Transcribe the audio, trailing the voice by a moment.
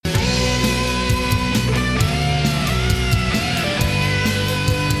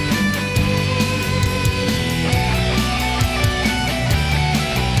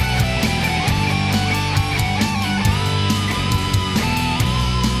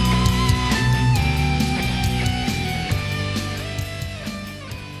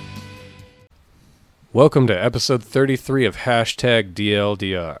Welcome to episode 33 of Hashtag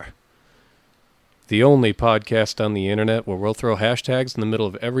DLDR. The only podcast on the internet where we'll throw hashtags in the middle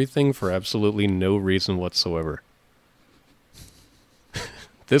of everything for absolutely no reason whatsoever.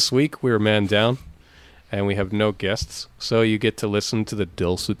 This week we're man down, and we have no guests, so you get to listen to the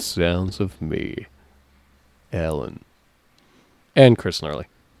dulcet sounds of me, Alan, and Chris Gnarly.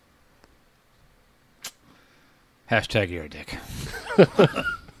 Hashtag you're a dick.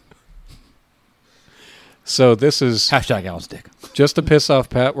 So this is... Hashtag Alan's dick. Just to piss off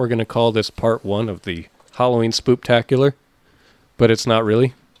Pat, we're going to call this part 1 of the Halloween Spooktacular, but it's not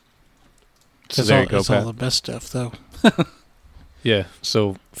really. So there you go, It's Pat. all the best stuff, though. Yeah,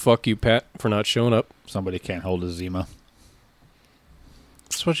 so fuck you, Pat, for not showing up. Somebody can't hold his Zima.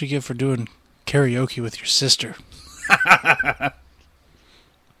 That's what you get for doing karaoke with your sister.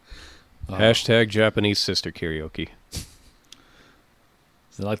 Hashtag Japanese sister karaoke.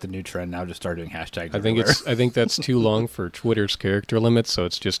 Is it like the new trend now? Just start doing hashtags. I think that's too long for Twitter's character limit, so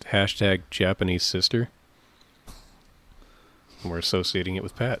it's just hashtag Japanese sister. And we're associating it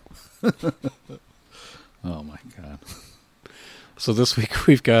with Pat. Oh my god. So this week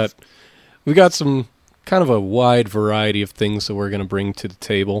we got some kind of a wide variety of things that we're going to bring to the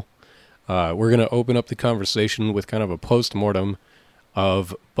table. We're going to open up the conversation with kind of a post-mortem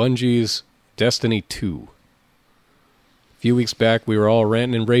of Bungie's Destiny 2. A few weeks back, we were all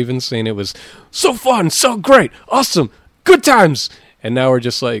ranting and raving, saying it was so fun, so great, awesome, good times. And now we're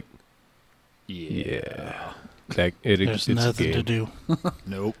just like, yeah. There's nothing to do.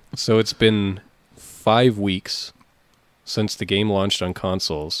 Nope. So it's been 5 weeks since the game launched on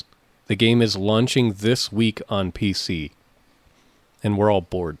consoles. The game is launching this week on PC. And we're all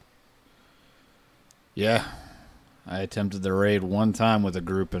bored. Yeah. I attempted the raid one time with a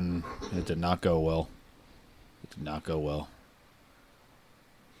group and it did not go well. It did not go well.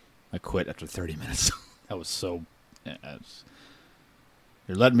 I quit after 30 minutes. That was so... Yeah,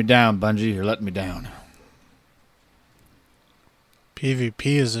 you're letting me down, Bungie. You're letting me down. PvP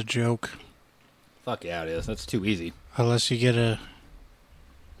is a joke. Fuck yeah, it is. That's too easy. Unless you get a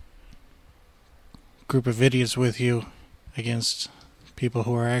group of idiots with you against people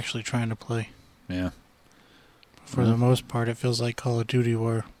who are actually trying to play. Yeah. For the most part, it feels like Call of Duty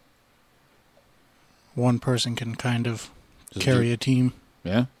where one person can kind of carry a team.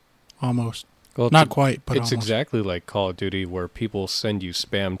 Yeah? Almost. Well, Not quite, but it's almost. exactly like Call of Duty, where people send you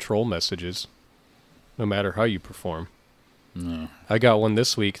spam troll messages, no matter how you perform. No. I got one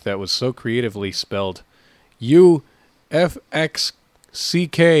this week that was so creatively spelled, U-F-X-C-K-ing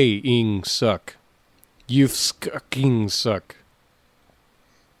suck. You fucking suck.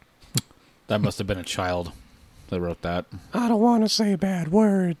 That must have been a child that wrote that. I don't want to say bad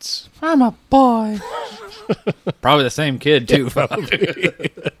words. I'm a boy. Probably the same kid, too.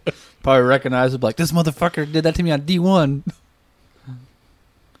 Probably recognized it, like, this motherfucker did that to me on D1.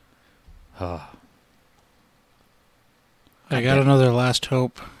 I got another Last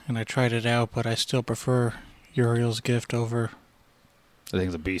Hope, and I tried it out, but I still prefer Uriel's Gift over I think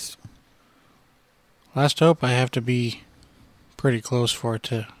it's a beast. Last Hope. I have to be pretty close for it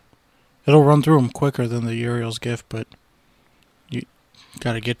to... It'll run through them quicker than the Uriel's Gift, but you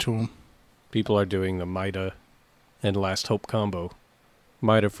got to get to them. People are doing the Mida and Last Hope combo.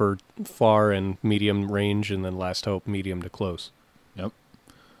 Mida for far and medium range, and then Last Hope medium to close. Yep.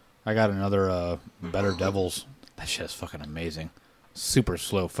 I got another Better Devils. That shit's fucking amazing. Super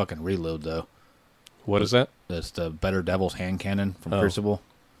slow fucking reload, though. What is that? That's the Better Devils hand cannon from Oh. Crucible.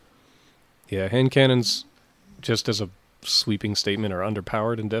 Yeah, hand cannons, just as a sweeping statement, are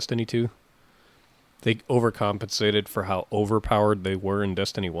underpowered in Destiny 2. They overcompensated for how overpowered they were in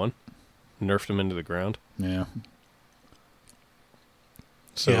Destiny 1. Nerfed them into the ground. Yeah.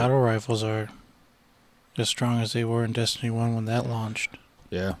 So, The auto rifles are as strong as they were in Destiny 1 when that launched.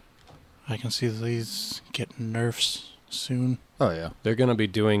 Yeah. I can see these get nerfs soon. Oh, yeah. they're going to be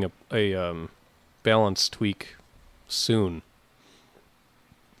doing a balance tweak soon.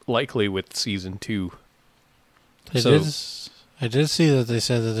 Likely with Season 2. I So- did see that they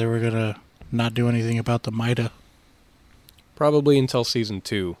said that they were going to not do anything about the Mida. Probably until Season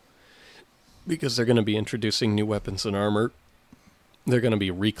 2. Because they're going to be introducing new weapons and armor. They're going to be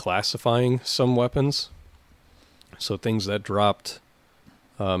reclassifying some weapons. So things that dropped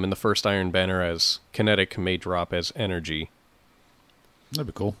in the first Iron Banner as kinetic may drop as energy. That'd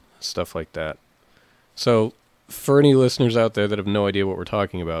be cool. Stuff like that. So, for any listeners out there that have no idea what we're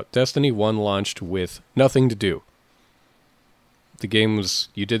talking about, Destiny 1 launched with nothing to do. The game was,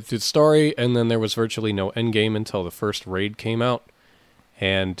 you did the story, and then there was virtually no endgame until the first raid came out.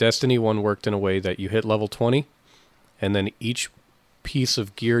 And Destiny 1 worked in a way that you hit level 20, and then each piece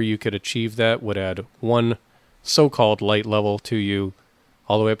of gear you could achieve that would add one so-called light level to you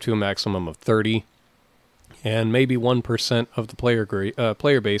all the way up to a maximum of 30. And maybe 1% of the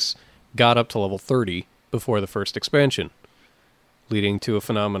player base got up to level 30 before the first expansion, leading to a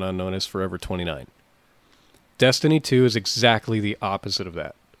phenomenon known as Forever 29. Destiny 2 is exactly the opposite of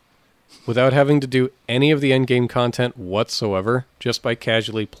that. Without having to do any of the endgame content whatsoever, just by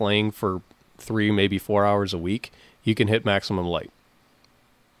casually playing for 3, maybe 4 hours a week, you can hit maximum light.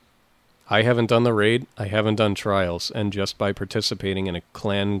 I haven't done the raid, I haven't done trials, and just by participating in a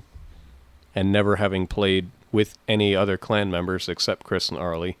clan and never having played with any other clan members except Chris and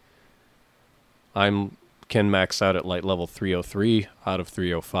Arlie, can max out at light level 303 out of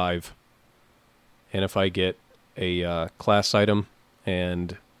 305. And if I get a class item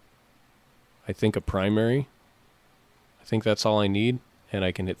and I think a primary, I think that's all I need, and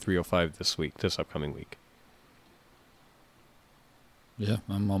I can hit 305 this upcoming week. Yeah,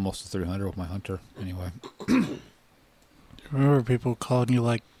 I'm almost to 300 with my hunter anyway. Remember people calling you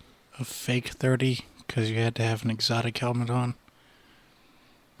like a fake 30 because you had to have an exotic helmet on?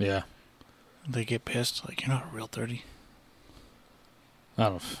 Yeah. They get pissed, like, you're not a real 30.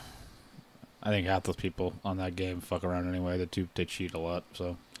 I think half those people on that game fuck around anyway. They cheat a lot,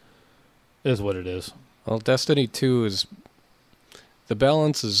 so it is what it is. Well, Destiny 2 is... The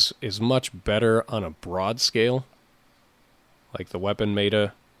balance is much better on a broad scale. Like, the weapon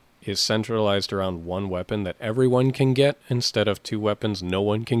meta is centralized around one weapon that everyone can get instead of 2 weapons no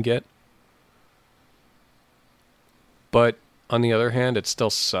one can get. But, on the other hand, it still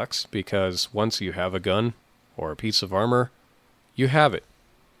sucks because once you have a gun or a piece of armor, you have it.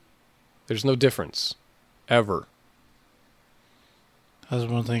 There's no difference. Ever. That's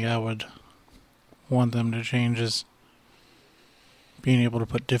one thing I would want them to change is being able to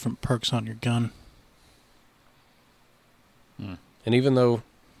put different perks on your gun. And even though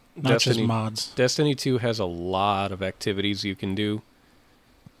Not just mods. Destiny 2 has a lot of activities you can do,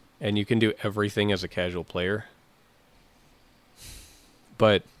 and you can do everything as a casual player,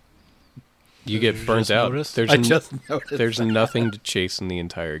 but you Did get you burnt just out. notice? There's nothing to chase in the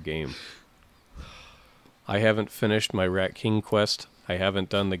entire game. I haven't finished my Rat King quest. I haven't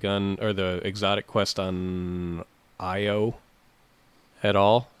done the gun or the exotic quest on Io at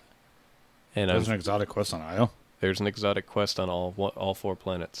all. And There's an exotic quest on Io? There's an exotic quest on all 4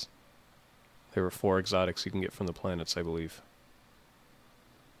 planets. There were 4 exotics you can get from the planets, I believe.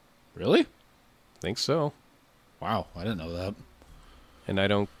 Really? Think so. Wow, I didn't know that. And I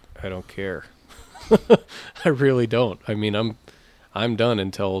don't care. I really don't. I mean, I'm done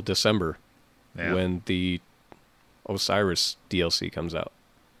until December when the Osiris DLC comes out.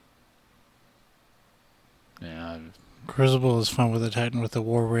 Yeah. Crucible is fun with a Titan with a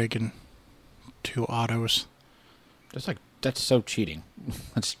war rig and 2 autos. That's so cheating.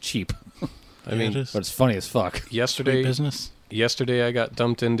 That's cheap. I mean, it is. But it's funny as fuck. Free yesterday business. I got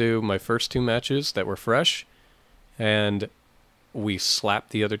dumped into my first 2 matches that were fresh, and we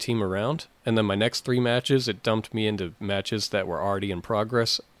slapped the other team around. And then my next 3 matches, it dumped me into matches that were already in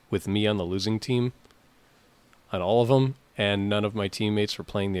progress with me on the losing team on all of them, and none of my teammates were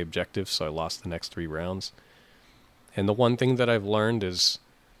playing the objective, so I lost the next 3 rounds. And the one thing that I've learned is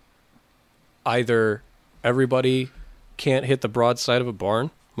either everybody can't hit the broadside of a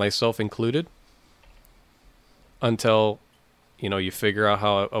barn, myself included, until, you figure out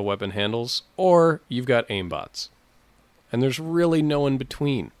how a weapon handles, or you've got aimbots. And there's really no in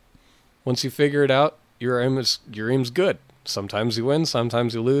between. Once you figure it out, your aim's good. Sometimes you win,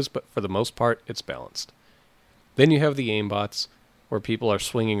 sometimes you lose, but for the most part, it's balanced. Then you have the aimbots, where people are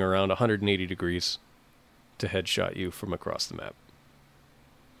swinging around 180 degrees to headshot you from across the map.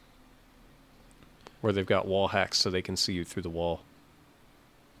 Where they've got wall hacks so they can see you through the wall.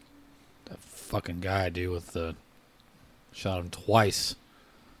 That fucking guy, dude, with the... Shot him twice.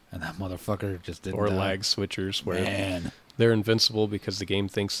 And that motherfucker just didn't Or die. lag switchers where Man. they're invincible because the game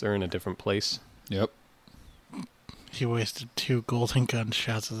thinks they're in a different place. Yep. He wasted 2 golden gun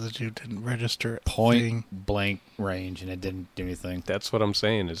shots as the dude didn't register a Point thing. blank range, and it didn't do anything. That's what I'm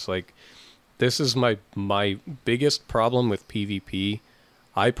saying. It's like, this is my biggest problem with PvP.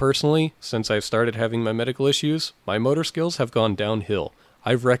 I personally, since I've started having my medical issues, my motor skills have gone downhill.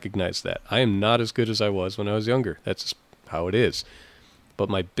 I've recognized that. I am not as good as I was when I was younger. That's just how it is. But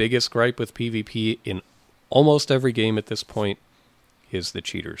my biggest gripe with PvP in almost every game at this point is the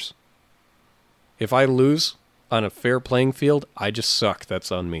cheaters. If I lose on a fair playing field, I just suck.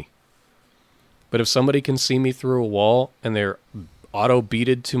 That's on me. But if somebody can see me through a wall and they're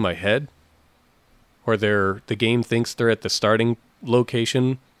auto-beated to my head, or the game thinks they're at the starting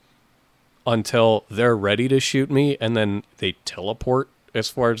location until they're ready to shoot me, and then they teleport as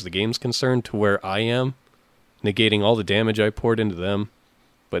far as the game's concerned to where I am, negating all the damage I poured into them,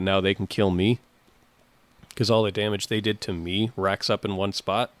 but now they can kill me because all the damage they did to me racks up in one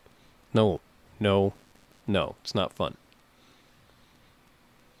spot. No, it's not fun.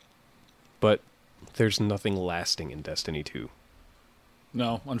 But there's nothing lasting in Destiny 2.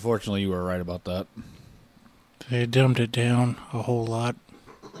 No, unfortunately, you were right about that. They dumbed it down a whole lot.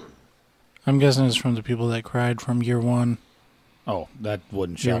 I'm guessing it's from the people that cried from year 1. Oh, that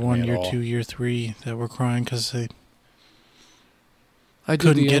wouldn't Year shock 1, me at year all. 2, year 3 that were crying because they I did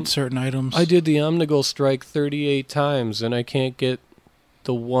couldn't the get certain items. I did the Omnigul strike 38 times, and I can't get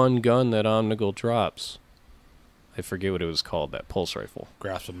the one gun that Omnigul drops. I forget what it was called, that pulse rifle.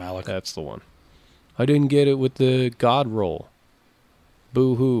 Grasp of Malik. That's the one. I didn't get it with the God roll.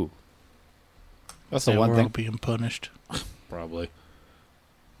 Boo-hoo. That's the Yeah, one we're all thing. being punished. Probably.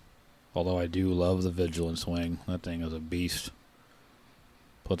 Although I do love the Vigilance Wing. That thing is a beast.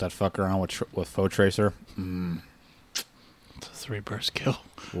 Put that fucker on with Foe Tracer. It's a 3-burst kill.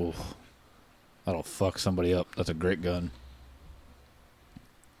 Oof. That'll fuck somebody up. That's a great gun.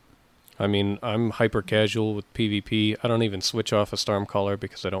 I mean, I'm hyper casual with PvP. I don't even switch off a Stormcaller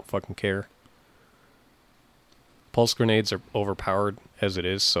because I don't fucking care. Pulse grenades are overpowered as it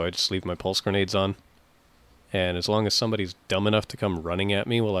is, so I just leave my pulse grenades on. And as long as somebody's dumb enough to come running at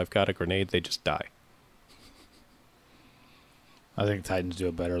me while I've got a grenade, they just die. I think Titans do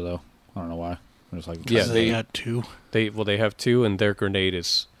it better, though. I don't know why. I'm just like, Yeah, they they- got 2. They have 2, and their grenade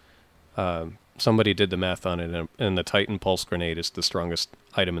is... somebody did the math on it, and the Titan Pulse Grenade is the strongest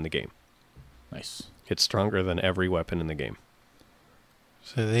item in the game. nice. It's stronger than every weapon in the game.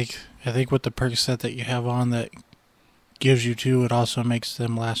 So I think with the perk set that you have on that gives you 2, it also makes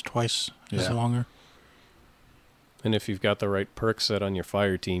them last twice as Yeah. longer. And if you've got the right perk set on your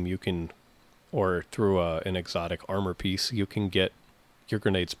fire team, you can, or through an exotic armor piece, you can get your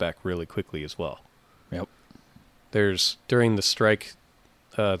grenades back really quickly as well. Yep. There's, during the strike,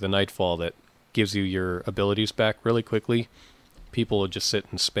 the Nightfall that gives you your abilities back really quickly, people will just sit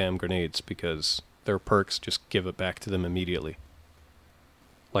and spam grenades because their perks just give it back to them immediately.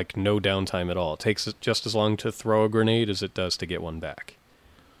 Like no downtime at all. It takes just as long to throw a grenade as it does to get one back.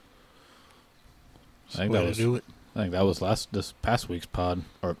 I think Way that to was do it. I think that was this past week's pod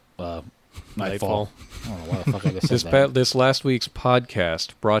or Nightfall. I don't know why the fuck I just said that. This last week's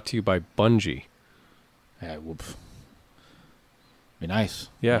podcast brought to you by Bungie. Yeah, whoop. Be nice.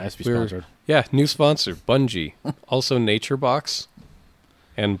 Yeah, Be nice to be we're- sponsored. Yeah, new sponsor, Bungie. Also Nature Box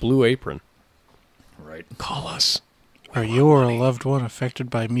and Blue Apron. Right. Call us. Are you or a loved one affected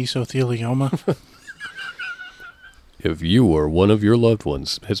by mesothelioma? If you or one of your loved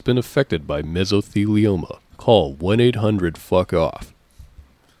ones has been affected by mesothelioma, call 1-800-FUCK-OFF.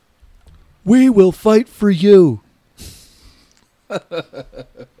 We will fight for you.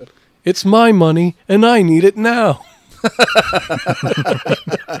 It's my money, and I need it now.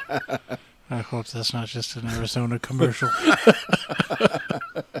 I hope that's not just an Arizona commercial.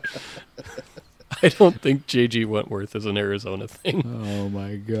 I don't think J.G. Wentworth is an Arizona thing. Oh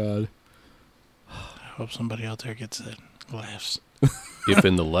my god. I hope somebody out there gets it. Laughs. If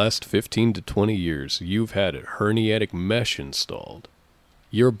in the last 15 to 20 years you've had a herniatic mesh installed,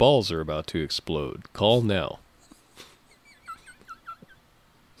 your balls are about to explode. Call now.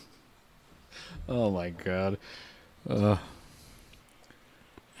 Oh my god.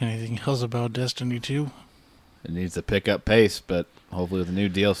 Anything else about Destiny 2? It needs to pick up pace, but hopefully with the new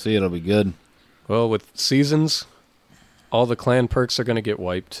DLC it'll be good. Well, with seasons, all the clan perks are going to get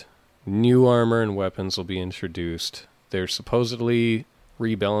wiped. New armor and weapons will be introduced. They're supposedly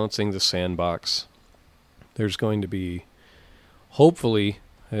rebalancing the sandbox. There's going to be, hopefully,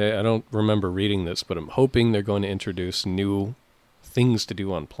 I don't remember reading this, but I'm hoping they're going to introduce new things to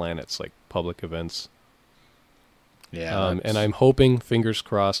do on planets, like public events. Yeah. And I'm hoping, fingers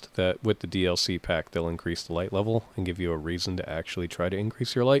crossed, that with the DLC pack, they'll increase the light level and give you a reason to actually try to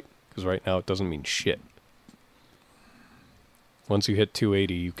increase your light. Because right now it doesn't mean shit. Once you hit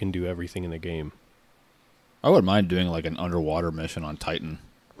 280, you can do everything in the game. I wouldn't mind doing like an underwater mission on Titan.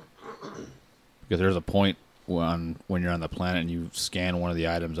 Because there's a point when you're on the planet and you scan one of the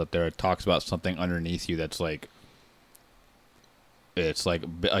items up there, it talks about something underneath you that's like, it's like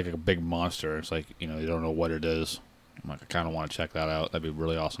a big monster. It's like, you don't know what it is. I'm like, I kind of want to check that out. That'd be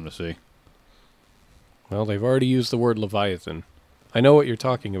really awesome to see. Well, they've already used the word Leviathan. I know what you're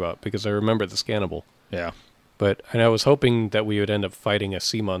talking about because I remember the scannable. Yeah. And I was hoping that we would end up fighting a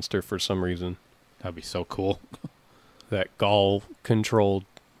sea monster for some reason. That'd be so cool. That Gaul controlled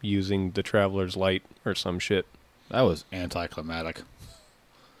using the Traveler's Light or some shit. That was anticlimactic.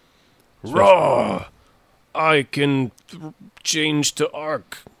 Raw! I can change to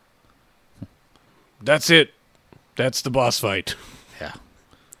Arc. That's it. That's the boss fight. Yeah.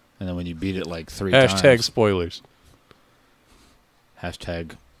 And then when you beat it like 3 Hashtag times. spoilers.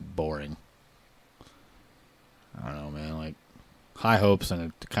 Hashtag boring. I don't know, man. Like, high hopes,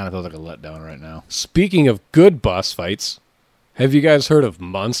 and it kind of feels like a letdown right now. Speaking of good boss fights, have you guys heard of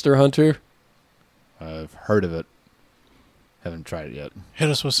Monster Hunter? I've heard of it. Haven't tried it yet. Hit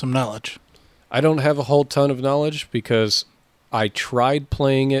us with some knowledge. I don't have a whole ton of knowledge because I tried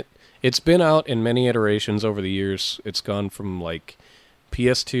playing it. It's been out in many iterations over the years. It's gone from like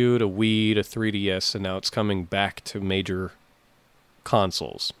PS2 to Wii to 3DS, and now it's coming back to major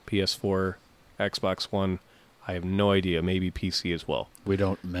consoles. PS4, Xbox One. I have no idea. Maybe PC as well. We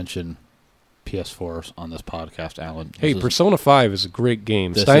don't mention PS4s on this podcast, Alan. Hey, Persona 5 is a great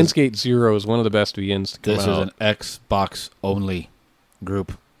game. Steins Gate Zero is one of the best VNs to come This out. is an Xbox-only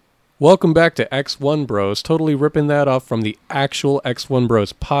group. Welcome back to X1 Bros, totally ripping that off from the actual X1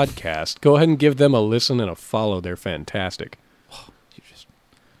 Bros podcast. Go ahead and give them a listen and a follow. They're fantastic.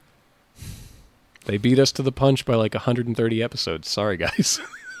 They beat us to the punch by like 130 episodes. Sorry, guys.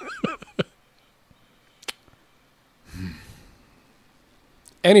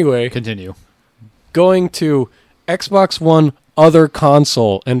 Anyway, Continue. going to Xbox One, other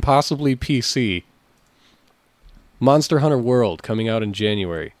console, and possibly PC. Monster Hunter World coming out in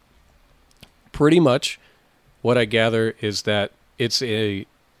January. Pretty much what I gather is that it's a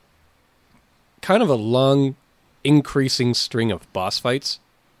kind of a long, increasing string of boss fights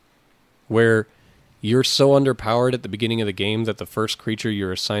where you're so underpowered at the beginning of the game that the first creature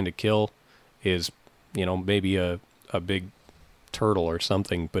you're assigned to kill is, maybe a big turtle or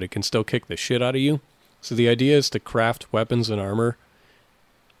something, but it can still kick the shit out of you. So the idea is to craft weapons and armor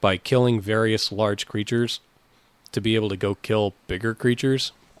by killing various large creatures to be able to go kill bigger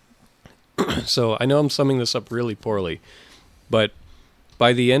creatures. So I know I'm summing this up really poorly, but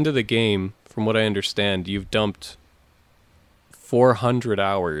by the end of the game, from what I understand, you've dumped 400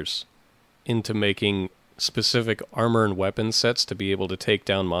 hours into making specific armor and weapon sets to be able to take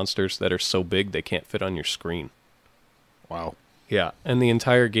down monsters that are so big they can't fit on your screen. Wow. Yeah, and the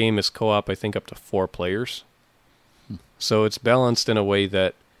entire game is co-op, I think, up to 4 players. So it's balanced in a way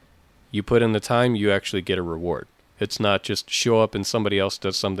that you put in the time, you actually get a reward. It's not just show up and somebody else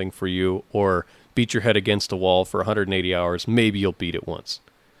does something for you, or beat your head against a wall for 180 hours. Maybe you'll beat it once.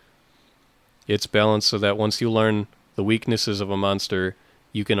 It's balanced so that once you learn the weaknesses of a monster,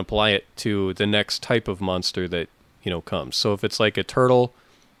 you can apply it to the next type of monster that, comes. So if it's like a turtle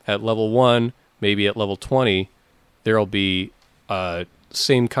at level 1, maybe at level 20, there'll be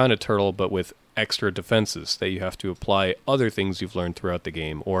same kind of turtle, but with extra defenses that you have to apply other things you've learned throughout the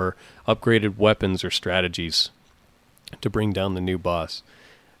game, or upgraded weapons or strategies to bring down the new boss.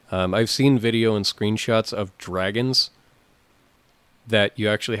 I've seen video and screenshots of dragons that you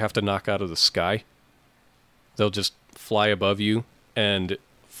actually have to knock out of the sky. They'll just fly above you and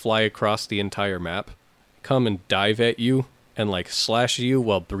fly across the entire map, come and dive at you and like slash you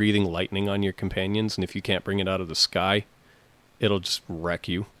while breathing lightning on your companions, and if you can't bring it out of the sky, it'll just wreck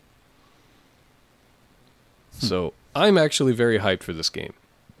you. So I'm actually very hyped for this game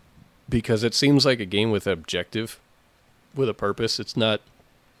because it seems like a game with an objective, with a purpose. It's not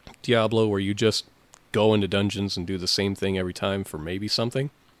Diablo where you just go into dungeons and do the same thing every time for maybe something.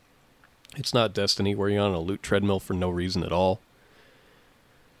 It's not Destiny where you're on a loot treadmill for no reason at all.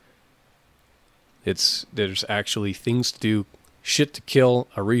 There's actually things to do, shit to kill,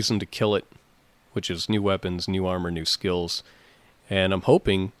 a reason to kill it, which is new weapons, new armor, new skills. And I'm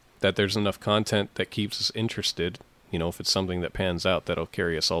hoping that there's enough content that keeps us interested. If it's something that pans out, that'll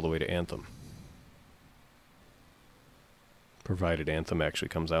carry us all the way to Anthem. Provided Anthem actually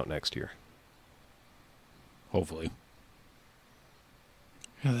comes out next year. Hopefully.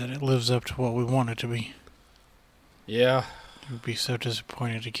 Yeah, that it lives up to what we want it to be. Yeah. It would be so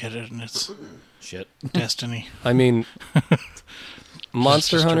disappointed to get it, and it's Shit. Destiny. I mean,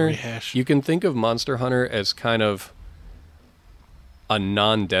 Monster Just a Hunter, rehash. you can think of Monster Hunter as kind of a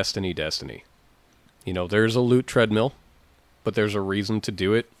non-Destiny Destiny. There's a loot treadmill, but there's a reason to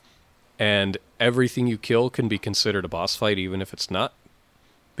do it, and everything you kill can be considered a boss fight even if it's not,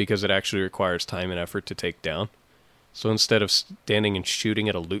 because it actually requires time and effort to take down. So instead of standing and shooting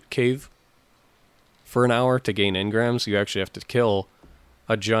at a loot cave for an hour to gain engrams, you actually have to kill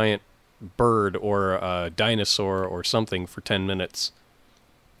a giant bird or a dinosaur or something for 10 minutes,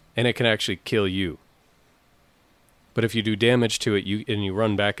 and it can actually kill you. But if you do damage to it and you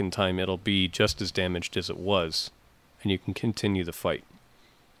run back in time, it'll be just as damaged as it was, and you can continue the fight.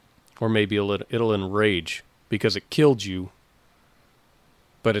 Or maybe it'll enrage because it killed you,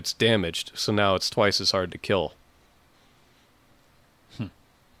 but it's damaged, so now it's twice as hard to kill.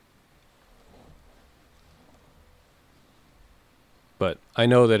 But I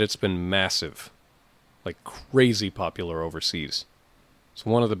know that it's been massive, like crazy popular overseas. It's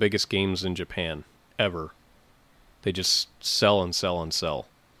one of the biggest games in Japan ever. They just sell and sell and sell.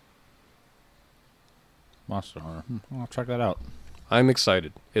 Monster Hunter. I'll check that out. I'm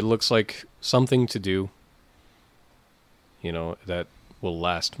excited. It looks like something to do, that will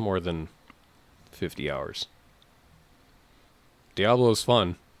last more than 50 hours. Diablo's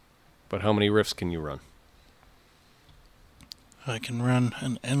fun, but how many rifts can you run? I can run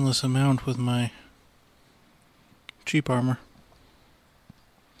an endless amount with my cheap armor.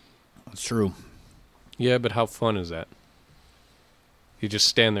 That's true. Yeah, but how fun is that? You just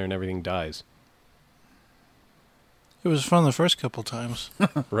stand there and everything dies, It was fun the first couple times.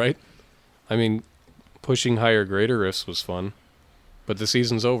 right? I mean, pushing higher greater rifts was fun, but the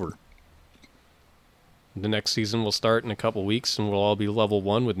season's over. The next season will start in a couple weeks, and we'll all be level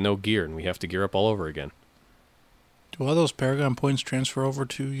 1 with no gear, and we have to gear up all over again. Do all those Paragon points transfer over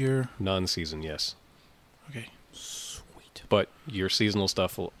to your... Non-season, yes. Okay. Sweet. But your seasonal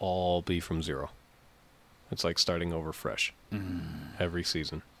stuff will all be from zero. It's like starting over fresh every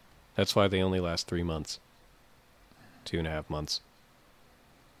season. That's why they only last 3 months. 2.5 months.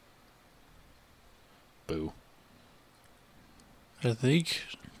 Boo. I think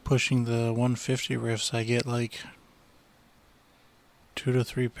pushing the 150 rifts, I get like 2 to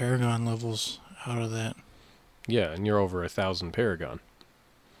 3 Paragon levels out of that. Yeah, and you're over 1,000 Paragon.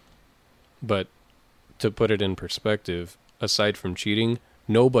 But to put it in perspective, aside from cheating,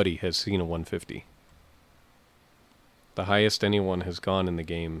 nobody has seen a 150. The highest anyone has gone in the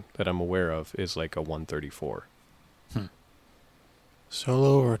game that I'm aware of is like a 134.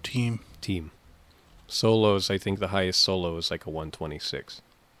 Solo or team? Team. Solos, I think the highest solo is like a 126.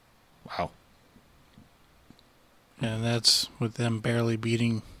 Wow. And that's with them barely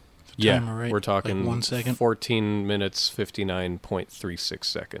beating the Yeah, timer, right? we're talking like 1 second. 14 minutes, 59.36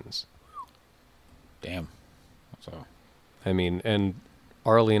 seconds. Damn. So, I mean, and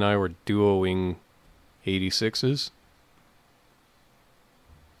Arlie and I were duoing 86s.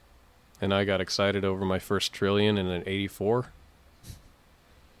 And I got excited over my first trillion in an 84.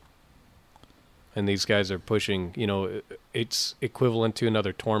 And these guys are pushing, it's equivalent to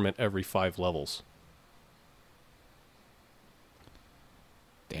another torment every 5 levels.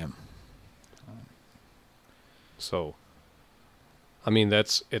 damn. So, I mean,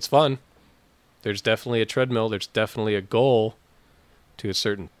 it's fun. There's definitely a treadmill. There's definitely a goal to a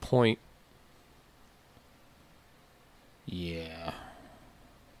certain point. Yeah.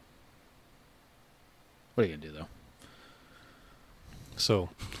 What are you gonna do, though? So,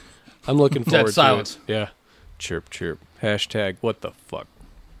 I'm looking forward to silence. it. Yeah. Chirp, chirp. Hashtag, what the fuck?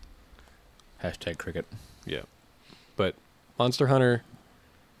 Hashtag cricket. Yeah. But Monster Hunter,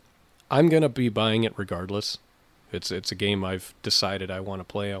 I'm going to be buying it regardless. It's a game I've decided I want to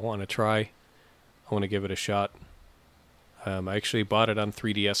play. I want to try. I want to give it a shot. I actually bought it on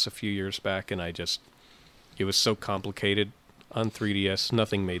 3DS a few years back, and it was so complicated on 3DS.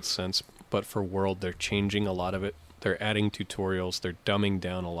 Nothing made sense. But for World, they're changing a lot of it. They're adding tutorials. They're dumbing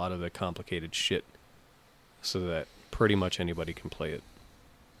down a lot of the complicated shit so that pretty much anybody can play it.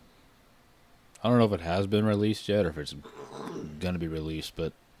 I don't know if it has been released yet or if it's gonna be released,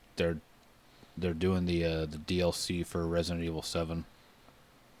 but they're doing the DLC for Resident Evil 7.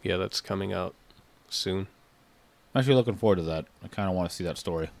 Yeah, that's coming out soon. I'm actually looking forward to that. I kind of want to see that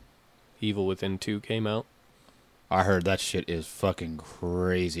story. Evil Within 2 came out. I heard that shit is fucking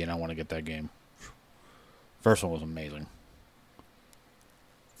crazy, and I want to get that game. First one was amazing.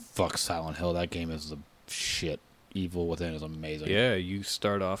 Fuck Silent Hill. That game is the shit. Evil Within is amazing. Yeah, you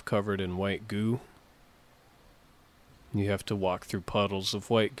start off covered in white goo. You have to walk through puddles of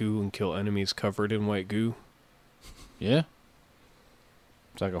white goo and kill enemies covered in white goo. Yeah.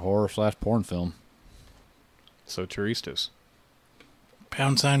 It's like a horror/porn film. So Turistas.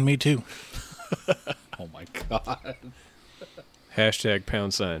 # me too. Oh my god.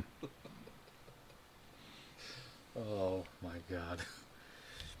 Hashtag #. Oh my god.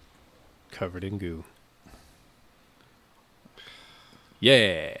 Covered in goo.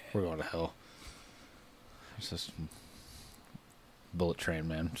 Yeah. We're going to hell. It's just bullet train,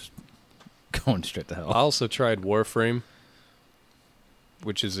 man. Just going straight to I hell. also tried Warframe,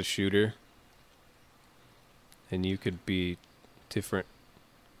 which is a shooter. And you could be different.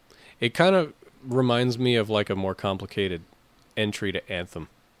 It kind of reminds me of like a more complicated entry to Anthem.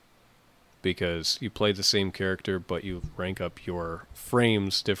 Because you play the same character, but you rank up your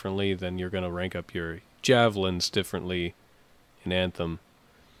frames differently, then you're going to rank up your javelins differently in Anthem.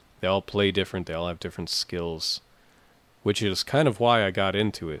 They all play different. They all have different skills, which is kind of why I got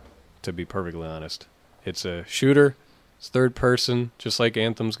into it, to be perfectly honest. It's a shooter. It's third person, just like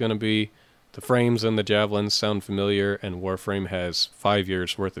Anthem's going to be. The frames and the javelins sound familiar, and Warframe has 5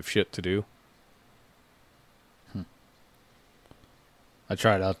 years worth of shit to do. I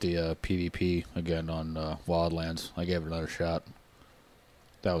tried out the PvP again on Wildlands. I gave it another shot.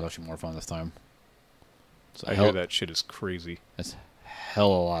 That was actually more fun this time. I hear that shit is crazy. It's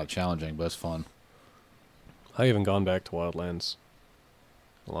hell of a lot challenging, but it's fun. I haven't gone back to Wildlands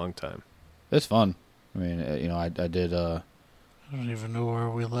in a long time. It's fun. I mean, I did. I don't even know where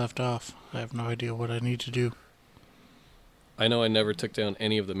we left off. I have no idea what I need to do. I know I never took down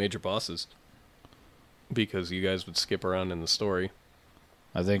any of the major bosses because you guys would skip around in the story.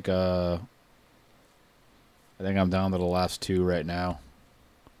 I think I'm down to the last 2 right now.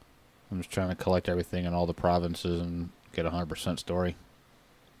 I'm just trying to collect everything in all the provinces and get 100% story.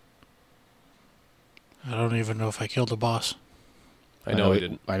 I don't even know if I killed the boss. I know I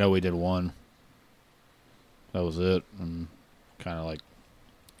didn't. I know we did 1. That was it, and kind of like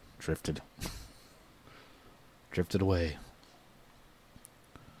drifted away.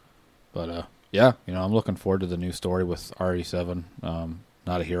 But yeah, I'm looking forward to the new story with RE7.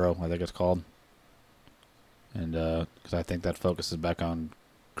 Not a Hero, I think it's called. And because I think that focuses back on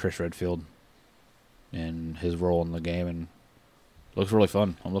Chris Redfield and his role in the game, and looks really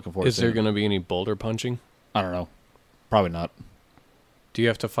fun. I'm looking forward to it. Is there going to be any boulder punching? I don't know. Probably not. Do you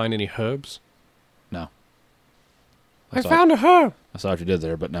have to find any herbs? No. I found a herb! I saw what you did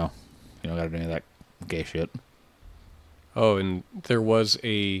there, but no. You don't got to do any of that gay shit. Oh, and there was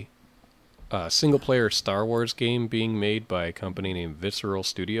a single-player Star Wars game being made by a company named Visceral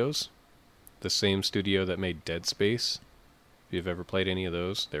Studios, the same studio that made Dead Space. If you've ever played any of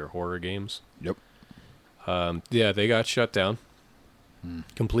those, they're horror games. Yep. Yeah, they got shut down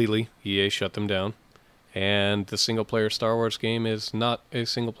completely. EA shut them down. And the single-player Star Wars game is not a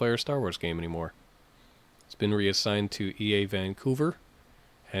single-player Star Wars game anymore. It's been reassigned to EA Vancouver,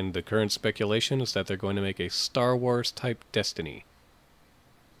 and the current speculation is that they're going to make a Star Wars-type Destiny.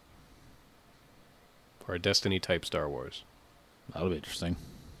 Or a Destiny-type Star Wars. That'll be interesting.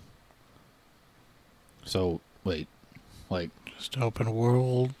 So, wait. Just open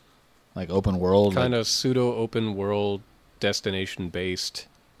world. Like open world? Kind of pseudo-open world, destination-based,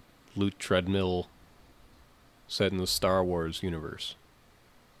 loot treadmill set in the Star Wars universe.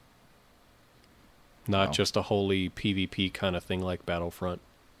 Not just a wholly PvP kind of thing like Battlefront.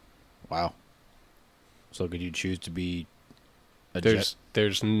 Wow. So could you choose to be a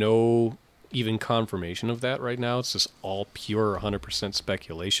There's no even confirmation of that right now. It's just all pure 100%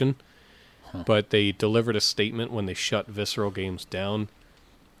 speculation. But they delivered a statement when they shut Visceral Games down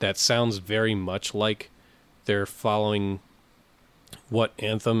that sounds very much like they're following what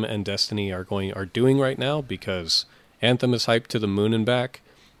Anthem and Destiny are doing right now, because Anthem is hyped to the moon and back,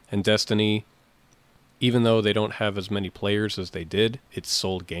 and Destiny, even though they don't have as many players as they did, it's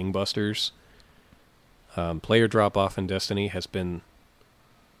sold gangbusters. Player drop-off in Destiny has been,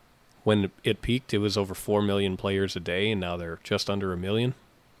 when it peaked, it was over 4 million players a day, and now they're just under 1 million.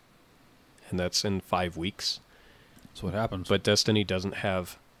 And that's in 5 weeks. That's what happens. But Destiny doesn't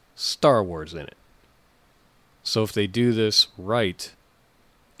have Star Wars in it. So if they do this right,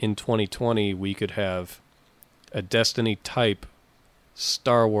 in 2020, we could have a Destiny-type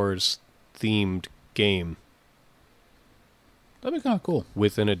Star Wars-themed game. That'd be kind of cool.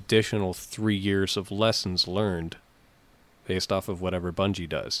 With an additional 3 years of lessons learned based off of whatever Bungie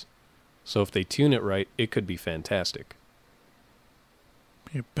does. So if they tune it right, it could be fantastic.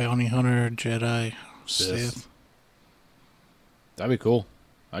 Be a bounty hunter, Jedi, Sith. That'd be cool.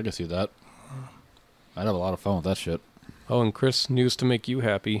 I could see that. I'd have a lot of fun with that shit. Oh, and Chris, news to make you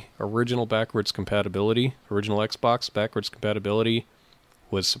happy. Original Xbox backwards compatibility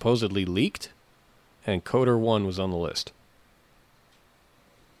was supposedly leaked, and Coder 1 was on the list.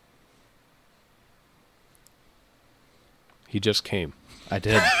 He just came. I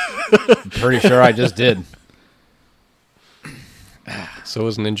did. I'm pretty sure I just did. So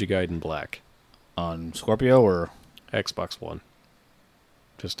was Ninja Gaiden Black. On Scorpio or? Xbox One.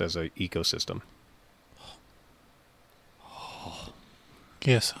 Just as an ecosystem.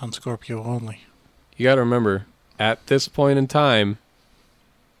 Yes, on Scorpio only. You gotta remember, at this point in time,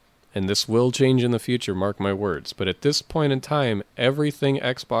 and this will change in the future, mark my words, but at this point in time, everything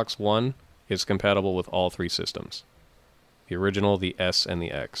Xbox One is compatible with all 3 systems. The original, the S, and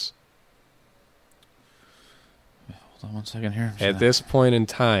the X. Hold on 1 second here. At this point in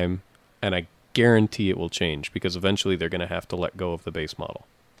time, and I guarantee it will change, because eventually they're going to have to let go of the base model.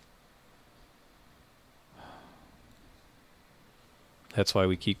 That's why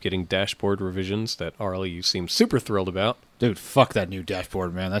we keep getting dashboard revisions that Arlie, you seem super thrilled about. Dude, fuck that new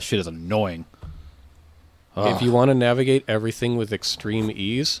dashboard, man. That shit is annoying. Ugh. If you want to navigate everything with extreme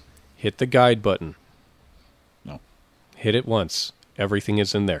ease, hit the guide button. No. Hit it once. Everything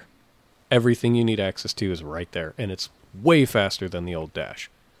is in there. Everything you need access to is right there, and it's way faster than the old dash.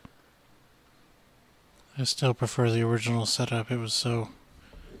 I still prefer the original setup. It was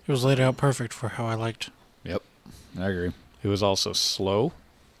laid out perfect for how I liked. Yep, I agree. It was also slow,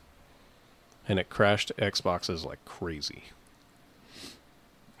 and it crashed Xboxes like crazy.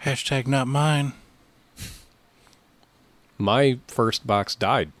 Hashtag not mine. My first box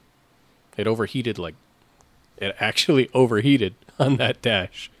died. It overheated it actually overheated on that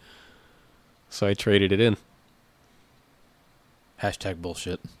dash. So I traded it in. Hashtag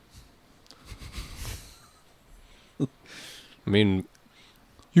bullshit. I mean,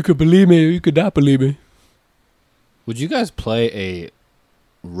 you could believe me or you could not believe me. Would you guys play a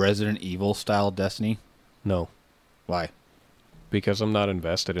Resident Evil style Destiny? No, Why? because I'm not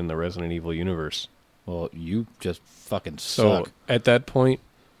invested in the Resident Evil universe. Well, you just fucking So suck. at that point,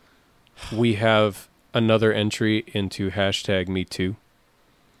 we have another entry into hashtag me too.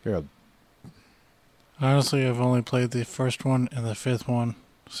 You're a Honestly, I've only played the first one and the fifth one,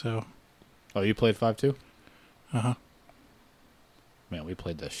 so Oh, you played 5 too? uh-huh. Man, we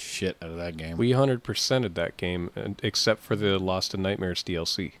played the shit out of that game. We 100%ed that game, except for the Lost in Nightmares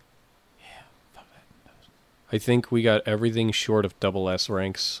DLC. Fuck that. I think we got everything short of double S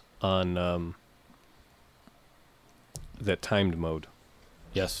ranks on that timed mode.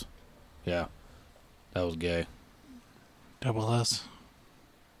 Yes. Yeah. That was gay. Double S.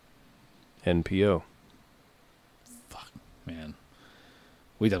 NPO. Man.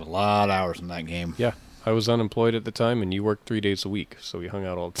 We did a lot of hours in that game. Yeah, I was unemployed at the time, and you worked 3 days a week, so we hung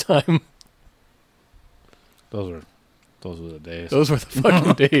out all the time. Those were the days. Those were the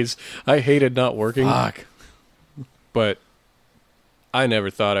fucking days. I hated not working, Fuck. but I never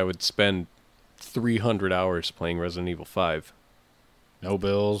thought I would spend 300 hours playing Resident Evil 5. No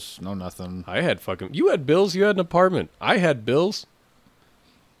bills, no nothing. I had You had bills, you had an apartment. I had bills.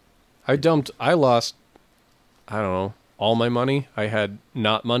 I lost, I don't know, all my money. I had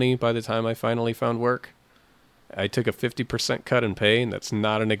not money by the time I finally found work. I took a 50% cut in pay, and that's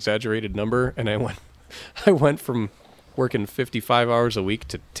not an exaggerated number, and I went from working 55 hours a week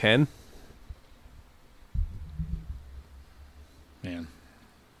to 10. Man.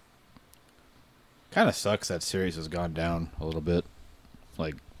 Kind of sucks that series has gone down a little bit.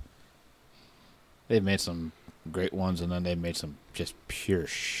 Like, they've made some great ones, and then they made some just pure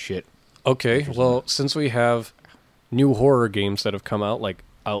shit. Okay, well, since we have new horror games that have come out, like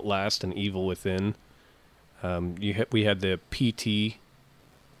Outlast and Evil Within, we had the PT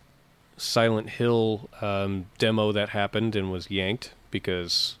Silent Hill demo that happened and was yanked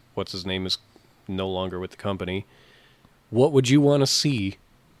because what's-his-name is no longer with the company. What would you want to see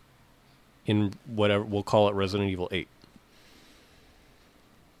in whatever, we'll call it Resident Evil 8?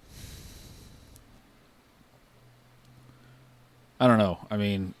 I don't know. I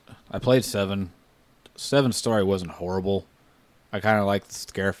mean, I played 7. 7's story wasn't horrible. I kind of liked the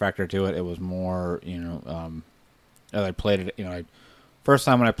scare factor to it. It was more, as I played it, first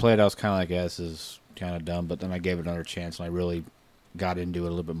time when I played it, I was kind of like, yeah, this is kind of dumb, but then I gave it another chance, and I really got into it a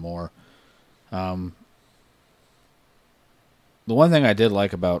little bit more. The one thing I did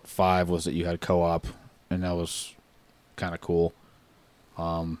like about 5 was that you had co-op, and that was kind of cool.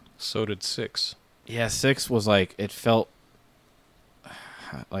 So did 6. Yeah, 6 was like, it felt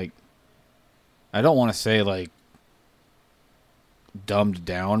like, I don't want to say like dumbed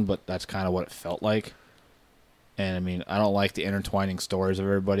down, but that's kind of what it felt like. And I mean, I don't like the intertwining stories of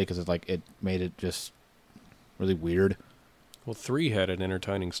everybody because it made it just really weird. Well, 3 had an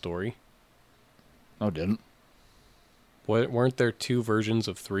entertaining story. No, it didn't. Weren't there 2 versions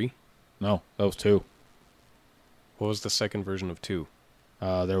of 3? No, that was 2. What was the second version of 2?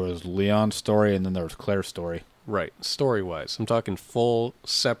 There was Leon's story, and then there was Claire's story. Right, story-wise. I'm talking full,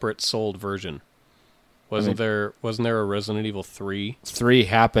 separate, sold version. Wasn't there a Resident Evil 3 3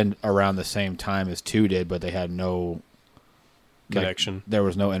 happened around the same time as 2 did, but they had no connection? There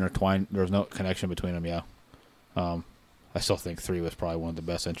was no There was no connection between them. Yeah. I still think 3 was probably one of the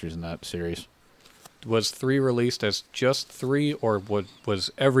best entries in that series. Was 3 released as just 3, or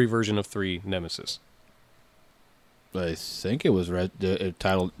was every version of 3 Nemesis? I think it was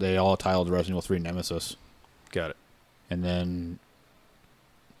titled. They all titled Resident Evil 3 Nemesis. Got it. And then,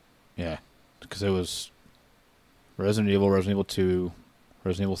 yeah, because it was Resident Evil 2,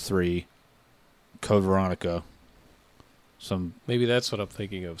 Resident Evil 3, Code Veronica. Maybe that's what I'm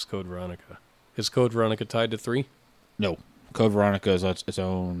thinking of, is Code Veronica. Is Code Veronica tied to 3? No, Code Veronica is its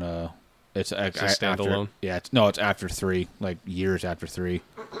own. It's a standalone? It's after 3, like years after 3,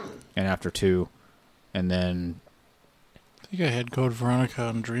 and after 2, and then I think I had Code Veronica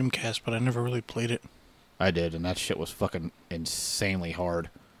on Dreamcast, but I never really played it. I did, and that shit was fucking insanely hard.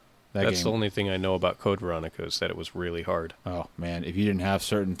 That's game, the only thing I know about Code Veronica is that it was really hard. Oh man, if you didn't have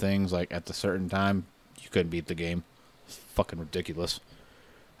certain things like at the certain time, you couldn't beat the game. It's fucking ridiculous.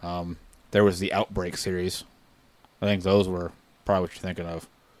 There was the Outbreak series. I think those were probably what you're thinking of.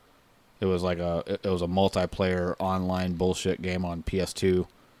 It was like it was a multiplayer online bullshit game on PS2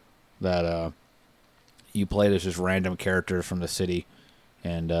 that you played as just random characters from the city,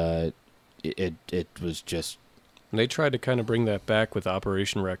 and it was just. And they tried to kind of bring that back with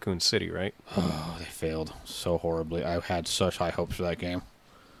Operation Raccoon City, right? Oh, they failed so horribly. I had such high hopes for that game.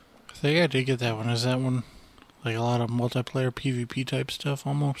 I think I did get that one. Is that one like a lot of multiplayer PvP type stuff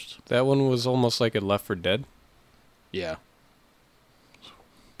almost? That one was almost like a Left 4 Dead, Yeah.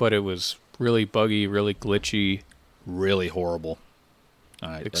 but it was really buggy, really glitchy, Really horrible.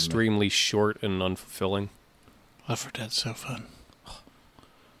 extremely short and unfulfilling. Left 4 Dead's so fun.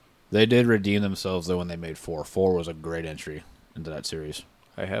 They did redeem themselves, though, when they made 4. 4 was a great entry into that series.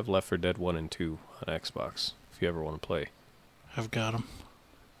 I have Left 4 Dead 1 and 2 on Xbox, if you ever want to play. I've got them.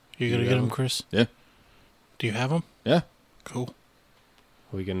 You You gonna got get them, 'em? Chris? Yeah. Do you have them? Yeah. Cool.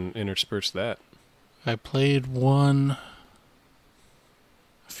 We can intersperse that. I played one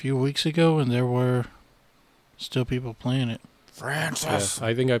a few weeks ago, and there were still people playing it. Yeah,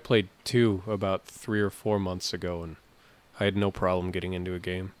 I think I played 2 about 3 or 4 months ago, and I had no problem getting into a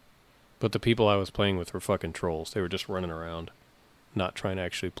game. But the people I was playing with were fucking trolls. They were just running around, not trying to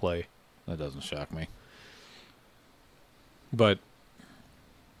actually play. That doesn't shock me. But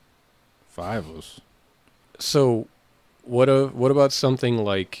 5 was... so, what about something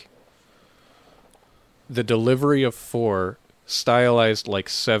like the delivery of 4 stylized like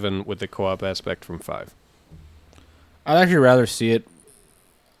 7 with the co-op aspect from 5? I'd actually rather see it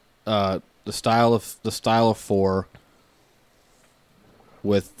the style of 4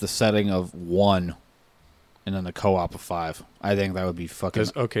 with the setting of 1 and then the co-op of 5. I think that would be fucking...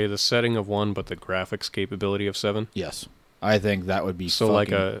 Okay, the setting of 1, but the graphics capability of 7? Yes. I think that would be So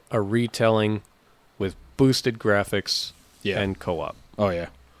fucking... like a retelling with boosted graphics Yeah. and co-op. Oh, yeah.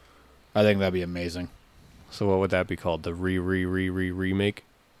 I think that'd be amazing. So what would that be called? The remake?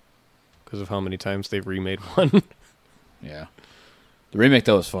 Because of how many times they've remade 1? Yeah. The remake,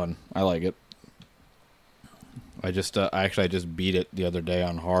 though, is fun. I like it. I just beat it the other day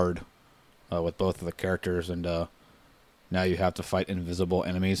on hard with both of the characters, and now you have to fight invisible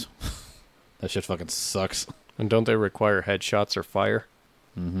enemies. That shit fucking sucks. And don't they require headshots or fire?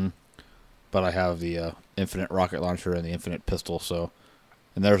 Mm-hmm. But I have the infinite rocket launcher and the infinite pistol, so...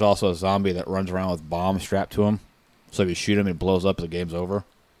 And there's also a zombie that runs around with bombs strapped to him. So if you shoot him, it blows up, the game's over.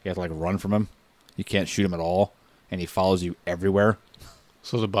 You have to, like, run from him. You can't shoot him at all, and he follows you everywhere.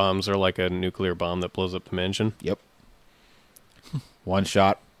 So the bombs are like a nuclear bomb that blows up the mansion? Yep. One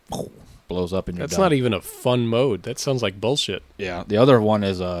shot, blows up, and you're That's done. not even a fun mode. That sounds like bullshit. Yeah, the other one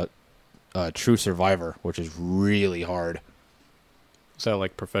is a True Survivor, which is really hard. Is that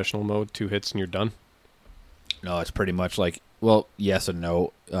like professional mode? 2 hits and you're done? No, it's pretty much like, well, yes and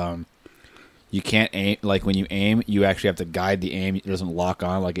no. You can't aim, like when you aim, you actually have to guide the aim. It doesn't lock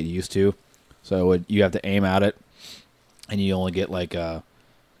on like it used to. So you have to aim at it, and you only get like a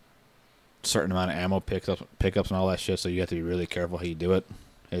certain amount of ammo pickups and all that shit, so you have to be really careful how you do it.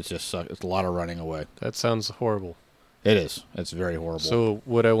 It just sucks. It's a lot of running away. That sounds horrible. It is. It's very horrible. So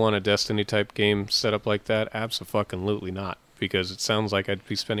would I want a Destiny type game set up like that? Abso-fucking-lutely not. Because it sounds like I'd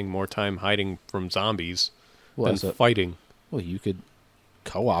be spending more time hiding from zombies than fighting. Well, you could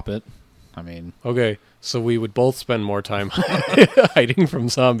co-op it. I mean... Okay, so we would both spend more time hiding from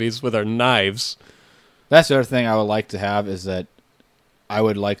zombies with our knives. That's the other thing I would like to have is that I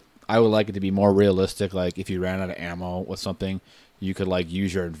would like it to be more realistic. Like if you ran out of ammo with something, you could like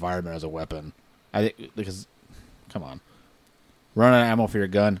use your environment as a weapon. I think because, come on, run out of ammo for your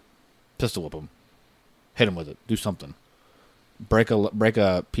gun, pistol whip them, hit them with it, do something. Break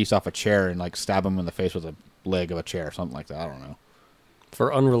a piece off a chair and like stab them in the face with a leg of a chair, something like that. I don't know.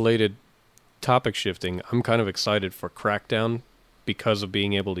 For unrelated topic shifting, I'm kind of excited for Crackdown because of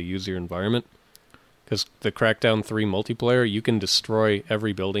being able to use your environment. Because the Crackdown 3 multiplayer, you can destroy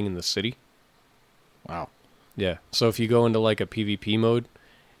every building in the city. Wow. Yeah. So if you go into like a PvP mode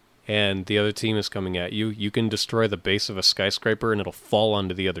and the other team is coming at you, you can destroy the base of a skyscraper and it'll fall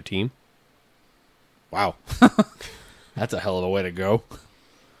onto the other team. Wow. That's a hell of a way to go.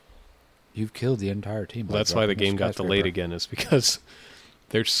 You've killed the entire team. That's why the game got delayed again, is because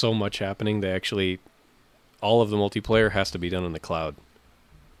there's so much happening. They actually all of the multiplayer has to be done in the cloud.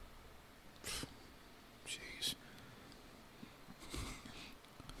 Jeez. I'm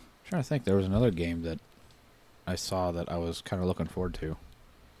trying to think. There was another game that I saw that I was kind of looking forward to.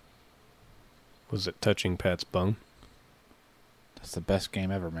 Was it touching Pat's bung? That's the best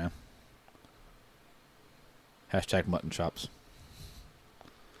game ever, man. Hashtag mutton chops.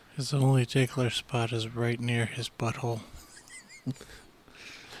 His only tickler spot is right near his butthole.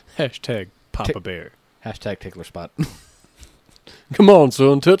 Hashtag Papa Bear. Hashtag tickler spot. Come on,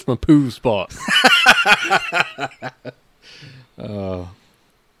 son, touch my poo spot. I don't know.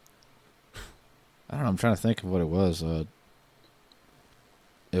 I'm trying to think of what it was.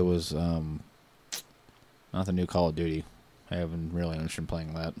 It was not the new Call of Duty. I haven't really interested in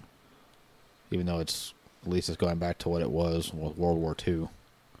playing that, even though at least it's going back to what it was with World War II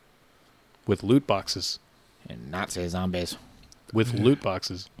With loot boxes. and Nazi zombies. With loot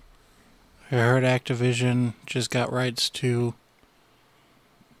boxes. I heard Activision just got rights to,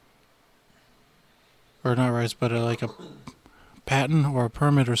 or not rights, but like a patent or a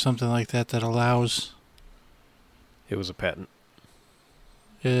permit or something like that allows, It was a patent.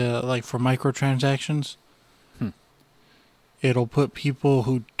 like for microtransactions. It'll put people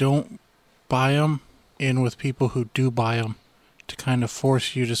who don't buy them in with people who do buy them to kind of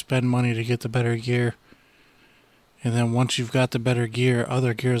force you to spend money to get the better gear. And then once you've got the better gear,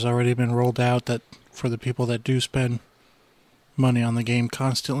 other gear's already been rolled out that for the people that do spend money on the game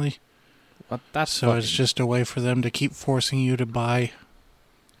constantly. But that's So it's just a way for them to keep forcing you to buy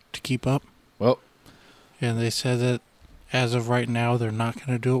to keep up. well. And they said that as of right now, they're not going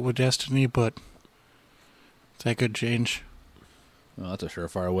to do it with Destiny, but that could change. Well, that's a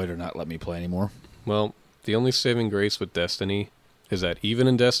surefire way to not let me play anymore. Well, the only saving grace with Destiny is that even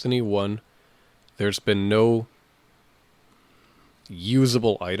in Destiny 1, there's been no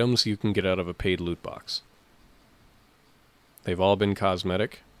usable items you can get out of a paid loot box. They've all been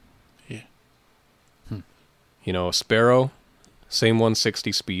cosmetic. Yeah. You know, Sparrow, same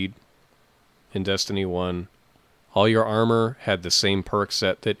 160 speed in Destiny 1. All your armor had the same perk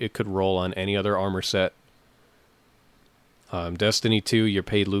set that it could roll on any other armor set. Destiny 2, your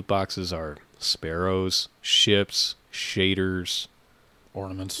paid loot boxes are sparrows, ships, shaders,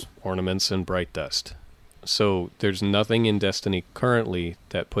 Ornaments. and bright dust. So there's nothing in Destiny currently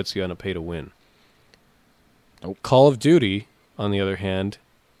that puts you on a pay to win. Nope. Call of Duty, on the other hand,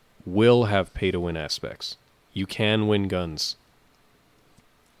 will have pay to win aspects. You can win guns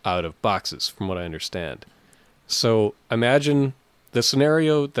out of boxes, from what I understand. So imagine the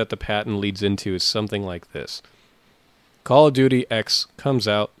scenario that the patent leads into is something like this. Call of Duty X comes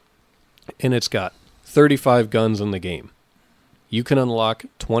out, and it's got 35 guns in the game. You can unlock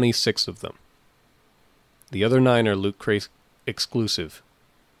 26 of them. The other 9 are Loot Crate exclusive.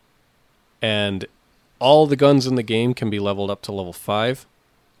 And all the guns in the game can be leveled up to level 5.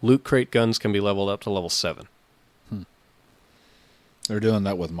 Loot Crate guns can be leveled up to level 7. They're doing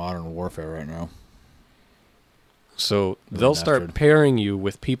that with Modern Warfare right now. So they'll start Remastered. pairing you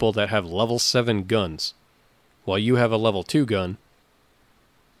with people that have level 7 guns, while you have a level 2 gun.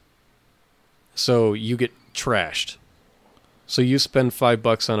 So you get trashed. So you spend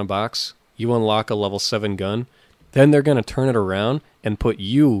 $5 on a box, you unlock a level 7 gun, then they're going to turn it around and put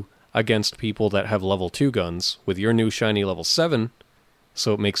you against people that have level 2 guns with your new shiny level 7,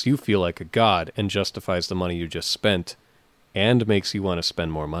 so it makes you feel like a god and justifies the money you just spent and makes you want to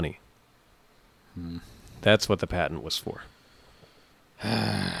spend more money. That's what the patent was for.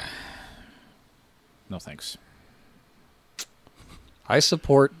 No thanks. I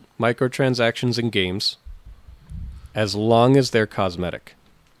support microtransactions in games as long as they're cosmetic.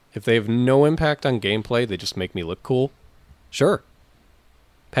 If they have no impact on gameplay, they just make me look cool. Sure.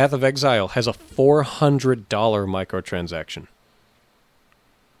 Path of Exile has a $400 microtransaction.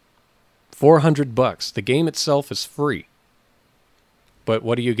 $400. The game itself is free. But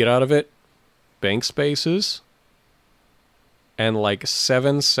what do you get out of it? Bank spaces and like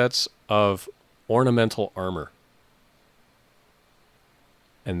 7 sets of ornamental armor.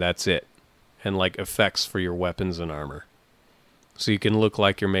 And that's it. And like effects for your weapons and armor. So you can look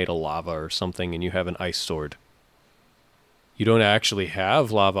like you're made of lava or something and you have an ice sword. You don't actually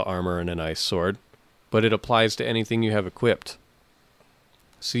have lava armor and an ice sword, but it applies to anything you have equipped.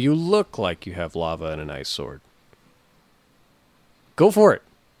 So you look like you have lava and an ice sword. Go for it.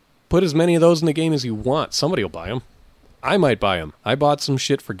 Put as many of those in the game as you want. Somebody will buy them. I might buy them. I bought some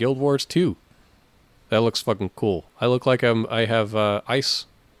shit for Guild Wars 2. That looks fucking cool. I look like I have ice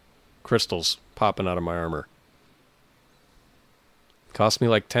crystals popping out of my armor. Cost me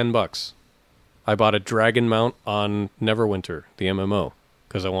like $10. I bought a dragon mount on Neverwinter, the MMO,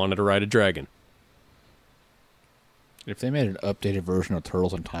 because I wanted to ride a dragon. If they made an updated version of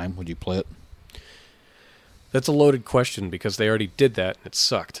Turtles in Time, would you play it? That's a loaded question because they already did that and it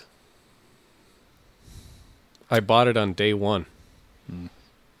sucked. I bought it on day one.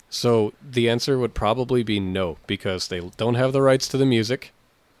 So the answer would probably be no, because they don't have the rights to the music,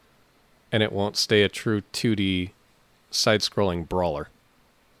 and it won't stay a true 2D side-scrolling brawler.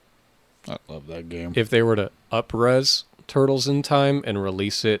 I love that game. If they were to up-res Turtles in Time and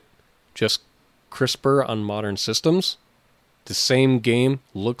release it just crisper on modern systems, the same game,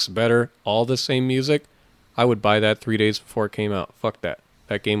 looks better, all the same music, I would buy that 3 days before it came out. Fuck that.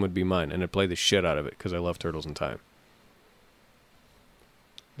 That game would be mine, and I'd play the shit out of it because I love Turtles in Time.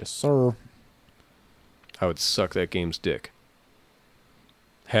 Yes, sir. I would suck that game's dick.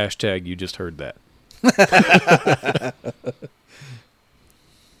 Hashtag you just heard that.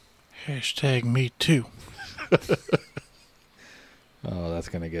 Hashtag me too. Oh, that's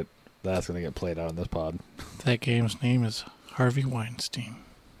gonna get played out in this pod. That game's name is Harvey Weinstein.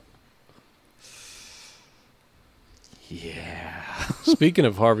 Yeah. Speaking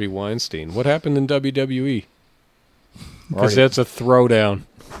of Harvey Weinstein, what happened in WWE? Because Already- that's a throwdown.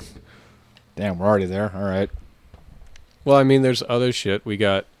 Damn, we're already there. All right. Well, I mean, there's other shit. We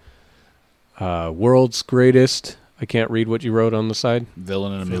got World's Greatest. I can't read what you wrote on the side.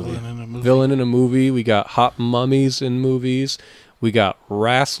 Villain in a movie. Villain in a movie. Villain in a movie. We got hot mummies in movies. We got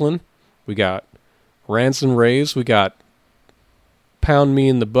wrestling. We got rants and raves. We got pound me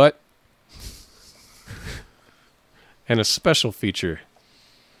in the butt. And a special feature.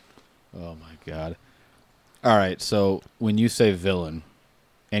 Oh my god. All right. So when you say villain,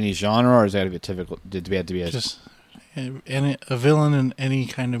 any genre, or is that to be typical? Did we have to be Just a villain in any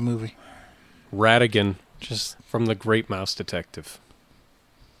kind of movie. Ratigan Just from The Great Mouse Detective.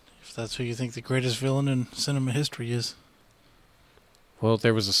 if that's who you think the greatest villain in cinema history is. Well,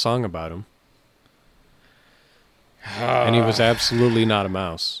 there was a song about him. And he was absolutely not a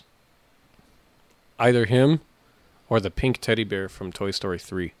mouse. Either him or the pink teddy bear from Toy Story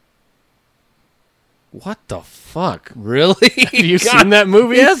 3. What the fuck? Really? Have you seen that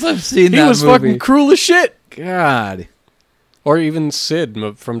movie? Yes, I've seen He that was movie. fucking cruel as shit. God. Or even Sid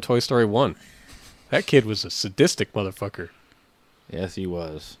from Toy Story 1. That kid was a sadistic motherfucker. Yes, he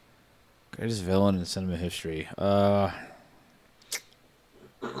was. Greatest villain in cinema history. I'll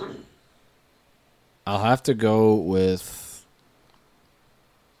have to go with.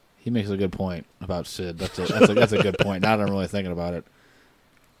 He makes a good point about Sid. That's a good point. Now that I'm really thinking about it,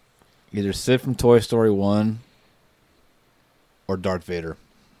 either Sid from Toy Story 1 or Darth Vader.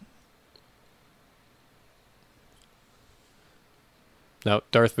 Now,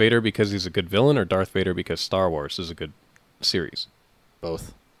 Darth Vader because he's a good villain, or Darth Vader because Star Wars is a good series?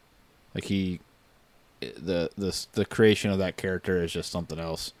 Both. Like the creation of that character is just something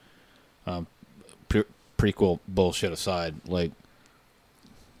else. Prequel bullshit aside, like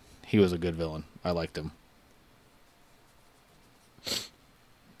he was a good villain. I liked him.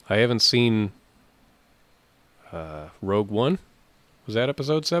 I haven't seen Rogue One. Was that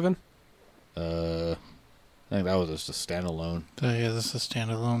episode 7? I think that was just a standalone. Yeah, this is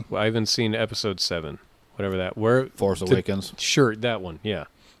standalone. Well, I haven't seen episode 7. Whatever that. Where Force Awakens. Sure, that one. Yeah,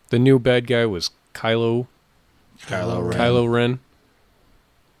 the new bad guy was Kylo Kylo Ren. Kylo Ren.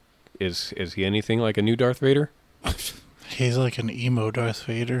 Is he anything like a new Darth Vader? He's like an emo Darth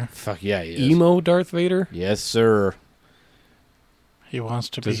Vader. Fuck yeah, he is. Emo Darth Vader? Yes, sir. He wants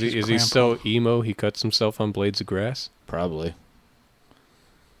to be. Is his he grandpa. so emo he cuts himself on blades of grass? Probably.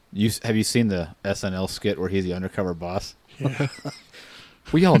 Have you seen the SNL skit where he's the undercover boss? Yeah.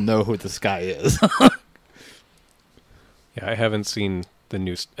 We all know who this guy is. Yeah, I haven't seen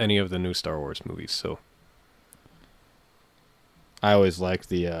any of the new Star Wars movies, so I always liked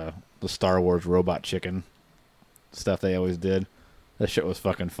the Star Wars robot chicken stuff they always did. That shit was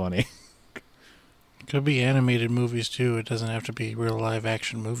fucking funny. Could be animated movies too. It doesn't have to be real live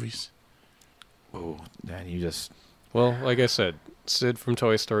action movies. Oh, man, you just... well, like I said, Sid from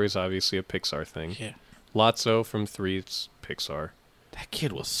Toy Story is obviously a Pixar thing. Yeah. Lotso from 3 is Pixar. That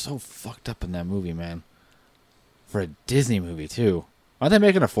kid was so fucked up in that movie, man. For a Disney movie, too. Aren't they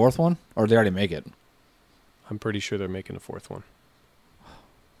making a fourth one? Or did they already make it? I'm pretty sure they're making a 4th one.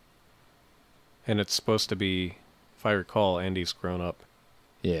 And it's supposed to be, if I recall, Andy's grown up.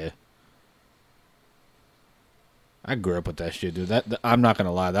 Yeah. I grew up with that shit, dude. I'm not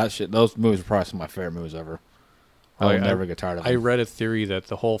gonna lie, that shit. Those movies are probably some of my favorite movies ever. I'll never get tired of them. I read a theory that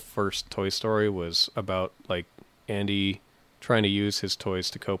the whole first Toy Story was about, like, Andy trying to use his toys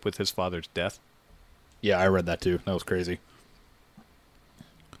to cope with his father's death. Yeah, I read that too. That was crazy.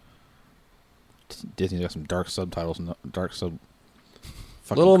 Disney's got some dark subtitles and fucking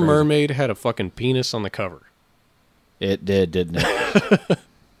Little crazy. Mermaid had a fucking penis on the cover. It did, didn't it?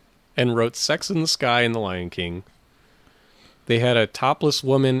 and wrote Sex in the Sky and The Lion King. They had a topless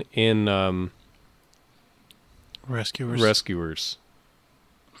woman in Rescuers.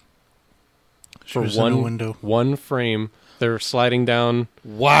 She For was in a window. one frame, they're sliding down.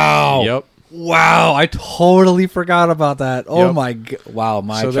 Wow. Yep. Wow, I totally forgot about that. Oh Yep. my god. Wow,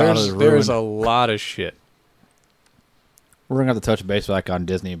 my So childhood is there's ruined. a lot of shit. We're going to have to touch base back on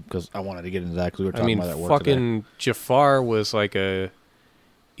Disney because I wanted to get into that because we were I talking mean, about that work today. fucking Jafar was like a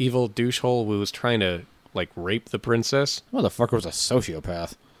evil douchehole who was trying to like rape the princess. Motherfucker was a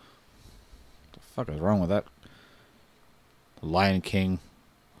sociopath. What the fuck is wrong with that? Lion King.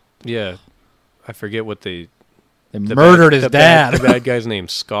 Yeah, I forget what They the murdered his the dad. The bad guy's name,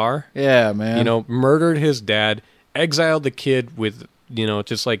 Scar. Yeah, man. You know, murdered his dad, exiled the kid with,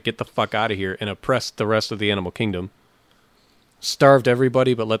 just like get the fuck out of here, and oppressed the rest of the animal kingdom. Starved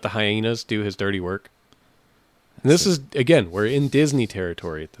everybody, but let the hyenas do his dirty work. And this is, again, we're in Disney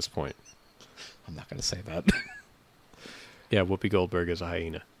territory at this point. I'm not going to say that. Yeah, Whoopi Goldberg is a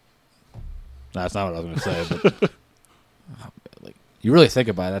hyena. That's not what I was going to say. But like, you really think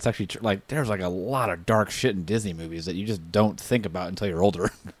about it, that's actually like there's like a lot of dark shit in Disney movies that you just don't think about until you're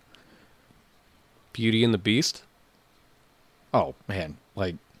older. Beauty and the Beast. Oh man,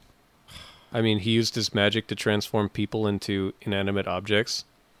 like I mean, he used his magic to transform people into inanimate objects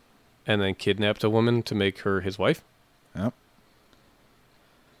and then kidnapped a woman to make her his wife. yep.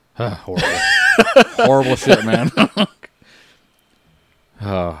 Horrible, horrible shit, man.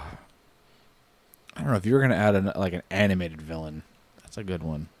 I don't know if you were gonna add an animated villain. That's a good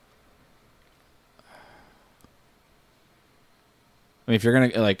one. I mean, if you're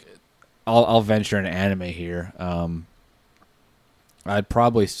gonna I'll venture an anime here. I'd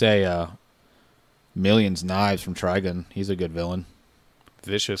probably say Millions Knives from Trigun. He's a good villain.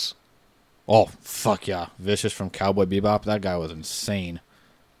 Vicious. Oh fuck yeah, Vicious from Cowboy Bebop. That guy was insane.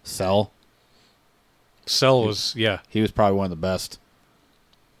 Cell. Cell was, yeah. He was probably one of the best.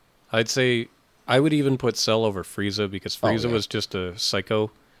 I'd say I would even put Cell over Frieza because Frieza yeah. was just a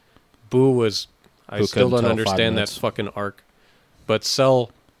psycho. Boo was, I Who still couldn't don't tell 5 understand that minutes. fucking arc. But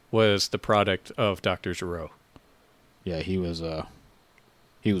Cell was the product of Dr. Gero. Yeah, he was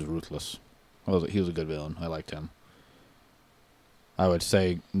ruthless. He was a good villain. I liked him. I would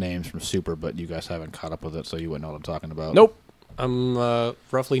say names from Super, but you guys haven't caught up with it, so you wouldn't know what I'm talking about. Nope. I'm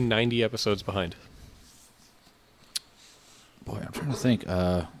roughly 90 episodes behind. Boy, I'm trying to think.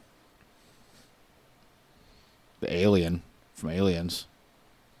 The alien from Aliens.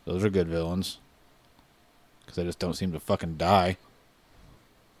 Those are good villains. Because they just don't seem to fucking die.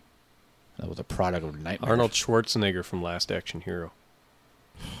 That was a product of nightmares. Arnold Schwarzenegger from Last Action Hero.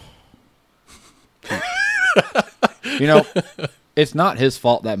 You know, it's not his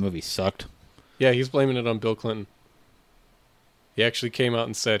fault that movie sucked. Yeah, he's blaming it on Bill Clinton. He actually came out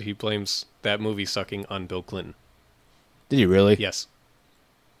and said he blames that movie sucking on Bill Clinton. Did he really? Yes.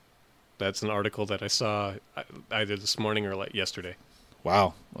 That's an article that I saw either this morning or like yesterday.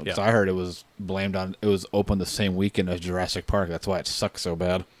 Wow. Yeah. Because I heard it was it was open the same weekend as Jurassic Park. That's why it sucks so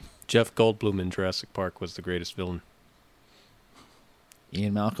bad. Jeff Goldblum in Jurassic Park was the greatest villain.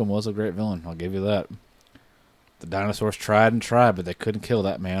 Ian Malcolm was a great villain. I'll give you that. The dinosaurs tried and tried, but they couldn't kill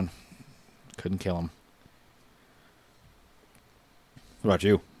that man. Couldn't kill him. What about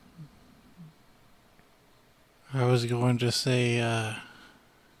you? I was going to say, I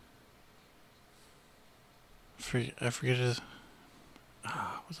forget his.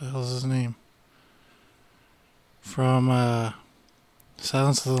 What the hell is his name? From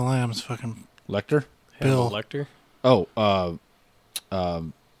Silence of the Lambs, fucking Lecter? Bill. Hannibal Lecter? Oh,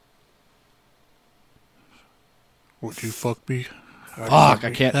 Would you fuck me? Fuck,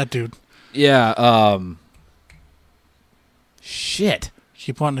 I can't- That dude. yeah, shit.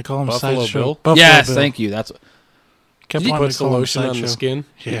 Keep wanting to call him Buffalo Sideshow. Bill? Buffalo Yes, Bill. thank you. That's Kept He wanting puts to the call him lotion on the Sideshow. skin.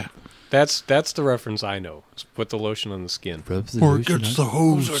 Yeah. That's the reference I know. Is put the lotion on the skin. Or it gets the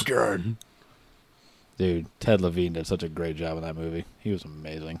hose. Dude, Ted Levine did such a great job in that movie. He was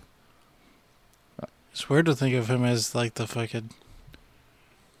amazing. It's weird to think of him as like the fucking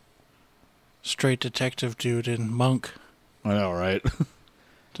straight detective dude in Monk. I know, right?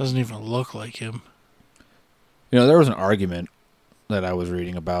 Doesn't even look like him. You know, there was an argument that I was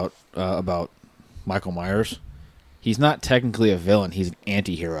reading about Michael Myers. He's not technically a villain. He's an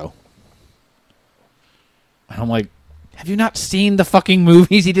anti-hero. And I'm like, have you not seen the fucking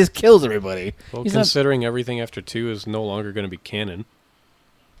movies? He just kills everybody. Well, He's not- considering everything after 2 is no longer going to be canon.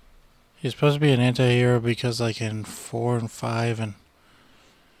 He's supposed to be an anti-hero because like in 4 and 5 and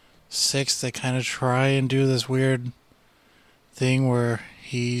 6 they kind of try and do this weird thing where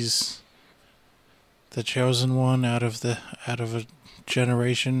he's the chosen one out of a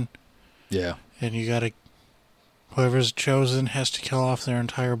generation, Yeah. and you gotta whoever's chosen has to kill off their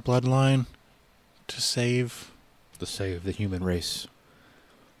entire bloodline to save. To save the human race.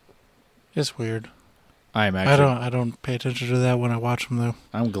 It's weird. I'm actually. I don't pay attention to that when I watch them though.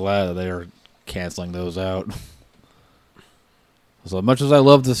 I'm glad that they are canceling those out. As much as I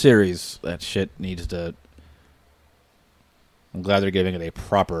love the series, that shit needs to. I'm glad they're giving it a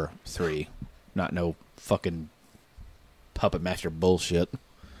proper 3, not no fucking puppet master bullshit.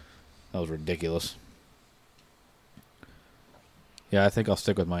 That was ridiculous. Yeah, I think I'll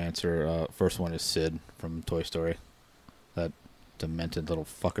stick with my answer. First one is Sid from Toy Story. That demented little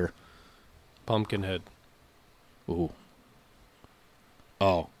fucker. Pumpkinhead. Ooh.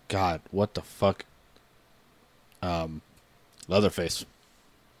 Oh, God. What the fuck? Leatherface.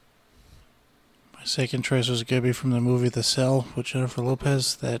 My second choice was gonna be from the movie The Cell with Jennifer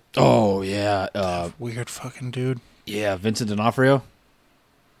Lopez. That Oh, yeah. weird fucking dude. Yeah, Vincent D'Onofrio.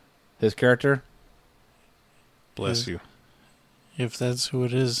 His character. Bless you. If that's who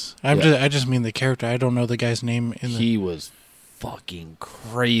it is, Yeah. I just mean the character. I don't know the guy's name in the. He was fucking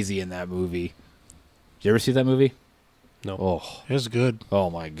crazy in that movie. Did you ever see that movie? No. Oh, It was good. oh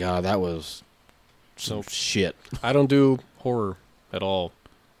my God, that was some Nope. shit. I don't do horror at all.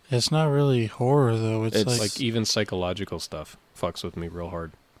 It's not really horror though. It's, It's like, Like even psychological stuff fucks with me real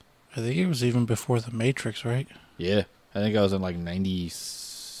hard. I think it was even before The Matrix, right? Yeah, I think I was in like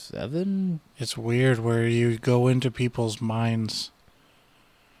 97. It's weird where you go into people's minds.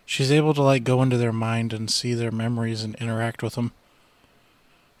 She's able to like go into their mind and see their memories and interact with them,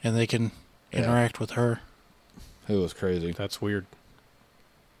 and they can Yeah. interact with her. It was crazy. That's weird.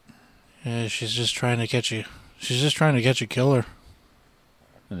 Yeah, she's just trying to get you. She's just trying to get you, kill her.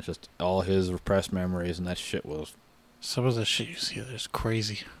 And it's just all his repressed memories, and that shit was Some of the shit you see there is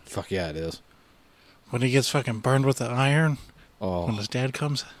crazy. fuck yeah, it is. When he gets fucking burned with the iron, when Oh, his dad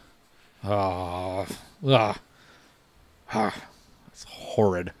comes. it's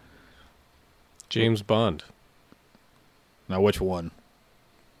horrid. James Bond. Now, which one?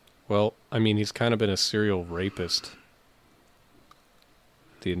 Well, I mean, he's kind of been a serial rapist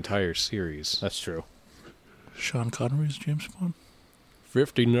the entire series. That's true. Sean Connery's James Bond.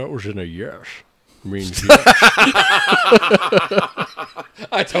 50 no's and a yes means yes.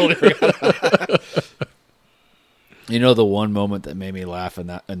 I totally forgot. You know, the one moment that made me laugh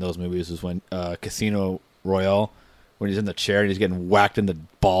in those movies was when Casino Royale, when he's in the chair and he's getting whacked in the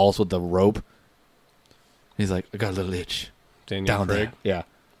balls with the rope. He's like, "I got a little itch Daniel down Craig. there." Yeah,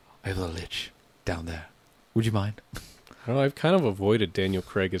 I have a little itch down there. Would you mind? Well, I've kind of avoided Daniel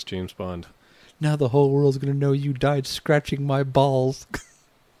Craig as James Bond. Now the whole world's gonna know you died scratching my balls.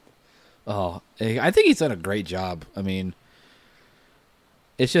 Oh, I think he's done a great job. I mean,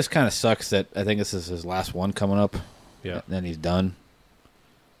 it just kind of sucks that I think this is his last one coming up. Yeah. And then he's done.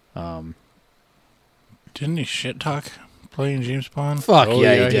 Didn't he shit talk playing James Bond? Fuck Oh,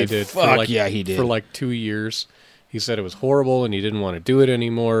 yeah, he did. For Fuck like- yeah, he did. For like 2 years. He said it was horrible and he didn't want to do it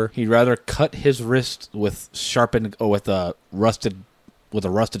anymore. He'd rather cut his wrist with a rusted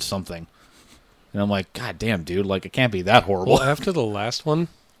something. And I'm like, God damn, dude, like it can't be that horrible. Well, after the last one,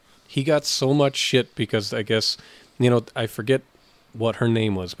 he got so much shit because I guess, I forget what her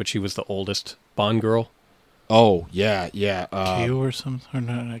name was, but she was the oldest Bond girl. Oh yeah. Q or something? Or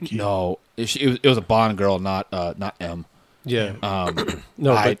not Q? No, it was a Bond girl, not M. Yeah. Um,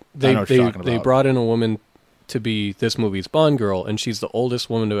 No, I but know what you're talking they about. brought in a woman to be this movie's Bond girl, and she's the oldest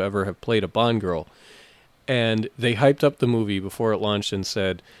woman to ever have played a Bond girl. And they hyped up the movie before it launched and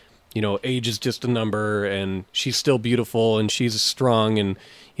said, age is just a number, and she's still beautiful, and she's strong, and,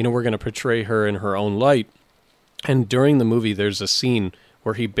 we're going to portray her in her own light. And during the movie, there's a scene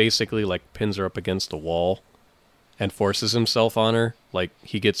where he basically, pins her up against a wall and forces himself on her. Like,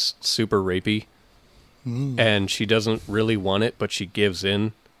 he gets super rapey, and she doesn't really want it, but she gives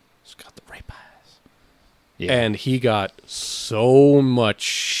in. She's got the rape eyes. Yeah. And he got so much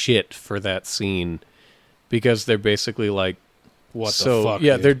shit for that scene because they're basically like, What so, the fuck?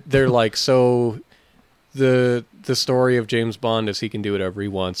 yeah, dude? they're like, so the story of James Bond is he can do whatever he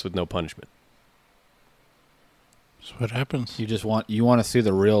wants with no punishment. That's what happens. You want to see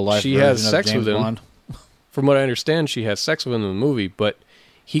the real life. She version has of sex James with him. Bond? From what I understand, she has sex with him in the movie, but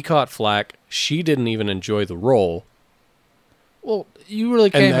he caught flack. She didn't even enjoy the role. Well, you really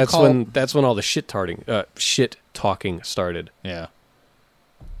can't. And even that's when all the shit talking started. Yeah.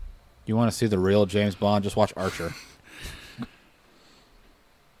 You want to see the real James Bond? Just watch Archer.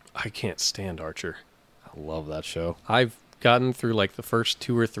 I can't stand Archer. I love that show. I've gotten through the first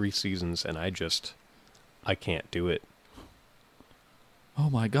 2 or 3 seasons, and I can't do it. Oh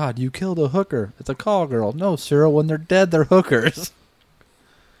my God, you killed a hooker. It's a call girl. No, Cyril, when they're dead, they're hookers.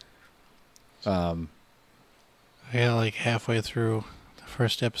 I got like halfway through the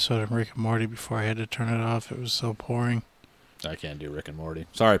first episode of Rick and Morty before I had to turn it off. It was so boring. I can't do Rick and Morty.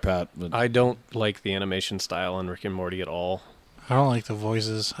 Sorry, Pat. But I don't like the animation style on Rick and Morty at all. I don't like the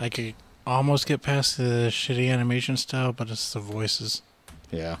voices. I could almost get past the shitty animation style, but it's the voices.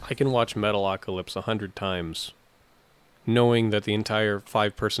 yeah. I can watch Metalocalypse 100 times, knowing that the entire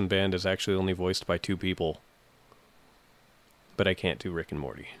 5-person band is actually only voiced by 2 people. But I can't do Rick and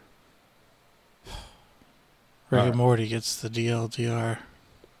Morty. Rick and Morty gets the DLDR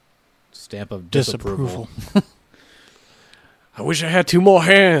Stamp of disapproval. I wish I had 2 more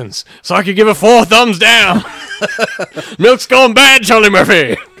hands so I could give it 4 thumbs down. Milk's going bad, Charlie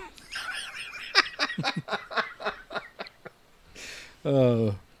Murphy.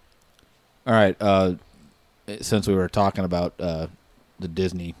 All right. Since we were talking about the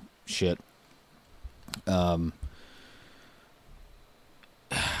Disney shit,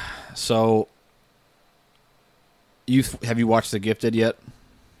 so have you watched The Gifted yet?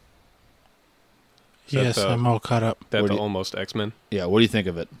 Yes, the- I'm all caught up. That What the do you- almost X-Men. Yeah. What do you think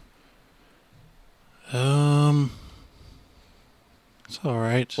of it? It's all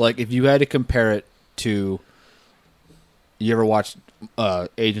right. Like, if you had to compare it to, you ever watched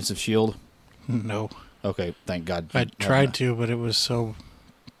Agents of S.H.I.E.L.D.? No, Okay, thank God. I tried to, but it was so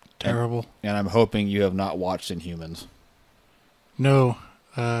terrible. And I'm hoping you have not watched Inhumans. No,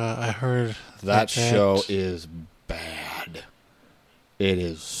 I heard That show is bad. It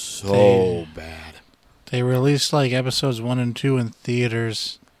is so bad. They released like episodes 1 and 2 in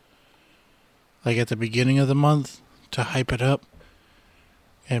theaters, like at the beginning of the month to hype it up.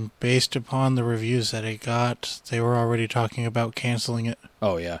 And based upon the reviews that it got, they were already talking about canceling it,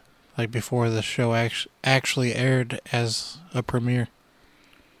 Oh, yeah. like before the show actually aired as a premiere.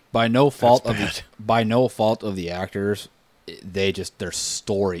 By no fault bad. of the actors, their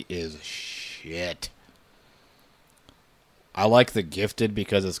story is shit. I like The Gifted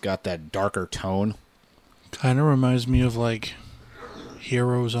because it's got that darker tone. Kind of reminds me of like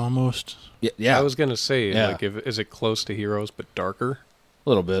Heroes almost. Yeah, I was going to say, Yeah. like, is it close to Heroes but darker? a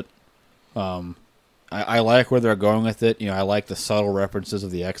little bit. I like where they're going with it. You know, I like the subtle references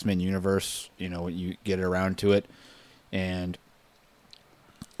of the X-Men universe, you know, when you get around to it. And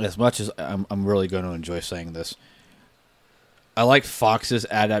as much as I'm really going to enjoy saying this, I like Fox's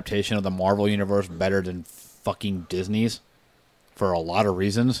adaptation of the Marvel universe better than fucking Disney's for a lot of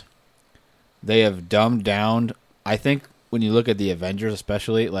reasons. They have dumbed down, I think when you look at the Avengers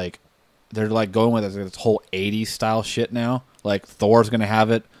especially, like, they're like going with this whole 80s style shit now. Like, Thor's going to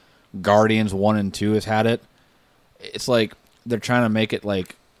have it. Guardians 1 and 2 has had it. It's like they're trying to make it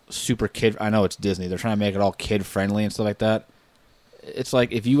like super kid. I know it's Disney. They're trying to make it all kid friendly and stuff like that. It's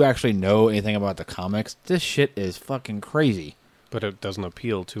like, if you actually know anything about the comics, this shit is fucking crazy. But it doesn't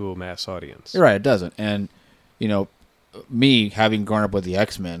appeal to a mass audience. You're right, it doesn't. And, you know, me having grown up with the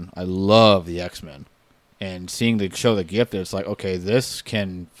X-Men, I love the X-Men. And seeing the show The Gifted, it's like, okay, this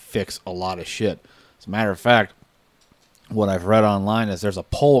can fix a lot of shit. As a matter of fact, what I've read online is there's a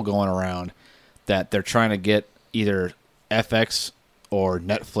poll going around that they're trying to get either FX or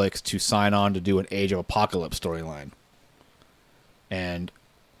Netflix to sign on to do an Age of Apocalypse storyline. And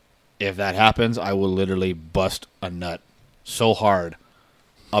if that happens, I will literally bust a nut so hard,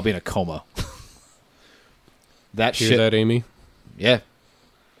 I'll be in a coma. That Hear shit. that, Amy? Yeah.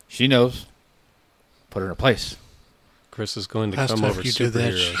 She knows. Put her in her place. Chris is going to Last come time over you do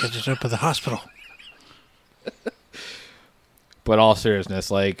that, she superheroes. ended up at the hospital. But all seriousness,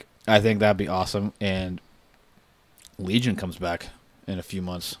 like, I think that'd be awesome. And Legion comes back in a few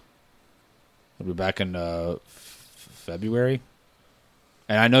months. It'll be back in February.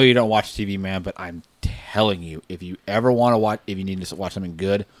 And I know you don't watch TV, man, but I'm telling you, if you ever want to watch, if you need to watch something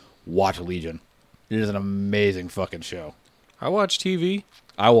good, watch Legion. It is an amazing fucking show. I watch TV.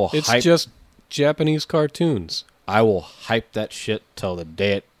 I will It's hype. just Japanese cartoons I will hype that shit till the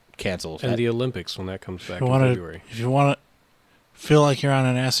day it cancels. and the Olympics when that comes back If you in want February. to, if you want to feel like you're on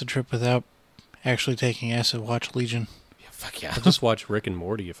an acid trip without actually taking acid, watch Legion. Fuck yeah. I'll just watch Rick and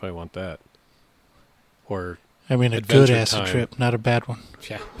Morty if I want that. Or I mean, a Adventure good acid Time. trip, not a bad one.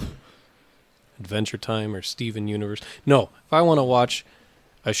 Yeah. Adventure Time or Steven Universe. No, if I want to watch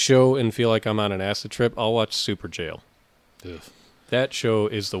a show and feel like I'm on an acid trip, I'll watch Super Jail. Ugh. That show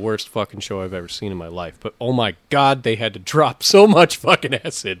is the worst fucking show I've ever seen in my life. But oh my god, they had to drop so much fucking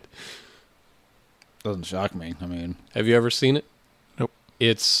acid. Doesn't shock me. I mean, Have you ever seen it? Nope.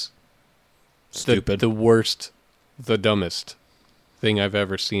 It's stupid. the worst, the dumbest thing I've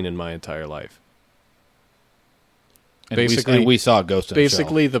ever seen in my entire life. Basically, we saw Ghost in the Shell.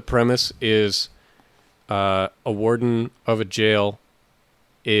 Basically, the premise is a warden of a jail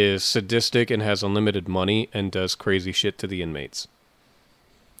is sadistic and has unlimited money and does crazy shit to the inmates.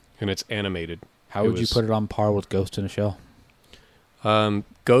 And it's animated. How would you put it on par with Ghost in the Shell?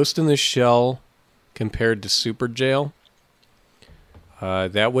 Ghost in the Shell compared to Super Jail,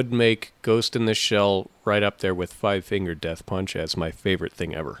 that would make Ghost in the Shell right up there with Five Finger Death Punch as my favorite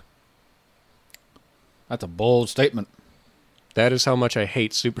thing ever. That's a bold statement. That is how much I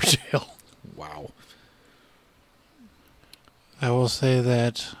hate Super Jail. Wow. I will say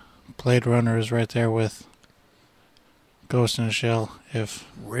that Blade Runner is right there with Ghost in the Shell. If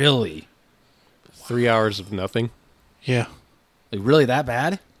Really? 3 hours of nothing. yeah, Like, really that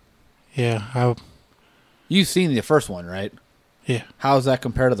bad? yeah, You've seen the first one, right? yeah. How does that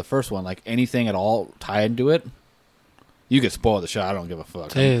compare to the first one? Like, anything at all tied into it? You could spoil the show. I don't give a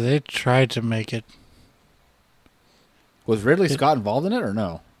fuck. They tried to make it. Was Ridley Scott involved in it or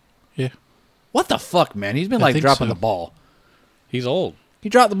no? Yeah, What the fuck, man? He's been I like think dropping so. the ball. He's old. He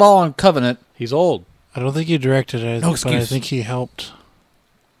dropped the ball on Covenant. He's old. I don't think he directed it, No but I excuse. think he helped.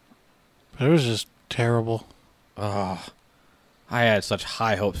 But it was just terrible. Oh, I had such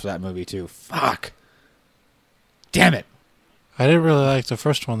high hopes for that movie too. Fuck. Damn it. I didn't really like the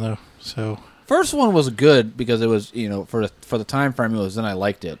first one though, so First one was good because it was, for the time frame it was in, I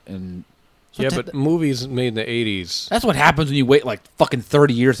liked it. And so Yeah, but movies made in the 80s. that's what happens when you wait like fucking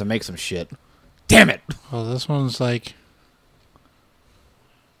 30 years to make some shit. Damn it. well, this one's like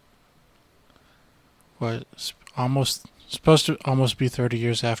almost supposed to almost be 30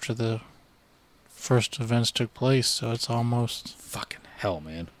 years after the first events took place, so it's almost Fucking hell,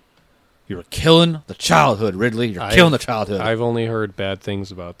 man. You're killing the childhood, Ridley. You're killing the childhood. I've only heard bad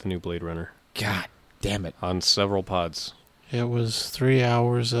things about the new Blade Runner God damn it. on several pods. it was 3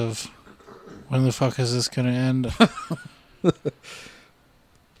 hours of when the fuck is this gonna end?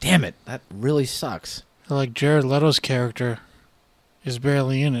 Damn it. That really sucks. Like Jared Leto's character is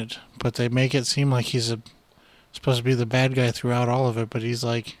barely in it, but they make it seem like he's supposed to be the bad guy throughout all of it, but he's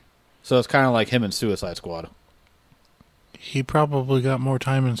like, So it's kind of like him in Suicide Squad. he probably got more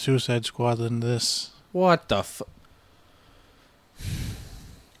time in Suicide Squad than this. What the fuck?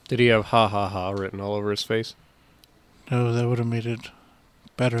 Did he have ha ha ha written all over his face? No, that would have made it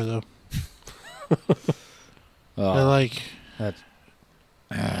better though. They're like, that's-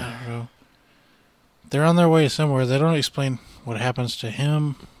 I don't know. They're on their way somewhere. They don't explain what happens to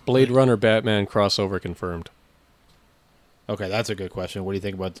him. Blade Runner Batman crossover confirmed. Okay, that's a good question. What do you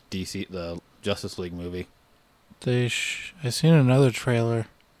think about the Justice League movie? I seen another trailer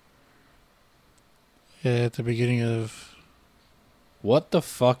at the beginning of. What the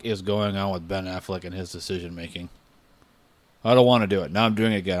fuck is going on with Ben Affleck and his decision making? I don't want to do it. Now I'm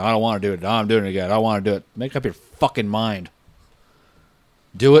doing it again. I don't want to do it. Now I'm doing it again. I don't want to do it. Make up your fucking mind.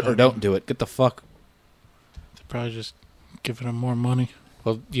 Do it or don't do it. Get the fuck. They're probably just giving him more money.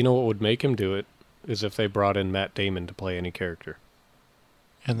 Well, you know what would make him do it is if they brought in Matt Damon to play any character.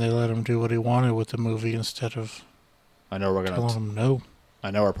 And they let him do what he wanted with the movie instead of I know we're telling gonna. him no.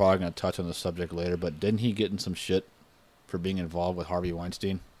 I know we're probably gonna touch on the subject later, but didn't he get in some shit for being involved with Harvey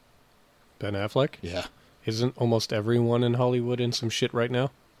Weinstein? Ben Affleck? Yeah. Isn't almost everyone in Hollywood in some shit right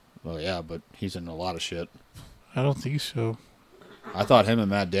now? Well, yeah, but he's in a lot of shit. I don't think so. I thought him and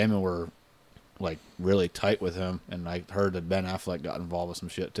Matt Damon were like really tight with him, and I heard that Ben Affleck got involved with some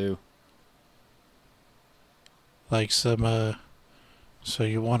shit too. Like some, so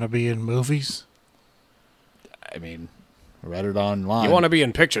you want to be in movies? I mean, read it online. You want to be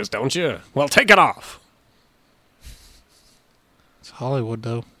in pictures, don't you? Well, take it off. It's Hollywood,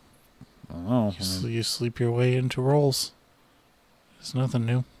 though. I don't know. You sleep your way into roles. It's nothing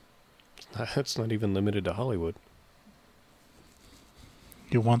new. That's not even limited to Hollywood.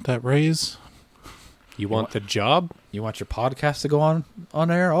 You want that raise? You want the job? You want your podcast to go on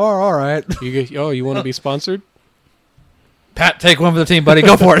air? Oh, all right. You want to be sponsored? Pat, take one for the team, buddy.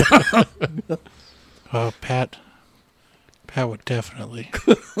 Go for it. Pat would definitely.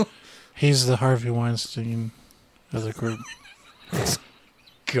 He's the Harvey Weinstein of the group.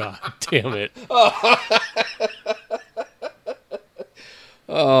 God damn it.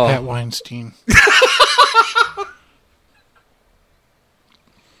 Pat Weinstein.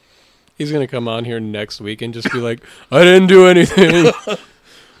 He's going to come on here next week and just be like, I didn't do anything.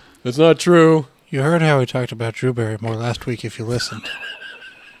 It's not true. You heard how we talked about Drew Barrymore last week if you listened.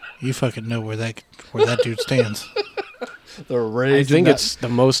 You fucking know where that dude stands. I think it's the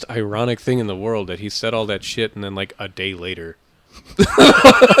most ironic thing in the world that he said all that shit and then like a day later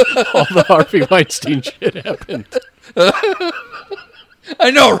all the Harvey Weinstein shit happened. I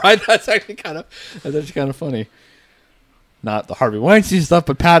know, right? That's actually kind of funny. Not the Harvey Weinstein stuff,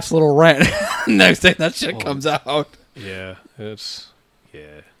 but Pat's little rant. Next thing that shit comes out. Yeah, it's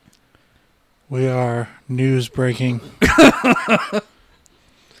yeah. We are news breaking.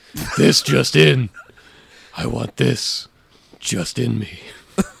 This just in. I want this just in me.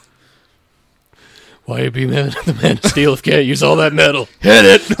 Why be man the Man of Steel if can't use all that metal?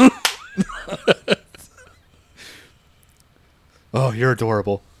 Hit it! Oh, you're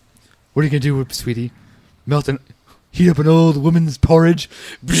adorable. What are you going to do, sweetie? Heat up an old woman's porridge?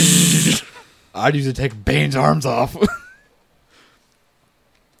 I'd use it to take Bane's arms off.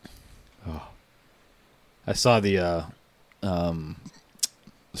 Oh. I saw the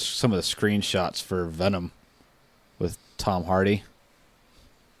some of the screenshots for Venom with Tom Hardy.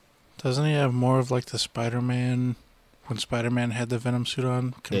 Doesn't he have more of like the Spider-Man, when Spider-Man had the Venom suit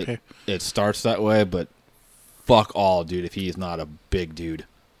on? It starts that way, but fuck all, dude, if he's not a big dude.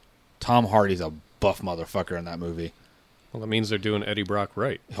 Tom Hardy's a buff motherfucker in that movie. Well, that means they're doing Eddie Brock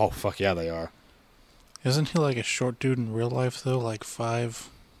right. Oh, fuck yeah, they are. Isn't he like a short dude in real life though? Like 5'8"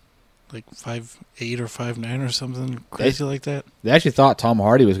 or 5'9" or something crazy like that? They actually thought Tom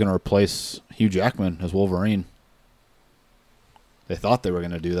Hardy was going to replace Hugh Jackman as Wolverine. They thought they were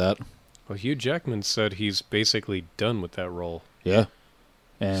going to do that. Well, Hugh Jackman said he's basically done with that role. Yeah.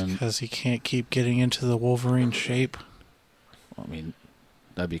 And because he can't keep getting into the Wolverine shape. I mean,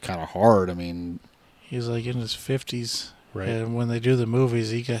 that'd be kind of hard. I mean, he's like in his 50s. Right. And when they do the movies,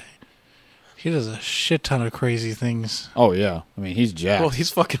 he does a shit ton of crazy things. oh yeah. I mean, he's jacked. Well,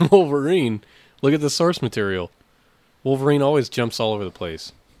 he's fucking Wolverine. Look at the source material. Wolverine always jumps all over the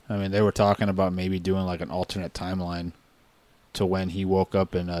place. I mean, they were talking about maybe doing like an alternate timeline to when he woke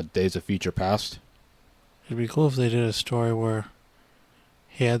up in Days of Future Past. It'd be cool if they did a story where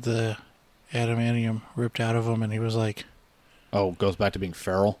he had the adamantium ripped out of him and he was like, Oh, goes back to being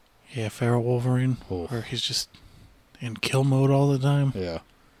feral? yeah, feral Wolverine. Oh. Or he's just in kill mode all the time. Yeah.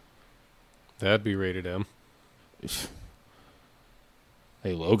 That'd be rated M.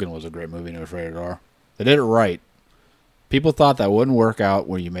 Hey, Logan was a great movie and it was rated R. They did it right. People thought that wouldn't work out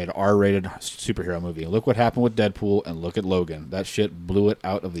when you made an R-rated superhero movie. Look what happened with Deadpool and look at Logan. That shit blew it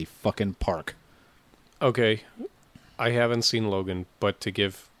out of the fucking park. Okay, I haven't seen Logan, but to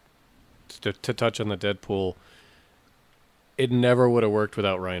touch on the Deadpool, it never would have worked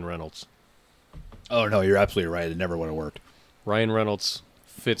without Ryan Reynolds. Oh, no, you're absolutely right. It never would have worked. Ryan Reynolds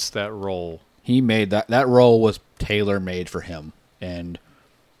fits that role. He made that role was tailor-made for him. And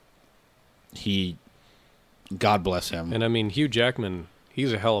he... God bless him. And I mean, Hugh Jackman,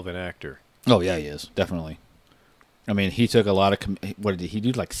 he's a hell of an actor. Oh, yeah, he is. Definitely. I mean, he took a lot of... what did he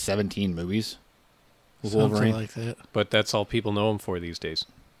do? Like 17 movies? With Something Wolverine? like that. But that's all people know him for these days.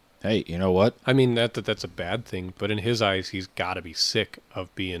 Hey, you know what? I mean, that's a bad thing, but in his eyes, he's got to be sick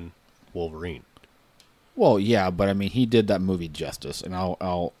of being Wolverine. Well, yeah, but I mean, he did that movie justice, and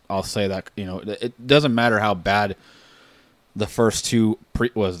I'll say that, you know, it doesn't matter how bad the first two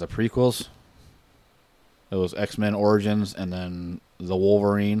was the prequels. It was X-Men Origins and then the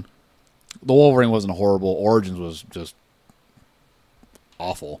Wolverine. The Wolverine wasn't horrible. Origins was just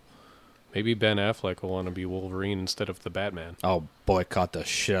awful. Maybe Ben Affleck will want to be Wolverine instead of the Batman. I'll boycott the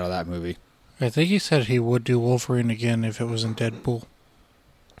shit out of that movie. I think he said he would do Wolverine again if it was in Deadpool.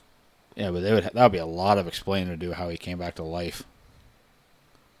 Yeah, but that would be a lot of explaining to do how he came back to life.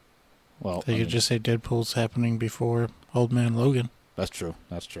 Well, They could just say Deadpool's happening before Old Man Logan. That's true.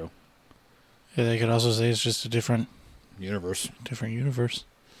 That's true. Yeah, they could also say it's just a different Universe. universe.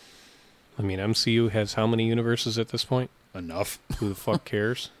 I mean, MCU has how many universes at this point? Enough. Who the fuck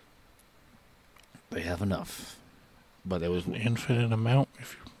cares? They have enough. But it was... An infinite amount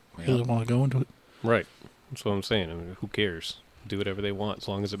if you really want to go into it. Right. That's what I'm saying. I mean, who cares? Do whatever they want as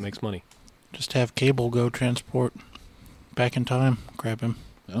long as it makes money. Just have Cable go transport back in time. Grab him.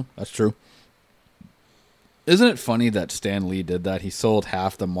 Yeah, that's true. Isn't it funny that Stan Lee did that? He sold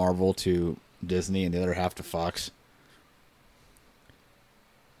half the Marvel to Disney and the other half to Fox.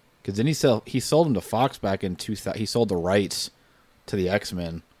 Because then he sold them to Fox back in 2000. He sold the rights to the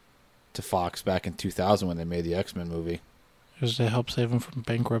X-Men to Fox back in 2000 when they made the X-Men movie. It was to help save him from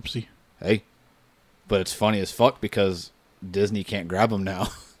bankruptcy. Hey, but it's funny as fuck because Disney can't grab them now.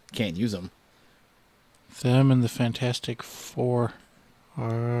 Can't use them. Them and the Fantastic Four. We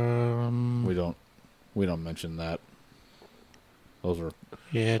don't mention that. Those are...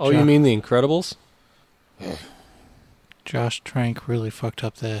 Yeah. Oh, you mean The Incredibles? Josh Trank really fucked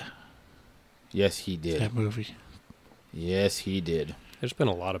up that Yes, he did. movie. Yes, he did. There's been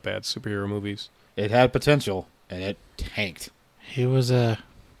a lot of bad superhero movies. It had potential, and it tanked. He was on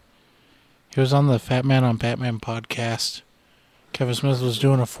the Fat Man on Batman podcast. Kevin Smith was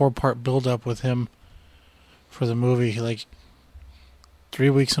doing a 4-part build-up with him for the movie. Like 3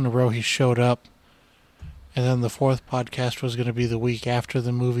 weeks in a row, he showed up, and then the fourth podcast was going to be the week after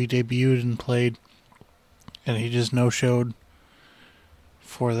the movie debuted and played, and he just no-showed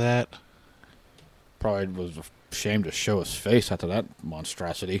for that. Probably was ashamed to show his face after that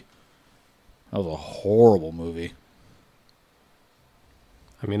monstrosity. That was a horrible movie.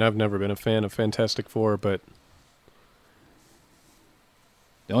 I mean, I've never been a fan of Fantastic Four, but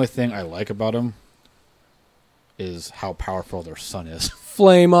The only thing I like about him is how powerful their son is.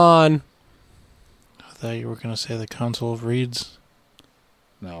 flame on. I thought you were going to say the Council of Reeds.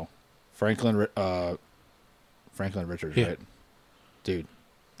 No. Franklin Richards, Yeah. right? Dude,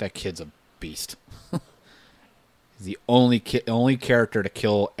 that kid's a beast. He's the only character to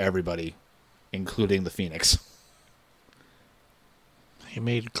kill everybody, including the Phoenix. He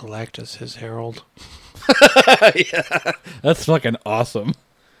made Galactus his herald. Yeah, that's fucking awesome.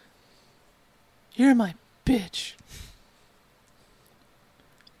 You're my bitch.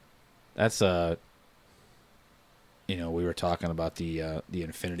 That's we were talking about the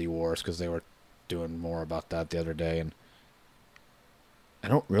Infinity Wars because they were doing more about that the other day, and I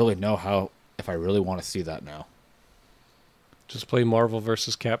don't really know if I really want to see that now. Just play Marvel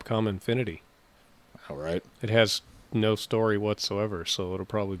vs. Capcom Infinity. All right, It has no story whatsoever, so it'll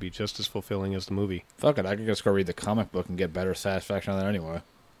probably be just as fulfilling as the movie. fuck it. I could just go read the comic book and get better satisfaction on that anyway.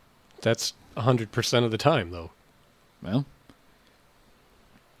 That's 100% of the time, though. Well,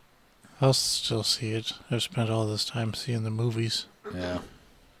 I'll still see it. I've spent all this time seeing the movies. yeah.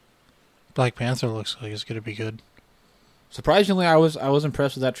 Black Panther looks like it's going to be good. Surprisingly, I was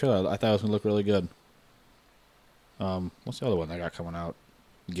impressed with that trailer. I thought it was gonna look really good. What's the other one that got coming out?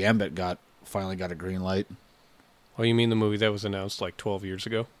 Gambit finally got a green light. Oh, you mean the movie that was announced like 12 years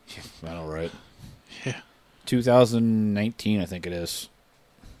ago? I know, right? Yeah. 2019, I think it is.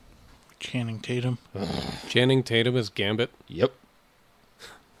 Channing Tatum. Channing Tatum as Gambit? Yep.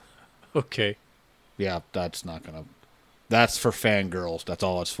 Okay. Yeah, that's not gonna. That's for fangirls. That's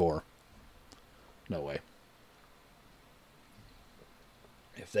all it's for. No way.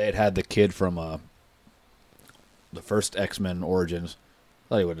 If they had the kid from the first X-Men Origins, I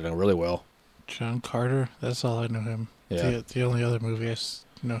thought he would have done really well. John Carter. That's all I know him. Yeah. The only other movie I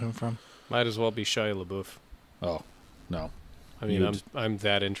know him from. Might as well be Shia LaBeouf. Oh, no. I mean, You'd- I'm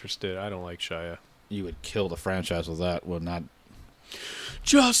that interested. I don't like Shia. You would kill the franchise with that. Would not.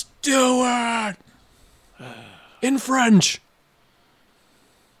 Just do it! In French!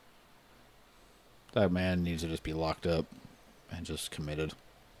 That man needs to just be locked up and just committed.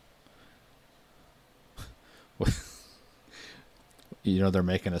 You know they're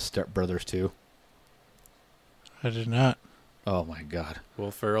making a Step Brothers too. I did not. Oh my god!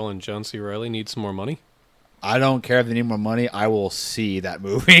 Will Ferrell and John C. Reilly need some more money? I don't care if they need more money. I will see that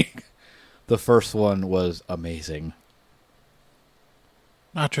movie. The first one was amazing.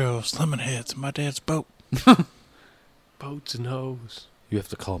 Nachos, lemonheads, my dad's boat. Boats and hoes. You have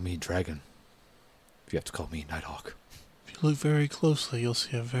to call me Dragon. You have to call me Nighthawk. If you look very closely, you'll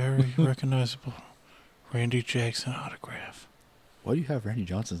see a very recognizable Randy Jackson autograph. Why do you have Randy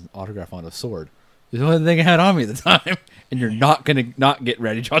Johnson's autograph on a sword? It's the only thing I had on me at the time, and you're not gonna not get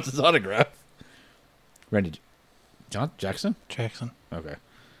Randy Johnson's autograph. Jackson? Jackson. Okay.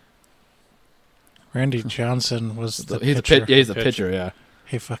 Randy Johnson was the He's a pitcher. he's a pitcher, yeah.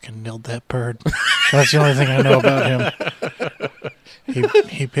 He fucking nailed that bird. That's the only thing I know about him.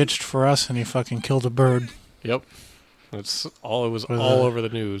 He pitched for us and he fucking killed a bird Yep. That's all. It was With all a- over the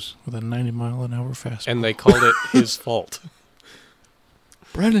news. with a 90-mile-an-hour fastball. And they called it his fault.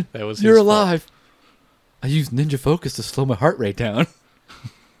 Brendan, That was his you're fault. alive. I used Ninja Focus to slow my heart rate down.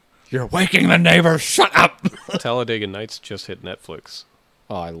 You're waking the neighbors. Shut up. Talladega Nights just hit Netflix.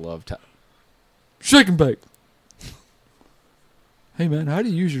 Oh, I love Shake and bake. Hey man, how do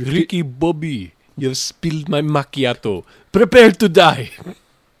you use your Ricky Bobby, you've spilled my macchiato. Prepare to die.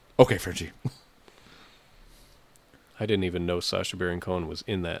 Okay, Frenchie. I didn't even know Sacha Baron Cohen was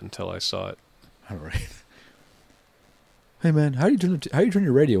in that until I saw it. All right. Hey man, how do you turn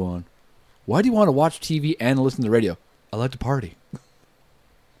your radio on? Why do you want to watch TV and listen to the radio? I like to party.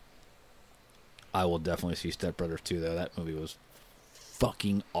 I will definitely see Step Brothers 2 though. That movie was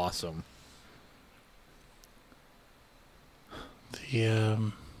fucking awesome.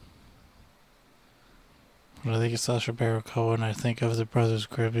 When I think of Sacha Baron Cohen, I think of the Brothers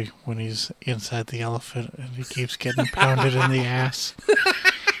Grimm when he's inside the elephant and he keeps getting pounded in the ass.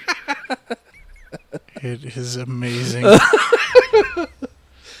 It is amazing.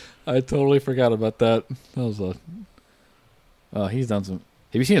 I totally forgot about that. That was he's done some.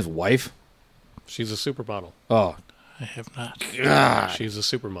 Have you seen his wife? She's a supermodel. Oh, I have not. God. She's a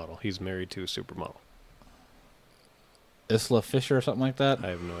supermodel. He's married to a supermodel. Isla Fisher or something like that. I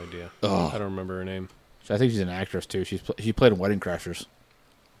have no idea. Oh. I don't remember her name. I think she's an actress too. She played in Wedding Crashers.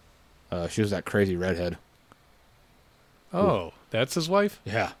 She was that crazy redhead. Oh, that's his wife?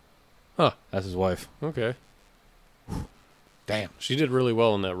 Yeah. Huh. That's his wife. Okay. Damn. She did really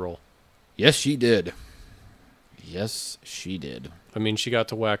well in that role. Yes, she did. Yes, she did. I mean, she got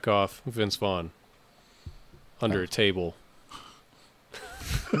to whack off Vince Vaughn under a table.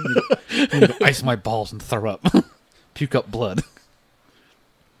 I'm gonna ice my balls and throw up. Puke up blood.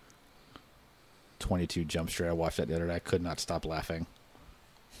 22 Jump Street. I watched that the other day. I could not stop laughing.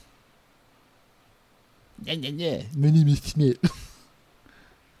 Yeah. My name is Schmidt.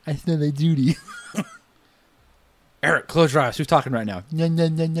 I smell like Judy. Eric, close your eyes. Who's talking right now?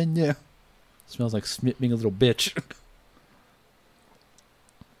 Yeah. Smells like Schmidt being a little bitch.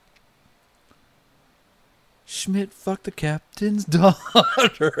 Schmidt fucked the captain's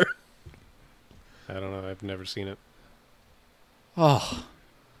daughter. I don't know. I've never seen it. Oh.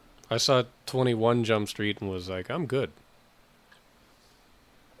 I saw 21 Jump Street and was like, I'm good.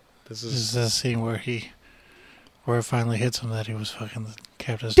 This This is is the scene where it finally hits him that he was fucking the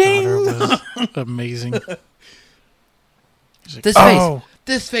captain's Ding! daughter. Was amazing. He's like, This oh, face.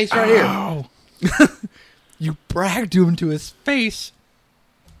 This face right here. ow. You bragged to him to his face.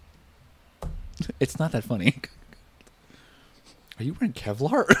 It's not that funny. Are you wearing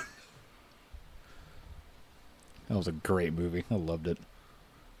Kevlar? That was a great movie. I loved it.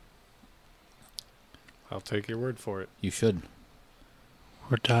 I'll take your word for it. You should.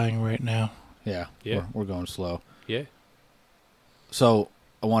 We're dying right now. Yeah. Yeah. We're going slow. Yeah. So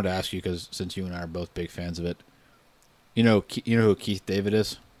I wanted to ask you, because since you and I are both big fans of it, you know who Keith David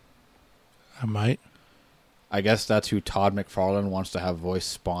is? I might. I guess that's who Todd McFarlane wants to have voice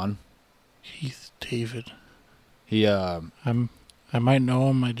Spawn. Keith David. He I might know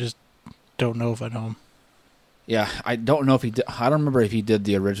him. I just don't know if I know him. yeah, I don't know if he did, I don't remember if he did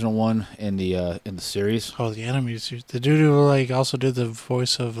the original one in the series. Oh, the enemies. The dude who also did the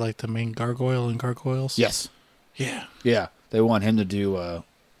voice of the main gargoyle in Gargoyles. Yes. Yeah. Yeah, they want him to do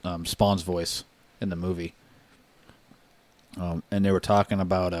Spawn's voice in the movie. And they were talking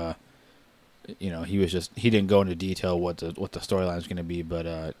about he didn't go into detail what the storyline is going to be,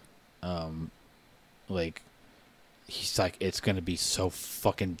 but he's like, it's going to be so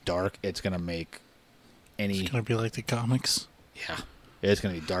fucking dark, it's going to make It's gonna be like the comics yeah, it's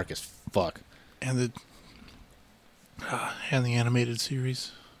going to be dark as fuck. and the animated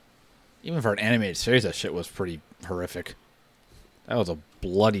series. Even for an animated series, that shit was pretty horrific. That was a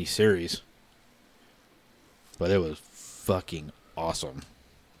bloody series, but it was fucking awesome.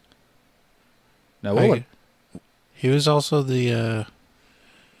 Now, He was also the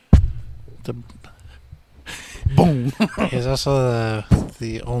boom? he's also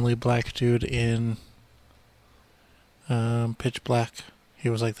the only black dude in Pitch Black. He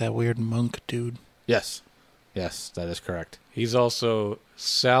was like that weird monk dude. Yes, that is correct. He's also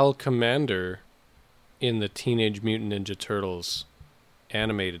Sal Commander in the Teenage Mutant Ninja Turtles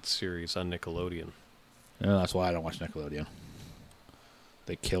animated series on Nickelodeon. Yeah, that's why I don't watch Nickelodeon.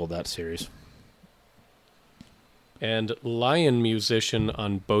 They killed that series. And lion musician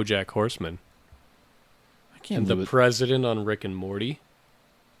on BoJack Horseman. I can't And the believe it. president on Rick and Morty.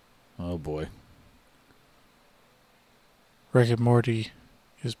 Oh boy. Rick and Morty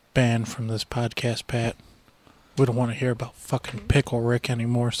is banned from this podcast, Pat. We don't want to hear about fucking Pickle Rick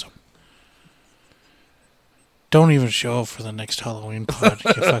anymore, so don't even show up for the next Halloween pod,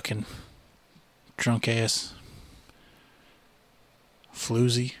 you fucking drunk ass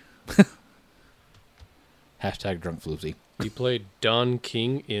floozy. Hashtag drunk floozy. He played Don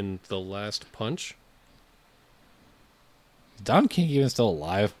King in The Last Punch. Is Don King even still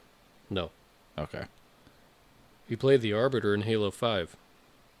alive? No. Okay. He played the Arbiter in Halo 5.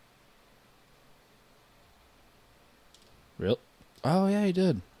 Real? Oh yeah, he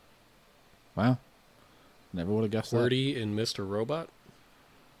did. Wow. Never would have guessed that. QWERTY in Mr. Robot.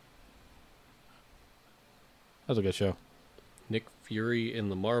 That was a good show. Nick Fury in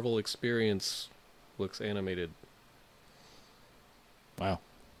the Marvel Experience looks animated. Wow.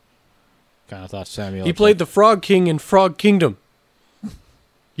 Kind of thought Samuel. He played the Frog King in Frog Kingdom.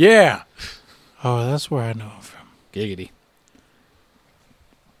 Yeah. Oh, that's where I know him from. Giggity.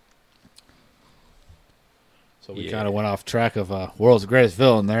 So we Yeah. kind of went off track of World's Greatest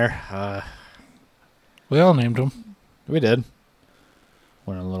Villain there. We all named him. We did.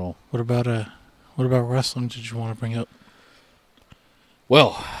 Went a little. What about wrestling? Did you want to bring up?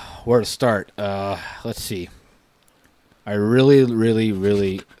 Well, where to start? Let's see. I really, really,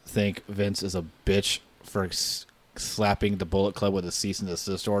 really think Vince is a bitch for slapping the Bullet Club with a cease and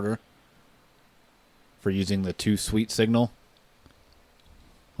desist order. for using the too sweet signal.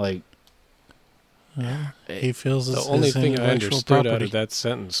 Like, He feels The it's only his thing I intellectual understood out property. of that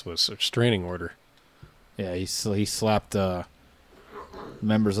sentence was a restraining order. yeah, he slapped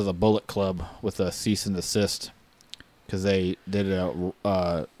members of the Bullet Club with a cease and desist because they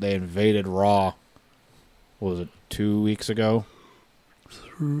they invaded Raw. What was it, 2 weeks ago?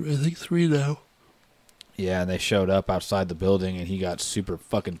 I think 3 now. Yeah, and they showed up outside the building, and he got super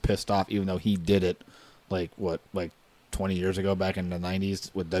fucking pissed off, even though he did it, like 20 years ago, back in the 90s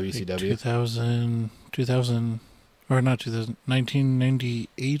with WCW. 2000, or not 2000,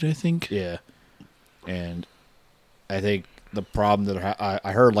 1998, I think. Yeah, and I think the problem that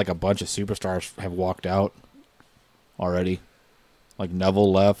I heard, like, a bunch of superstars have walked out already. Like,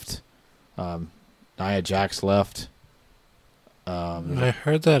 Neville left, Nia Jax left. I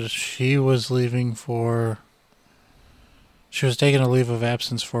heard that she was leaving for. She was taking a leave of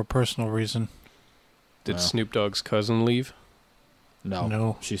absence for a personal reason. Did No. Snoop Dogg's cousin leave?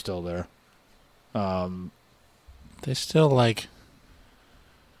 No, she's still there. They still like.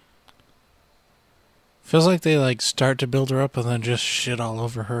 Feels like they like start to build her up and then just shit all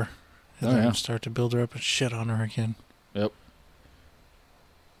over her, and Oh, then yeah. start to build her up and shit on her again. Yep.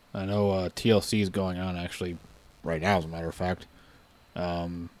 I know TLC is going on actually right now, as a matter of fact.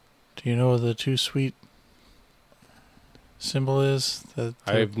 Do you know what the too sweet symbol is? That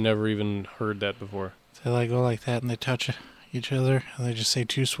I've never even heard that before. they like go like that and they touch each other and they just say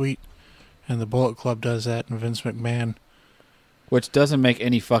too sweet, and the Bullet Club does that, and Vince McMahon. Which doesn't make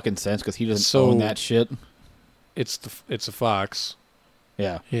any fucking sense because he doesn't So- own that shit. It's a fox,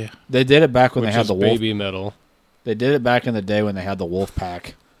 Yeah. Yeah, They did it back when which they had is the wolf. baby metal. They did it back in the day when they had the Wolf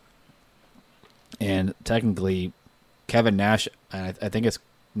Pack. And technically, Kevin Nash, and I think it's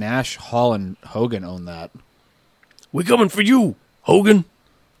Nash, Hall, and Hogan own that. We coming for you, Hogan.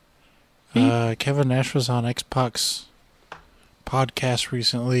 Kevin Nash was on X-Pac's podcast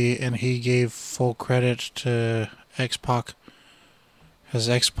recently, and he gave full credit to X-Pac, as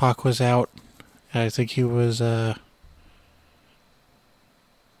X-Pac was out. I think he was, I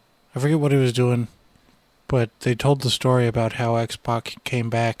forget what he was doing, but they told the story about how X-Pac came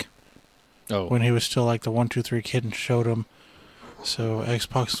back Oh, when he was still like the 1-2-3 Kid and showed him. So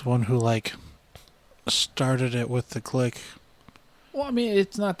X-Pac's the one who like started it with the Click. well, I mean,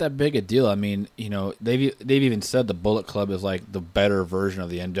 it's not that big a deal. I mean, you know, they've even said the Bullet Club is like the better version of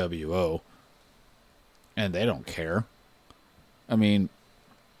the NWO, and they don't care. I mean,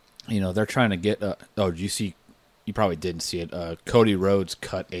 you know, they're trying to get. Did you see? You probably didn't see it. Cody Rhodes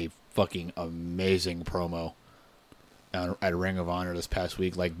cut a fucking amazing promo at Ring of Honor this past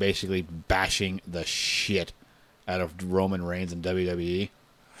week, like basically bashing the shit out of Roman Reigns and WWE.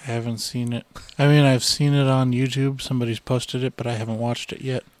 I haven't seen it. I mean, I've seen it on YouTube. Somebody's posted it, but I haven't watched it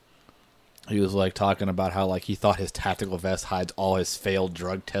yet. He was like talking about how like he thought his tactical vest hides all his failed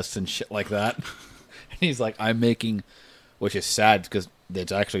drug tests and shit like that. And he's like, I'm making, which is sad because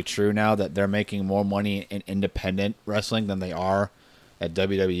it's actually true now that they're making more money in independent wrestling than they are at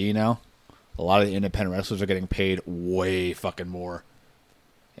WWE now. A lot of the independent wrestlers are getting paid way fucking more.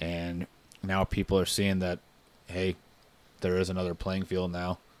 And now people are seeing that, hey, there is another playing field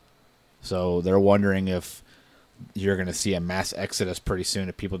now. So they're wondering if you're going to see a mass exodus pretty soon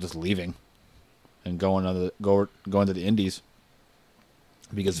of people just leaving and going to the indies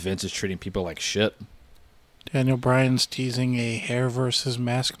because Vince is treating people like shit. Daniel Bryan's teasing a hair versus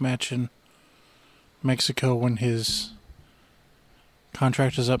mask match in Mexico when his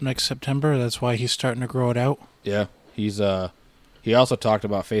contract is up next September. That's why he's starting to grow it out. Yeah, he also talked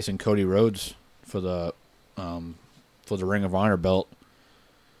about facing Cody Rhodes for the Ring of Honor belt,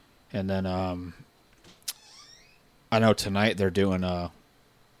 and then I know tonight they're doing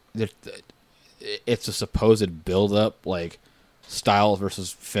it's a supposed build up like Styles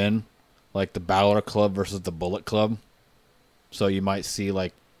versus Finn, like the Balor Club versus the Bullet Club. So you might see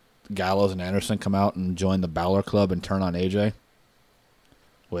like Gallows and Anderson come out and join the Balor Club and turn on AJ,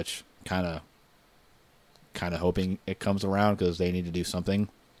 which kind of hoping it comes around because they need to do something.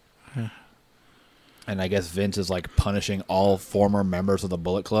 Yeah. And I guess Vince is like punishing all former members of the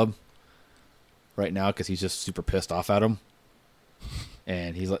Bullet Club right now because he's just super pissed off at them.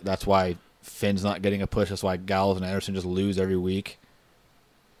 And he's like, that's why Finn's not getting a push. That's why Gallows and Anderson just lose every week.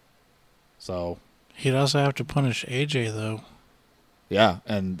 So He'd also have to punish AJ though. yeah,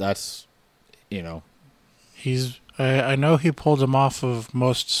 and that's, you know, I know he pulled him off of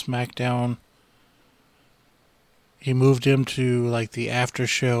most SmackDown. He moved him to like the after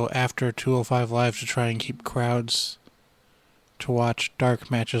show after 205 Live to try and keep crowds to watch dark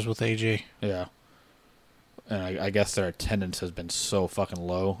matches with AJ. yeah. And I guess their attendance has been so fucking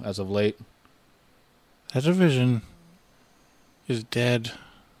low as of late. That division is dead.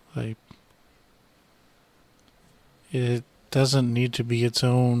 Like, it doesn't need to be its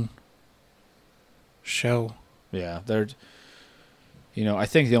own show. Yeah, they're. I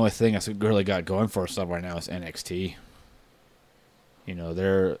think the only thing that's really got going for itself right now is NXT.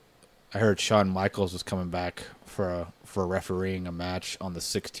 I heard Shawn Michaels is coming back for refereeing a match on the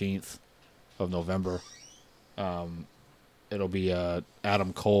 16th of November. It'll be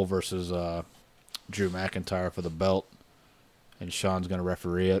Adam Cole versus Drew McIntyre for the belt, and Shawn's going to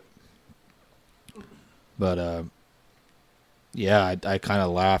referee it. But yeah, I kind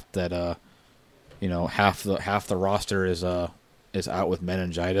of laughed that half the roster is out with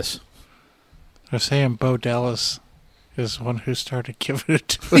meningitis. They're saying Bo Dallas is the one who started giving it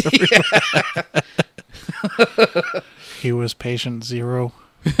to everyone. He was patient zero.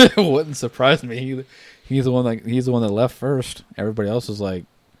 It wouldn't surprise me. He's the one that left first. Everybody else is like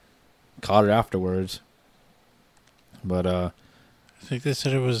caught it afterwards. But I think they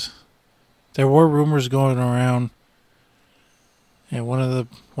said there were rumors going around, and one of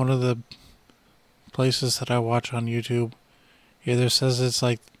the places that I watch on YouTube either says it's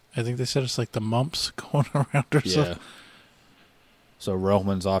like, I think they said it's like the mumps going around or something. So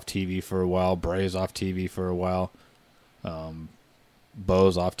Roman's off TV for a while. Bray's off TV for a while.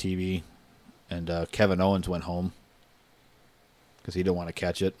 Bo's off TV. And Kevin Owens went home because he didn't want to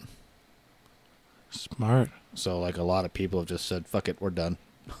catch it. Smart. So, like, a lot of people have just said, fuck it, we're done.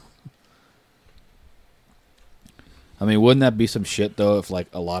 I mean, wouldn't that be some shit, though, if, like,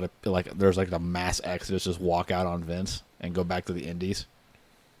 there's, like, a mass exodus, just walk out on Vince and go back to the indies?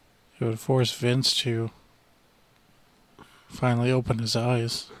 It would force Vince to finally open his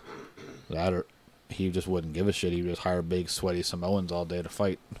eyes. That or he just wouldn't give a shit. He would just hire big, sweaty Samoans all day to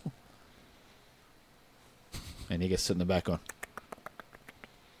fight. And he gets sit in the back going...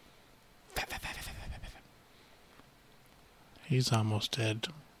 He's almost dead.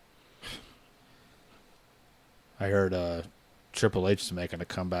 I heard Triple H is making a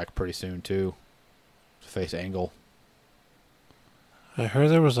comeback pretty soon, too. To face Angle. I heard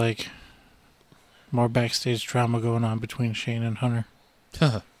there was, like, more backstage drama going on between Shane and Hunter.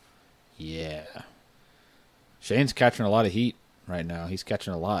 Yeah. Shane's catching a lot of heat right now. He's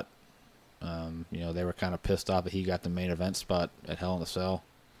catching a lot. They were kind of pissed off that he got the main event spot at Hell in a Cell.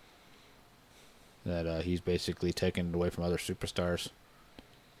 That he's basically taken it away from other superstars.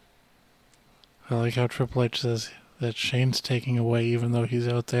 I like how Triple H says that Shane's taking away even though he's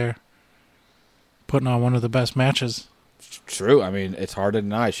out there putting on one of the best matches. True. I mean, it's hard to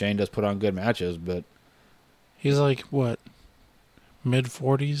deny Shane does put on good matches, but... He's like, what,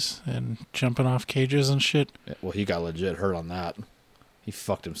 mid-40s and jumping off cages and shit? Well, he got legit hurt on that. He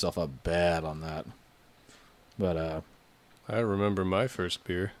fucked himself up bad on that. But, I remember my first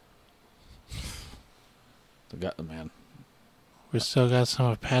beer. Man. We still got some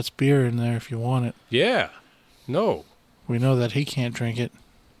of Pat's beer in there if you want it. Yeah. No. We know that he can't drink it.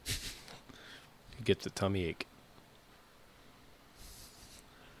 He gets a tummy ache.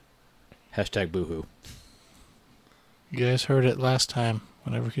 Hashtag boohoo. You guys heard it last time.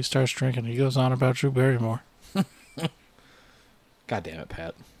 Whenever he starts drinking, he goes on about Drew Barrymore. God damn it,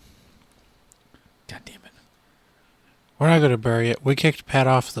 Pat. God damn it. We're not going to bury it. We kicked Pat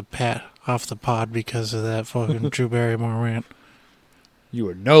off the pod because of that fucking Drew Barrymore rant. You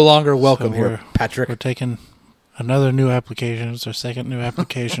are no longer welcome So here, Patrick. We're taking another new application. It's our second new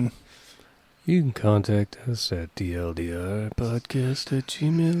application. You can contact us at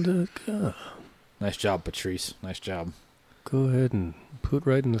dldrpodcast@gmail.com. Nice job, Patrice. Nice job. Go ahead and put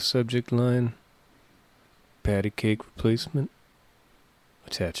right in the subject line, patty cake replacement.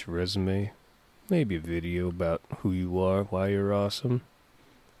 Attach a resume, maybe a video about who you are, why you're awesome,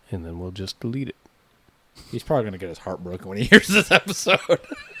 and then we'll just delete it. He's probably going to get his heart broken when he hears this episode.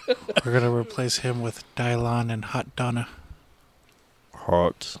 We're going to replace him with Dylon and Hot Donna.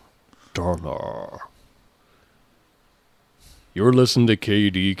 Hot Donna. You're listening to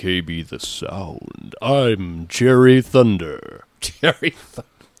KDKB The Sound. I'm Jerry Thunder. Jerry Thunder.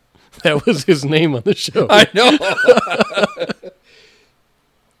 That was his name on the show. I know.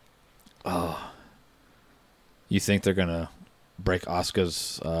 Oh. You think they're going to break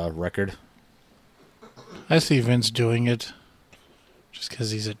Asuka's record? I see Vince doing it just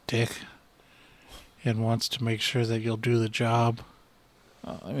because he's a dick and wants to make sure that you'll do the job.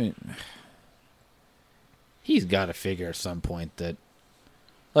 I mean, he's got to figure at some point that,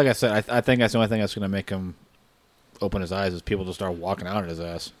 like I said, I think that's the only thing that's going to make him open his eyes is people just start walking out at his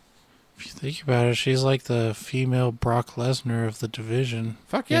ass. If you think about it, she's like the female Brock Lesnar of the division.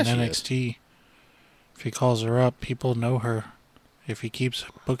 Fuck yeah, in she NXT. If he calls her up, people know her. If he keeps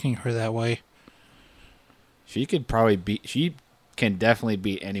booking her that way. She could probably beat. She can definitely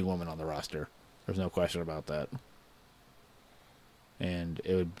beat any woman on the roster. There's no question about that. And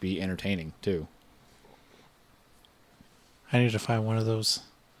it would be entertaining too. I need to find one of those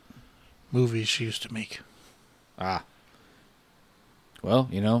movies she used to make. Ah. Well,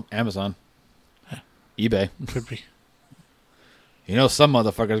 Amazon, eBay. Could be. Some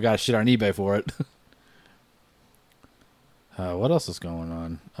motherfuckers got shit on eBay for it. What else is going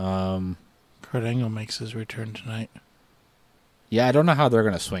on? Kurt Angle makes his return tonight. Yeah, I don't know how they're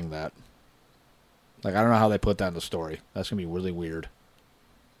going to swing that. Like, I don't know how they put that in the story. That's going to be really weird.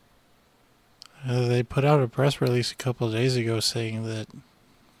 They put out a press release a couple of days ago saying that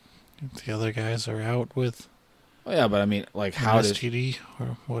the other guys are out with Oh, yeah, but I mean, like, an how does... STD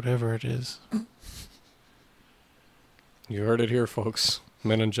or whatever it is. You heard it here, folks.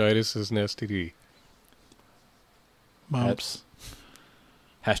 Meningitis is an STD. Mumps.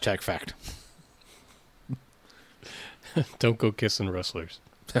 Hashtag fact. Don't go kissing wrestlers.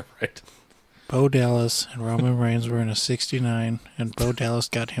 Right. Bo Dallas and Roman Reigns were in a 69, and Bo Dallas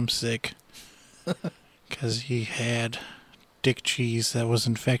got him sick because he had dick cheese that was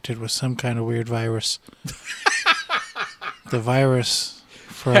infected with some kind of weird virus. The virus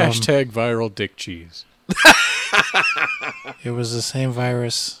from... Hashtag viral dick cheese. It was the same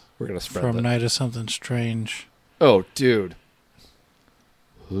virus We're going to spread from that. Night of Something Strange. Oh, dude.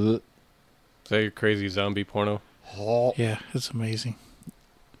 Is that your crazy zombie porno? Yeah, it's amazing.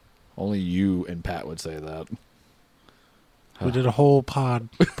 Only you and Pat would say that. We did a whole pod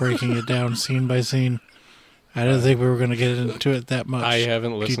breaking it down scene by scene. I didn't think we were going to get into it that much. I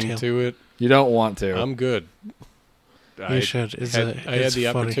haven't listened detail. to it. You don't want to. I'm good. You should. I had the funny.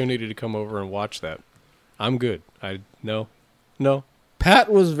 opportunity to come over and watch that. I'm good. No.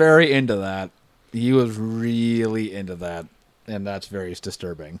 Pat was very into that. He was really into that. And that's very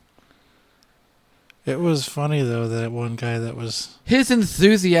disturbing. It was funny, though, that one guy that was... His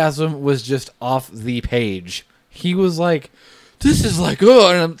enthusiasm was just off the page. He was like, this is like, oh,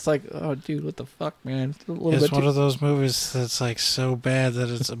 and it's like, oh, dude, what the fuck, man? It's a little It's bit one too- of those movies that's like so bad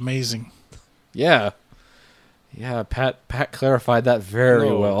that it's amazing. Yeah. Yeah, Pat clarified that very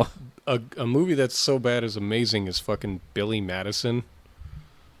No. well. A movie that's so bad is amazing is fucking Billy Madison.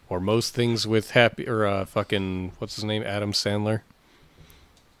 Or most things with fucking, what's his name? Adam Sandler.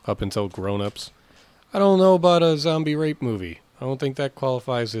 Up until Grown Ups. I don't know about a zombie rape movie. I don't think that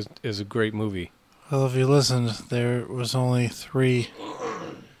qualifies as a great movie. Well, if you listened, there was only three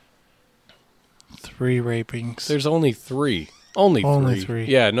rapings. There's only three. Only three.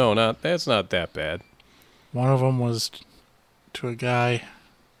 Yeah, no, that's not that bad. One of them was to a guy.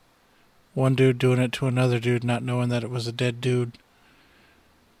 One dude doing it to another dude, not knowing that it was a dead dude.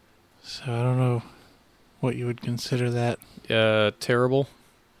 So I don't know what you would consider that. Terrible,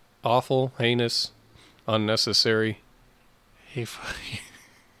 awful, heinous, unnecessary. He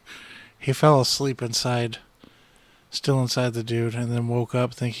fell asleep still inside the dude, and then woke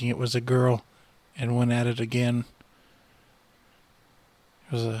up thinking it was a girl, and went at it again.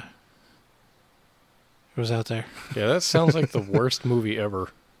 It was out there. Yeah, that sounds like the worst movie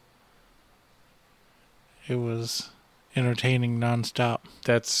ever. It was entertaining nonstop.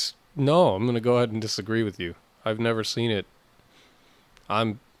 No, I'm going to go ahead and disagree with you. I've never seen it.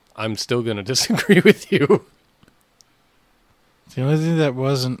 I'm still going to disagree with you. The only thing that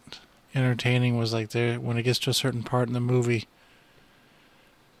wasn't entertaining was like when it gets to a certain part in the movie,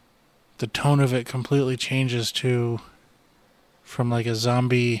 the tone of it completely changes from like a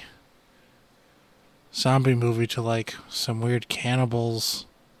zombie movie to like some weird cannibals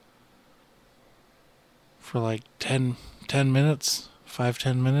for like 10 minutes,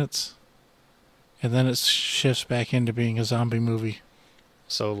 5-10 minutes. And then it shifts back into being a zombie movie.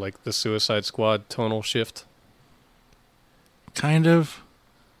 So, like the Suicide Squad tonal shift? Kind of.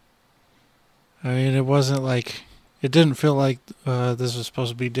 I mean, it wasn't like... It didn't feel like this was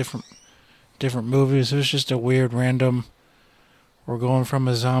supposed to be different movies. It was just a weird random... We're going from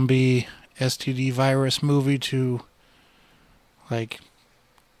a zombie STD virus movie to... like...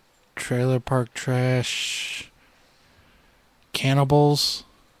 Trailer Park Trash... Cannibals...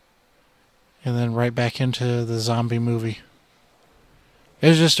 And then right back into the zombie movie. It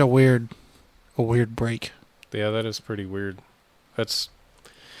was just a weird break. Yeah, that is pretty weird.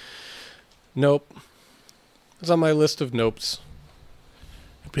 Nope. It's on my list of nopes.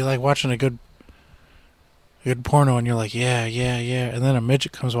 It'd be like watching a good porno and you're like, yeah. And then a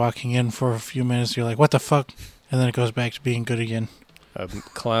midget comes walking in for a few minutes. You're like, what the fuck? And then it goes back to being good again. A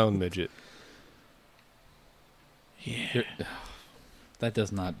clown midget. Yeah. That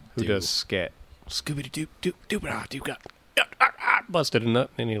does not Who does scat. Scooby-Doo-Doo-Doo-Doo-Doo-Doo. Busted a nut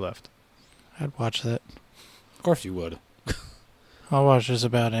and he left. I'd watch that. Of course you would. I'll watch just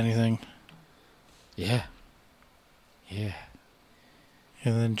about anything Yeah. Yeah.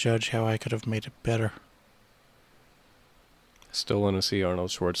 and then judge how I could have made it better. Still want to see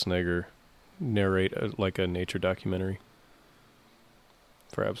Arnold Schwarzenegger narrate like a nature documentary.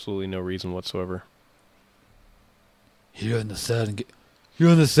 For absolutely no reason whatsoever. You're in the sun.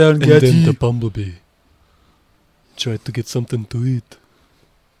 You're in the sun, Getty. bumblebee tried to get something to eat.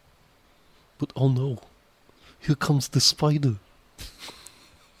 But oh no, here comes the spider.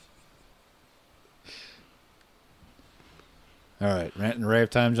 All right, rant and rave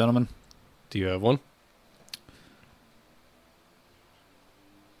time, gentlemen. Do you have one?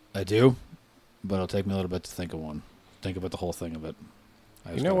 I do, but it'll take me a little bit to think of one. Think about the whole thing of it.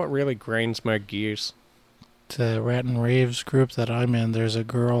 You know what really grinds my gears? The Rat and Raves group that I'm in, there's a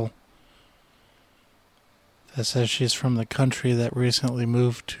girl that says she's from the country that recently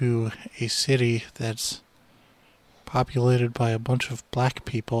moved to a city that's populated by a bunch of black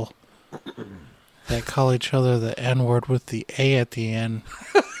people that call each other the N-word with the A at the end.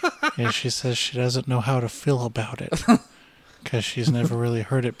 And she says she doesn't know how to feel about it because she's never really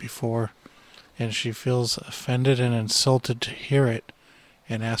heard it before. And she feels offended and insulted to hear it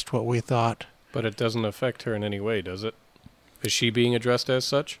and asked what we thought. But it doesn't affect her in any way, does it? Is she being addressed as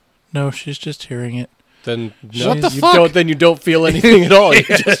such? No, she's just hearing it. Then no, What the you fuck? don't. Then you don't feel anything at all. You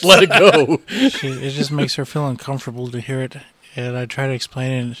just let it go. It just makes her feel uncomfortable to hear it. And I try to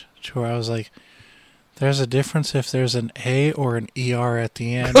explain it to her. I was like, there's a difference if there's an A or an ER at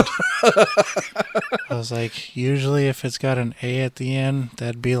the end. I was like, usually if it's got an A at the end,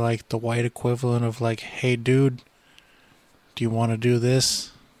 that'd be like the white equivalent of like, hey dude, do you want to do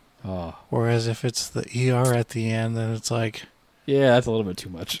this? Oh, Whereas if it's the ER at the end, then it's like, yeah, that's a little bit too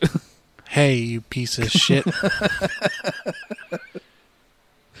much. hey, you piece of shit.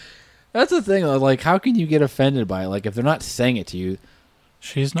 That's the thing, though. Like, how can you get offended by it? Like, if they're not saying it to you.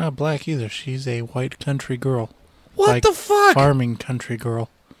 She's not black either. She's a white country girl. What Like, the fuck? Farming country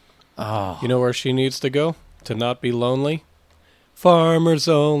girl. Oh. You know where she needs to go to not be lonely?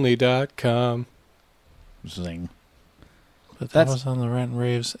 FarmersOnly.com. Zing. But that That's- was on the Rant and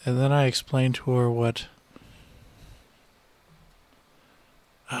Raves. And then I explained to her what...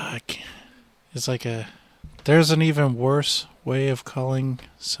 it's like a... There's an even worse way of calling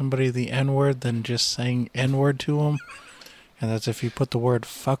somebody the N-word than just saying N-word to them. And that's if you put the word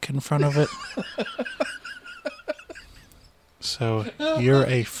fuck in front of it. So, you're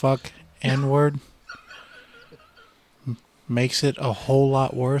a fuck N-word. Makes it a whole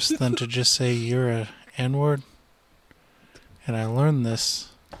lot worse than to just say you're a N-word. And I learned this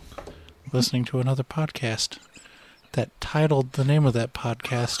listening to another podcast that titled the name of that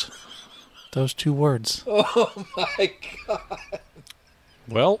podcast those two words. Oh, my God.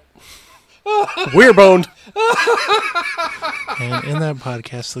 Well, we're boned. And in that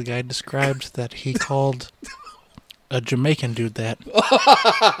podcast, the guy described that he called a Jamaican dude that.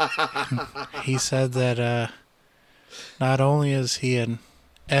 He said that not only is he an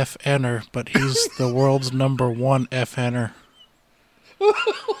FNer, but he's the world's #1 FNer.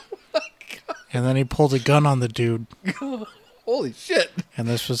 And then he pulled a gun on the dude. Holy shit. And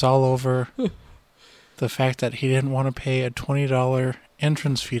this was all over the fact that he didn't want to pay a $20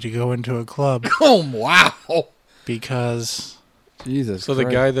 entrance fee to go into a club Oh, wow. because... Jesus So the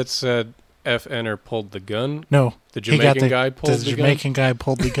Christ. guy that said FNer pulled the gun. No. The he got Jamaican guy pulled the gun. Jamaican guy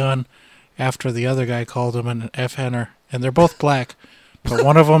pulled the gun after the other guy called him an FNer. And they're both black, but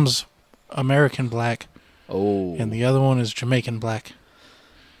one of them's American black, Oh. and the other one is Jamaican black.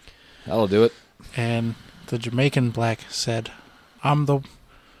 That'll do it. And the Jamaican black said, I'm the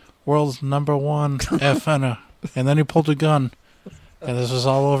world's #1 FNer. And then he pulled a gun. And this was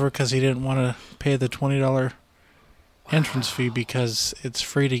all over because he didn't want to pay the $20 entrance fee because it's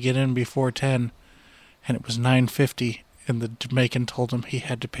free to get in before 10. And it was $9.50. And the Jamaican told him he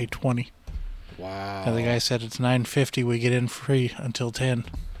had to pay $20. Wow. And the guy said, it's $9.50. We get in free until 10.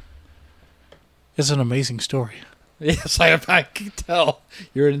 It's an amazing story. Yes, I can tell.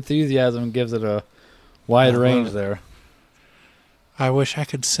 Your enthusiasm gives it a wide I love range it. there. I wish I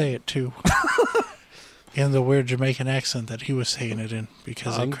could say it too. In the weird Jamaican accent that he was saying it in,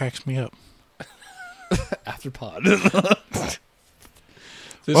 because it cracks me up. After pod.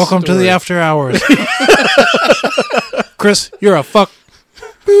 This Welcome to story- the after hours. Chris, you're a fuck.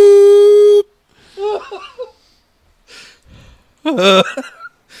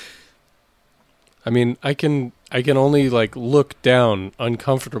 I mean, I can only like look down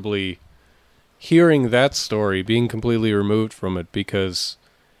uncomfortably hearing that story, being completely removed from it, because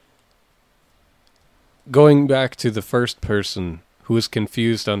going back to the first person who was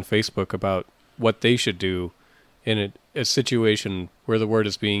confused on Facebook about what they should do, in a situation where the word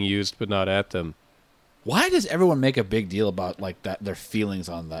is being used but not at them. Why does everyone make a big deal about like that their feelings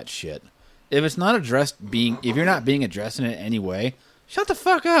on that shit? If it's not if you're not being addressed in it any way, shut the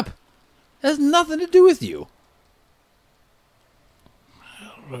fuck up. It has nothing to do with you.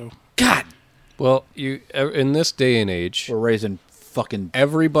 God, Well, in this day and age, we're raising fucking.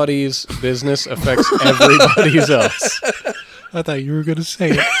 everybody's business affects everybody's else. I thought you were going to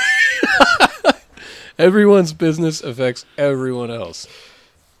say it. Everyone's business affects everyone else.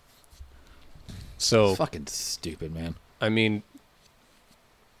 So, Fucking stupid, man. I mean,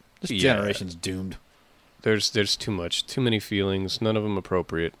 This Yeah. generation's doomed. there's too many feelings, none of them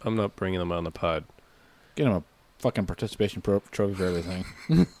appropriate. I'm not bringing them on the pod. Get him a fucking participation trophy for everything.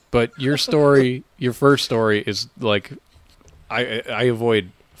 But your story, your first story is like, I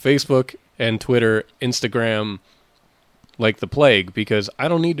avoid Facebook and Twitter, Instagram like the plague because I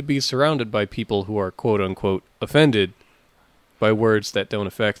don't need to be surrounded by people who are quote unquote offended by words that don't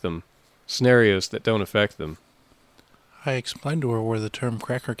affect them, scenarios that don't affect them. I explained to her where the term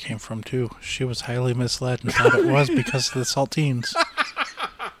cracker came from, too. She was highly misled and thought it was because of the saltines.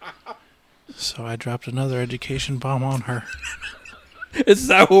 So I dropped another education bomb on her. Is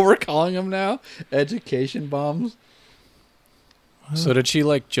that what we're calling them now? Education bombs? So did she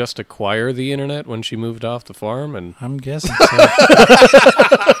like just acquire the internet when she moved off the farm? And I'm guessing so.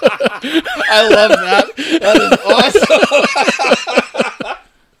 I love that. That is awesome.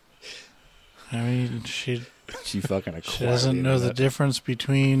 I mean, she She fucking acquired. She doesn't know the difference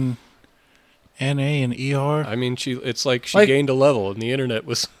between NA and ER. I mean, it's like she gained a level and the internet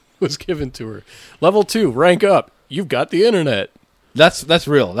was given to her. Level 2, rank up. You've got the internet. That's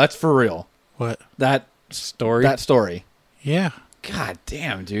real. That's for real. What? That Story. story. Yeah. God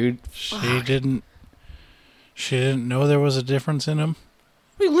damn, dude. She didn't know there was a difference in them.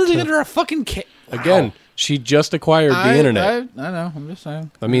 We're living under a fucking Again, she just acquired the internet. I know. I'm just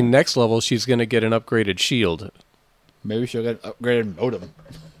saying. I mean, next level, she's going to get an upgraded shield. Maybe she'll get an upgraded modem.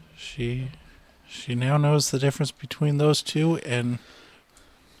 She now knows the difference between those two and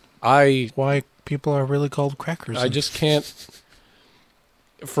why people are really called crackers. I just can't,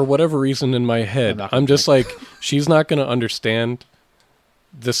 for whatever reason in my head, not I'm gonna just like, she's not going to understand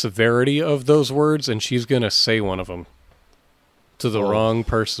the severity of those words, and she's going to say one of them to the wrong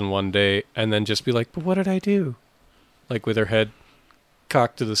person one day, and then just be like, but what did I do? Like with her head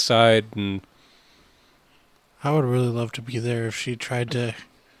cocked to the side, and I would really love to be there if she tried to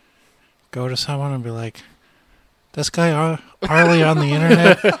go to someone and be like, this guy Harley on the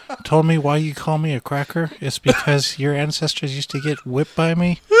internet told me why you call me a cracker. It's because your ancestors used to get whipped by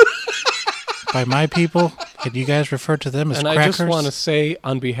me, by my people, and you guys refer to them as and crackers. I just want to say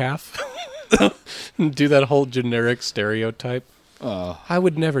on behalf, do that whole generic stereotype. I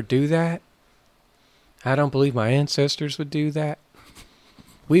would never do that. I don't believe my ancestors would do that.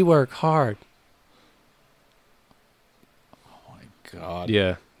 We work hard. Oh my God.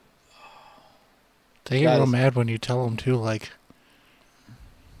 Yeah. They get real mad when you tell them, too, like,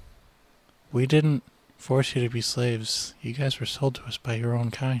 we didn't force you to be slaves. You guys were sold to us by your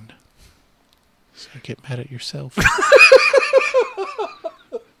own kind. So get mad at yourself.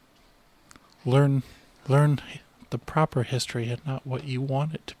 Learn the proper history and not what you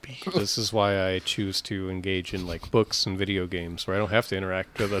want it to be. This is why I choose to engage in like books and video games where I don't have to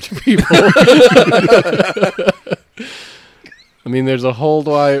interact with other people. I mean, there's a whole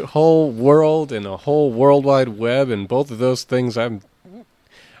world and a whole worldwide web, and both of those things I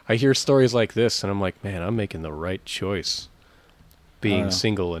hear stories like this and I'm like, man, I'm making the right choice being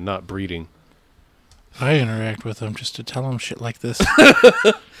single and not breeding. I interact with them just to tell them shit like this.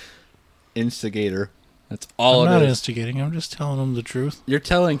 Instigator. That's all I'm it not is. instigating. I'm just telling them the truth. You're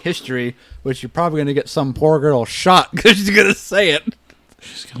telling history, which you're probably going to get some poor girl shot because she's going to say it.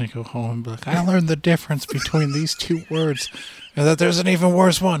 She's going to go home and be like, I learned the difference between these two words and that there's an even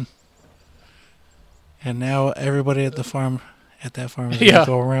worse one. And now everybody at that farm is going to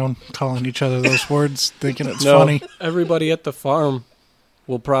go around calling each other those words, thinking it's funny. Everybody at the farm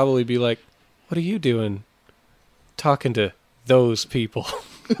will probably be like, what are you doing talking to those people?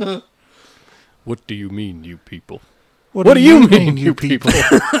 What do you mean, you people? What do you mean, you people?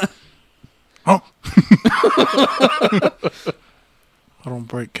 Oh. I don't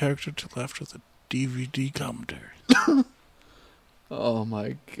break character till after the DVD commentary. Oh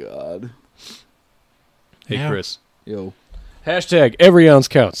my God. Hey, Yeah. Chris. Yo. Hashtag every ounce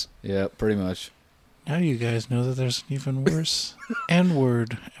counts. Yeah, pretty much. Now you guys know that there's an even worse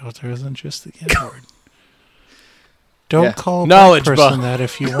N-word out there than just the N-word. Don't call a black person that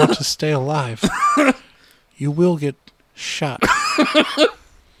if you want to stay alive. You will get shot.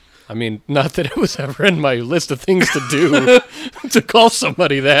 I mean, not that it was ever in my list of things to do to call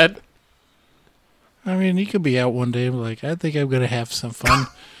somebody that. I mean, you could be out one day and be like, I think I'm going to have some fun.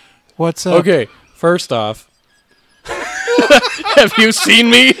 What's up? Okay, first off, have you seen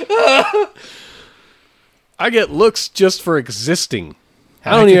me? I get looks just for existing.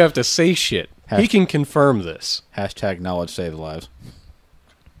 I don't even have to say shit. He can confirm this. Hashtag knowledge saves lives.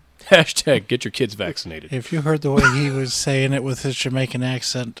 Hashtag get your kids vaccinated. If you heard the way he was saying it with his Jamaican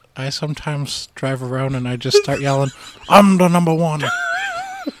accent, I sometimes drive around and I just start yelling, I'm the number one.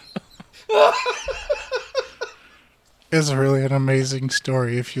 It's really an amazing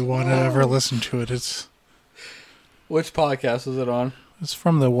story if you want to ever listen to it. It's Which podcast is it on?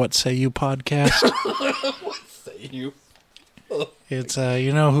 from the What Say You podcast. Say you. It's,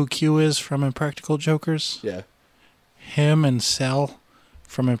 you know who Q is from Impractical Jokers? Yeah. Him and Sal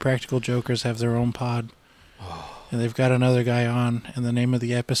from Impractical Jokers have their own pod. And they've got another guy on, and the name of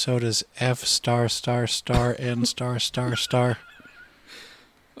the episode is F***N***.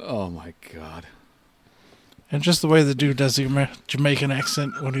 Oh my god. And just the way the dude does the Jamaican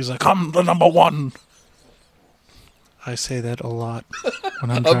accent when he's like, I'm the number one. I say that a lot when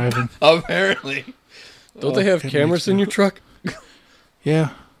I'm driving. Apparently. Don't they have it cameras makes in me- your truck? Yeah.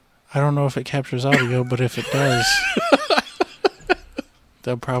 I don't know if it captures audio, but if it does,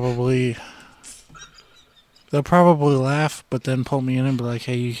 they'll probably laugh, but then pull me in and be like,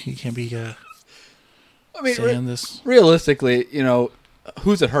 hey, you can't be I mean, saying this. realistically, you know,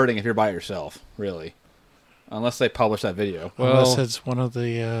 who's it hurting if you're by yourself, really? Unless they publish that video. Unless it's one of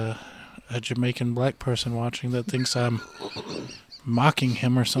the a Jamaican black person watching that thinks I'm mocking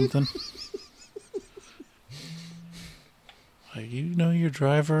him or something. Like, you know, your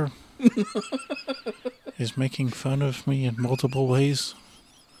driver is making fun of me in multiple ways.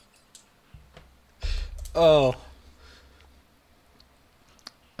 Oh.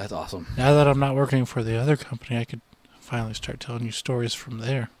 That's awesome. Now that I'm not working for the other company, I could finally start telling you stories from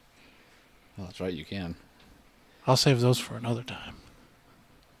there. Well, that's right, you can. I'll save those for another time.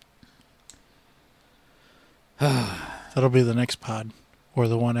 That'll be the next pod, or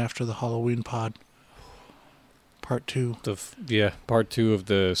the one after the Halloween pod. Part 2. Part 2 of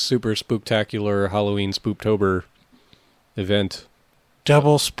the super spooktacular Halloween Spooktober event.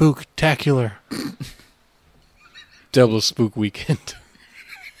 Double spooktacular. Double spook weekend.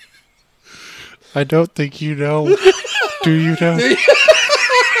 I don't think you know. Do you know?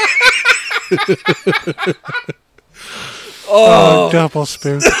 Oh, double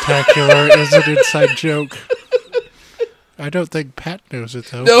spooktacular is an inside joke. I don't think Pat knows it,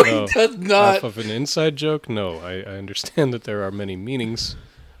 though. No, No. he does not. Off of an inside joke? No, I understand that there are many meanings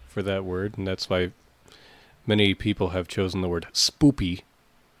for that word, and that's why many people have chosen the word spoopy.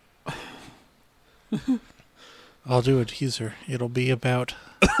 I'll do a teaser. It'll be about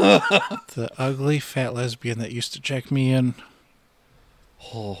the ugly fat lesbian that used to check me in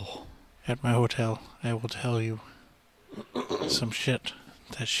at my hotel. I will tell you some shit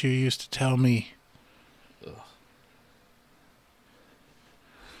that she used to tell me.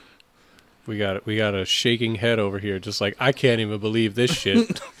 We got a shaking head over here, just like, I can't even believe this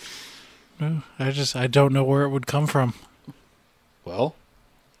shit. No, I don't know where it would come from. Well,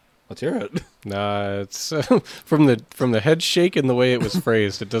 let's hear it. Nah, it's from the head shake and the way it was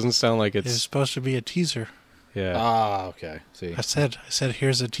phrased. It doesn't sound like It's it's supposed to be a teaser. yeah. Ah, okay. See, I said,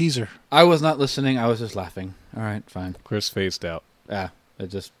 here's a teaser. I was not listening. I was just laughing. All right, fine. Chris phased out. Ah, it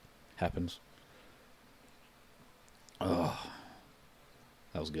just happens. Oh,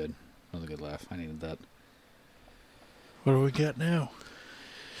 that was good. That was a good laugh. I needed that. What do we got now?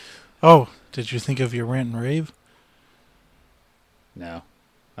 Oh, did you think of your rant and rave? No,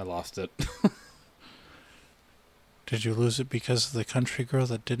 I lost it. Did you lose it because of the country girl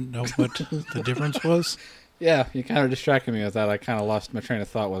that didn't know what the difference was? Yeah, you kind of distracted me with that. I kind of lost my train of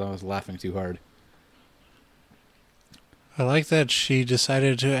thought when I was laughing too hard. I like that she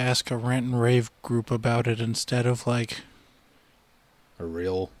decided to ask a rant and rave group about it instead of like A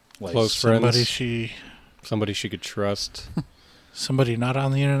real like Close somebody friends. Somebody she could trust. somebody not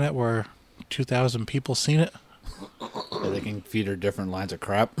on the internet where 2,000 people seen it. that they can feed her different lines of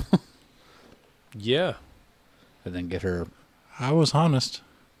crap Yeah. and then get her. I was honest.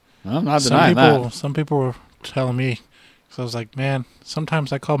 I'm not denying that. Some people were telling me, because I was like, man,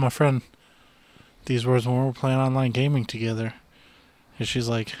 sometimes I call my friend these words when we're playing online gaming together. And she's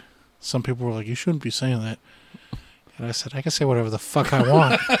like, some people were like, you shouldn't be saying that. And I said, I can say whatever the fuck I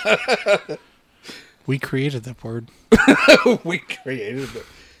want. We created that word. We created it.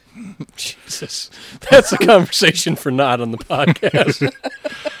 Jesus. That's a conversation for not on the podcast.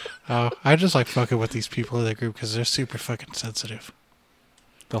 I just like fucking with these people in that group because they're super fucking sensitive.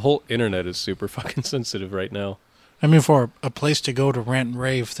 The whole internet is super fucking sensitive right now. I mean, for a place to go to rant and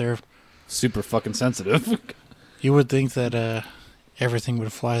rave, there, Super fucking sensitive. you would think that everything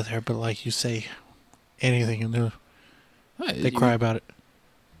would fly there, but like you say, anything and they cry about it.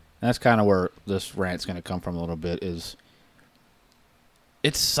 That's kind of where this rant's going to come from a little bit. Is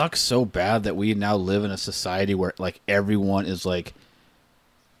it sucks so bad that we now live in a society where like everyone is like,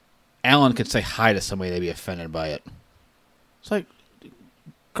 Alan could say hi to somebody, they'd be offended by it. It's like,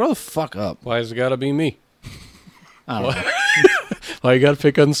 grow the fuck up. Why has it got to be me? I don't know. Why you got to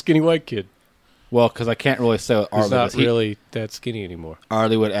pick on the skinny white kid? Well, because I can't really say what He's Arlie not was. really that skinny anymore.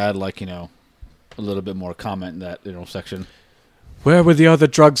 Arlie would add like, a little bit more comment in that section. Where were the other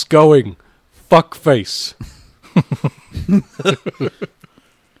drugs going? Fuck face.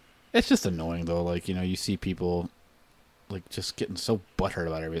 It's just annoying though. Like, you see people like just getting so butthurt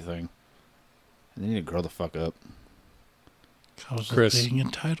about everything. And they need to grow the fuck up. Cause Chris, of being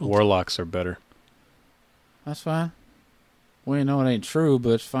entitled. Warlocks are better. That's fine. We know it ain't true, but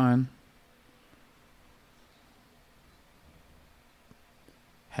it's fine.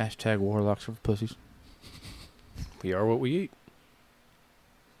 Hashtag warlocks for pussies. We are what we eat.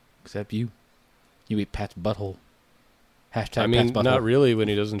 Except you. You eat Pat's butthole. Hashtag I mean, Pat's butthole. not really when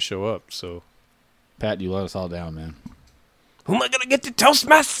he doesn't show up, so. Pat, you let us all down, man. Who am I going to get to toast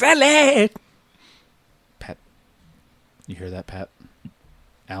my salad? Pat. You hear that, Pat?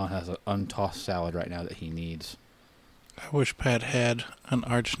 Alan has an untossed salad right now that he needs. I wish Pat had an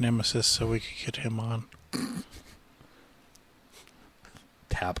arch nemesis so we could get him on.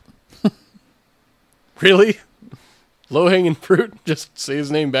 Tap. Really? Low-hanging fruit? Just say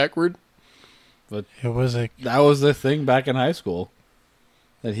his name backward? It was a That was the thing back in high school.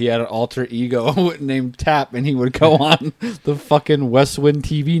 That he had an alter ego named Tap, and he would go on the fucking Westwind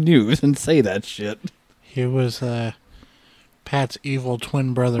TV news and say that shit. he was Pat's evil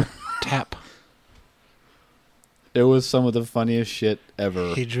twin brother, Tap. It was some of the funniest shit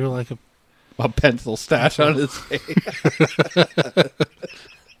ever. He drew like A pencil stash on his face.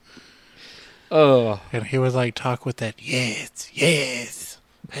 Oh, and he would like talk with that yes.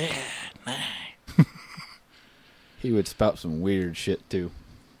 he would spout some weird shit too.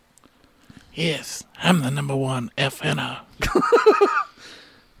 Yes, I'm the #1 FNO.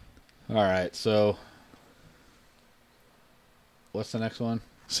 All right, so what's the next one?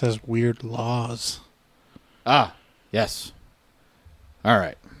 Says weird laws. Ah, yes. All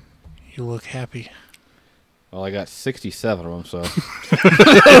right. You look happy. Well, I got 67 of them, so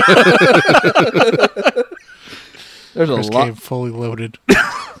there's a Chris lot. came fully loaded.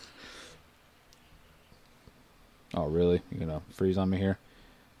 Oh, really? You're gonna freeze on me here?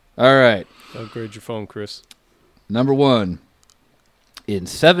 All right. Upgrade your phone, Chris. Number 1. In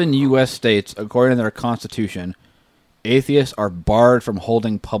 7 U.S. states, according to their constitution, atheists are barred from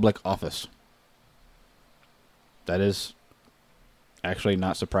holding public office. That is actually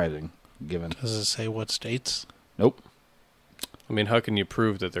not surprising, given. Does it say what states? Nope. I mean, how can you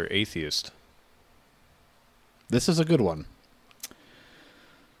prove that they're atheist? This is a good one.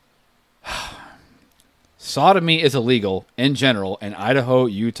 Sodomy is illegal in general in Idaho,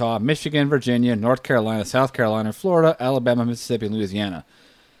 Utah, Michigan, Virginia, North Carolina, South Carolina, Florida, Alabama, Mississippi, and Louisiana.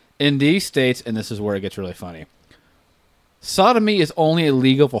 In these states, and this is where it gets really funny, sodomy is only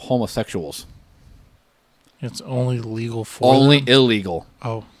illegal for homosexuals. It's only legal for Only them? illegal.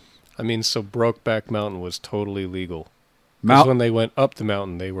 Oh, I mean, so Brokeback Mountain was totally legal. Because Mount when they went up the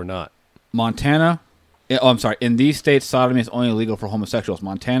mountain, they were not. Montana. Oh, I'm sorry. In these states, sodomy is only illegal for homosexuals.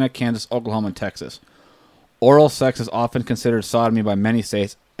 Montana, Kansas, Oklahoma, and Texas. Oral sex is often considered sodomy by many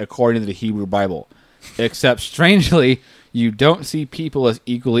states, according to the Hebrew Bible. Except, strangely, you don't see people as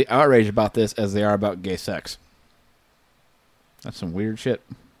equally outraged about this as they are about gay sex. That's some weird shit.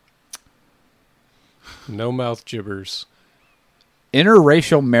 No mouth gibbers.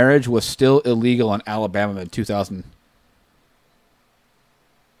 Interracial marriage was still illegal in Alabama in 2000.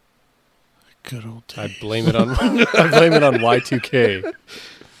 good old days. I blame it on I blame it on Y2K.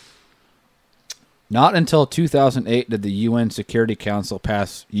 Not until 2008 did the UN Security Council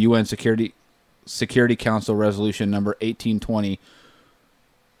pass UN Security Council Resolution number 1820.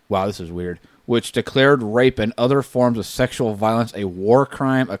 Wow, this is weird. Which declared rape and other forms of sexual violence a war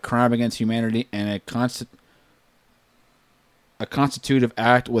crime, a crime against humanity, and a constitutive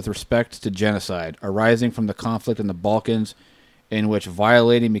act with respect to genocide, arising from the conflict in the Balkans, in which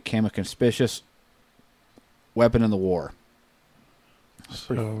violating became a conspicuous weapon in the war.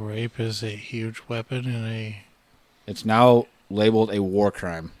 So rape is a huge weapon in a... It's now labeled a war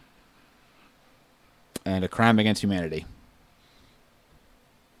crime and a crime against humanity.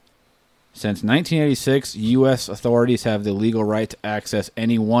 Since 1986, U.S. authorities have the legal right to access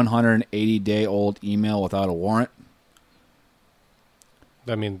any 180-day-old email without a warrant.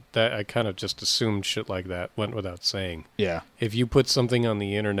 I mean, that I kind of just assumed shit like that went without saying. Yeah. If you put something on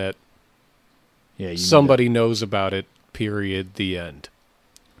the internet, Yeah. You somebody knows about it, period, the end.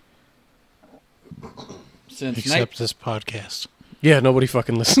 Since Except this podcast. Yeah, nobody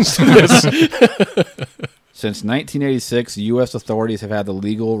fucking listens to this. Since 1986, U.S. authorities have had the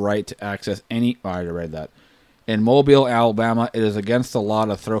legal right to access any... Oh, I already read that. In Mobile, Alabama, it is against the law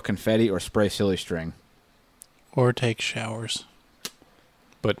to throw confetti or spray silly string. Or take showers.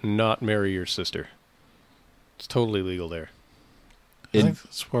 But not marry your sister. It's totally legal there. I think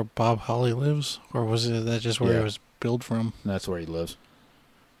that's where Bob Holly lives. Or was it that just where Yeah. he was billed from? That's where he lives.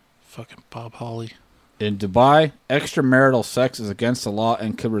 Fucking Bob Holly. In Dubai, extramarital sex is against the law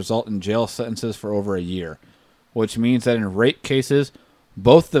and could result in jail sentences for over a year, which means that in rape cases,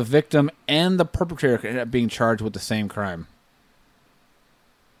 both the victim and the perpetrator could end up being charged with the same crime.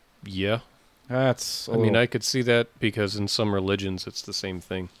 Yeah. That's... I mean, I could see that because in some religions it's the same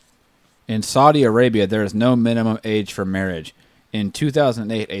thing. In Saudi Arabia, there is no minimum age for marriage. In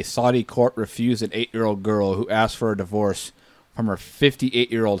 2008, a Saudi court refused an 8-year-old girl who asked for a divorce from her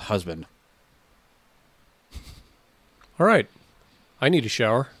 58-year-old husband. All right. I need a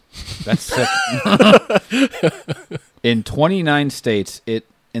shower. That's sick. In 29 states, in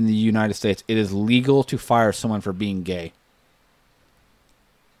the United States, it is legal to fire someone for being gay.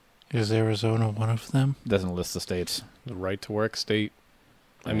 Is Arizona one of them? Doesn't list the states. The right to work state.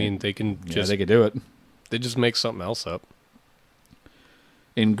 I mean, they can Yeah, just they could do it. they just make something else up.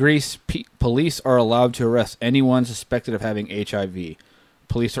 In Greece, police are allowed to arrest anyone suspected of having HIV.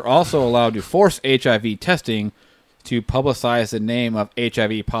 Police are also allowed to force HIV testing to publicize the name of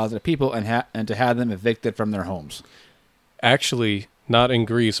HIV-positive people and to have them evicted from their homes. Actually, not in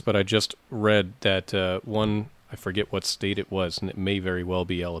Greece, but I just read that one, I forget what state it was, and it may very well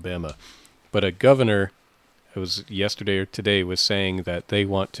be Alabama, but a governor, it was yesterday or today, was saying that they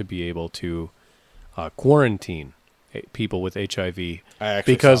want to be able to quarantine people with HIV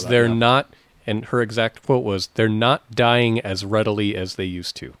because they're not, and her exact quote was, they're not dying as readily as they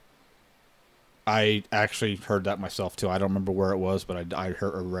used to. I actually heard that myself, too. I don't remember where it was, but I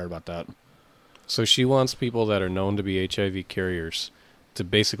heard or read about that. So she wants people that are known to be HIV carriers to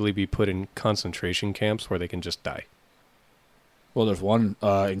basically be put in concentration camps where they can just die. Well, there's one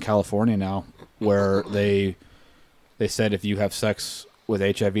in California now where they said if you have sex with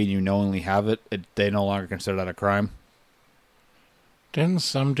HIV and you knowingly have it, they no longer consider that a crime. Didn't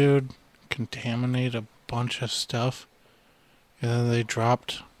some dude contaminate a bunch of stuff and then they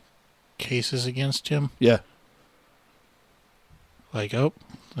dropped cases against him? Yeah. Like, oh,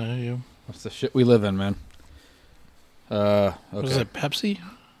 there you. That's the shit we live in, man. Okay. Was it Pepsi?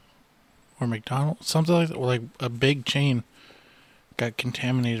 Or McDonald's? Something like that. Or like a big chain got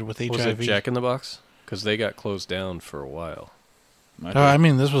contaminated with HIV. Was it Jack in the Box? Because they got closed down for a while. No, I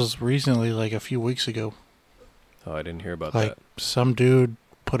mean, this was recently, like a few weeks ago. Oh, I didn't hear about Like, that. some dude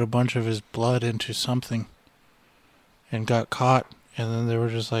put a bunch of his blood into something and got caught, and then they were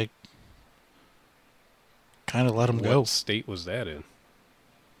just like, kind of let him go. What state was that in?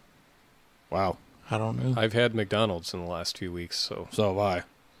 Wow. I don't know. I've had McDonald's in the last 2 weeks, so So have I.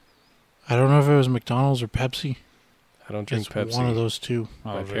 I don't know if it was McDonald's or Pepsi. I don't drink It's Pepsi. one of those two. I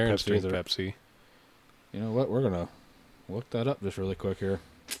My don't drink parents Pepsi drink either. Pepsi. You know what? We're going to look that up just really quick here.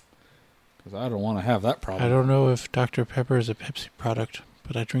 Because I don't want to have that problem. I don't know if Dr. Pepper is a Pepsi product,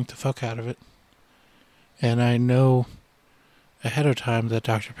 but I drink the fuck out of it. And I know ahead of time that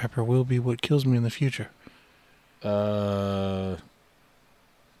Dr. Pepper will be what kills me in the future. Type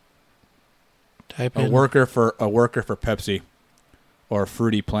A in. worker for Pepsi or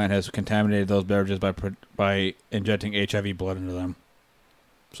Fruity Plant has contaminated those beverages by injecting HIV blood into them.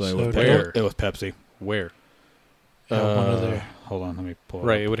 So, So it was Pepsi. Where? One of their. Hold on, let me pull it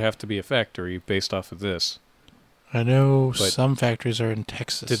Right, up. it would have to be a factory based off of this. I know But- some factories are in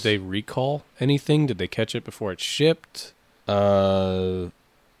Texas. Did they recall anything? Did they catch it before it shipped? Oh,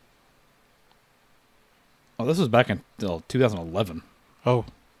 this was back in 2011. Oh.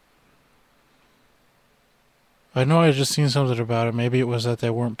 I know I just seen something about it. Maybe it was that they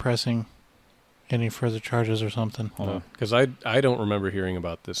weren't pressing any further charges or something. Hold on. Because I don't remember hearing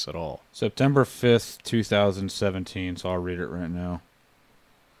about this at all. September 5th, 2017, so I'll read it right now.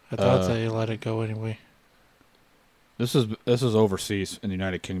 I thought they let it go anyway. This is overseas in the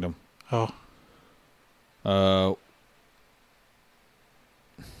United Kingdom. Oh. Fucking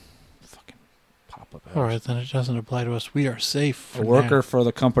pop-up ads. All right, then it doesn't apply to us. We are safe. A For worker now. for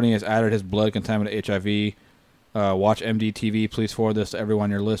the company has added his blood-contaminated HIV Watch MDTV. Please forward this to everyone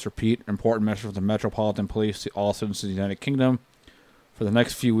on your list. Repeat. Important message from the Metropolitan Police to all citizens of the United Kingdom. For the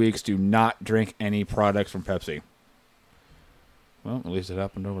next few weeks, do not drink any products from Pepsi. Well, at least it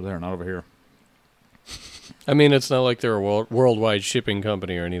happened over there, not over here. I mean, it's not like they're a worldwide shipping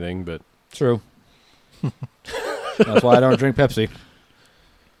company or anything, but... True. That's why I don't drink Pepsi.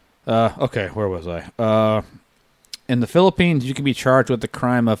 Okay, where was I? In the Philippines, you can be charged with the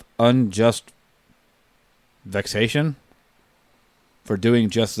crime of unjust vexation for doing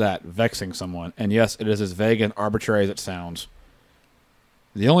just that, vexing someone. And yes, it is as vague and arbitrary as it sounds.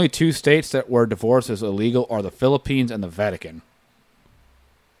 The only two states that where divorce is illegal are the Philippines and the Vatican.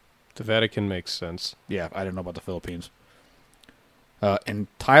 The Vatican makes sense. Yeah, I didn't know about the Philippines. In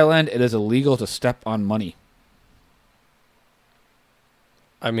Thailand, it is illegal to step on money.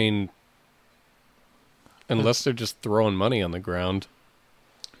 I mean, unless they're just throwing money on the ground.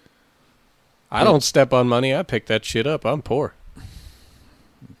 I don't step on money. I pick that shit up. I'm poor.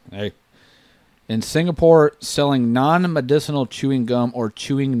 Hey. In Singapore, selling non-medicinal chewing gum or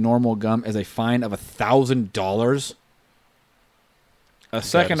chewing normal gum is a fine of $1,000.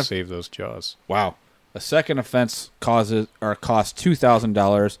 Gotta save those jaws. Wow. A second offense costs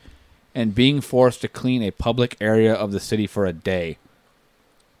 $2,000, and being forced to clean a public area of the city for a day.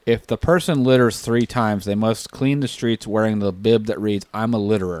 If the person litters 3 times, they must clean the streets wearing the bib that reads, "I'm a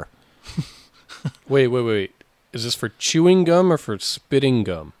litterer." Wait. Is this for chewing gum or for spitting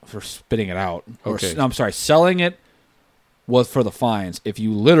gum? For spitting it out. Okay. I'm sorry, selling it was for the fines. If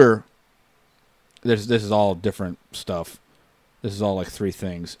you litter, this is all different stuff. This is all like 3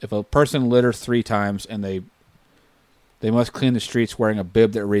 things. If a person litters 3 times and they must clean the streets wearing a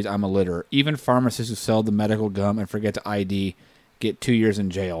bib that reads, "I'm a litterer." Even pharmacists who sell the medical gum and forget to ID get 2 years in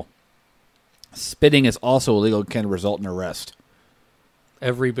jail. Spitting is also illegal and can result in arrest.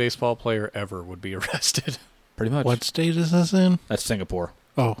 Every baseball player ever would be arrested. Pretty much. What state is this in? That's Singapore.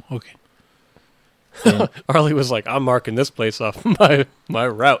 Oh, okay. Arlie was like, I'm marking this place off my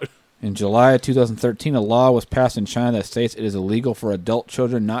route. In July of 2013, a law was passed in China that states it is illegal for adult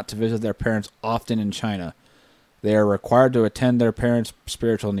children not to visit their parents often in China. They are required to attend their parents'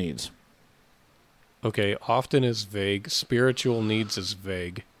 spiritual needs. Okay, often is vague. Spiritual needs is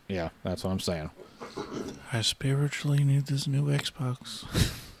vague. Yeah, that's what I'm saying. I spiritually need this new Xbox.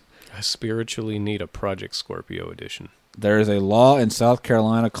 I spiritually need a Project Scorpio edition. There is a law in South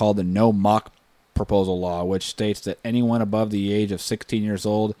Carolina called the No Mock Proposal Law, which states that anyone above the age of 16 years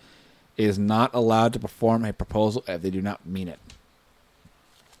old is not allowed to perform a proposal if they do not mean it.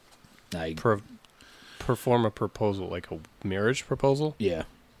 Perform a proposal, like a marriage proposal? Yeah.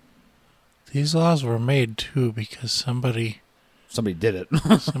 These laws were made, too, because somebody did it.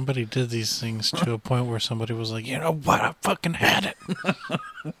 somebody did these things to a point where somebody was like, you know what, I fucking had it.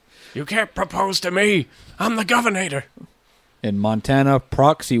 You can't propose to me. I'm the governor. In Montana,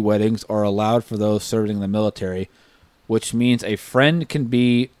 proxy weddings are allowed for those serving in the military, which means a friend can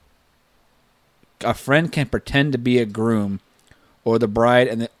pretend to be a groom or the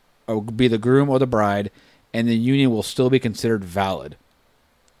bride or be the groom or the bride, and the union will still be considered valid.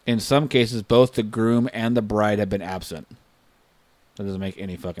 In some cases, both the groom and the bride have been absent. That doesn't make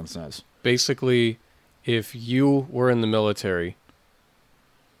any fucking sense. Basically, if you were in the military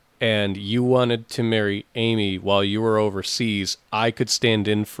and you wanted to marry Amy while you were overseas, I could stand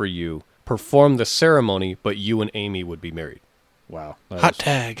in for you, perform the ceremony, but you and Amy would be married. Wow. Hot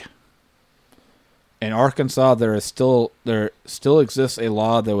tag. In Arkansas, there still exists a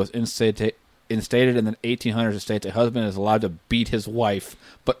law that was instated in the 1800s that states a husband is allowed to beat his wife,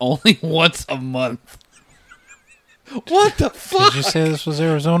 but only once a month. What the fuck? Did you say this was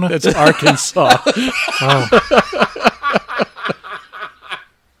Arizona? It's Arkansas.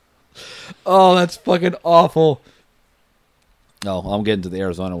 Oh, that's fucking awful. Oh, I'm getting to the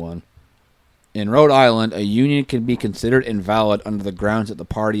Arizona one. In Rhode Island, a union can be considered invalid under the grounds that the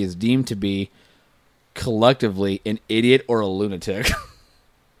party is deemed to be collectively an idiot or a lunatic.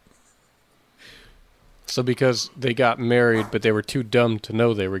 So because they got married, but they were too dumb to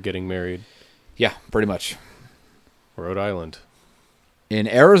know they were getting married. Yeah, pretty much. Rhode Island. In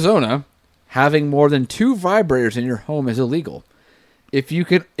Arizona, having more than 2 vibrators in your home is illegal. If you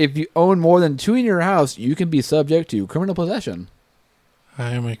own more than 2 in your house, you can be subject to criminal possession.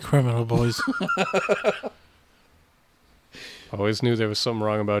 I am a criminal, boys. Always knew there was something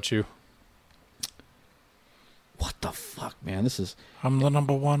wrong about you. What the fuck, man? This is... I'm the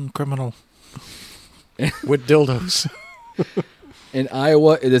number 1 criminal. With dildos. In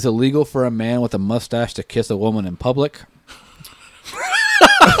Iowa, it is illegal for a man with a mustache to kiss a woman in public.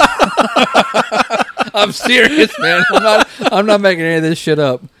 I'm serious, man. I'm not making any of this shit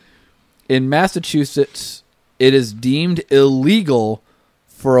up. In Massachusetts, It is deemed illegal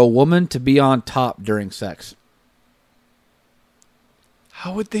for a woman to be on top during sex.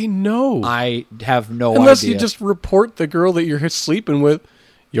 How would they know? I have no Unless idea. you just report the girl that you're sleeping with.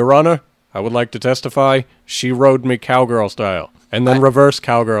 Your Honor, I would like to testify. She rode me cowgirl style. And then reverse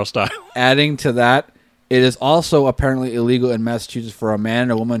cowgirl style. Adding to that, it is also apparently illegal in Massachusetts for a man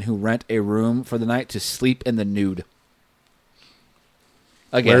and a woman who rent a room for the night to sleep in the nude.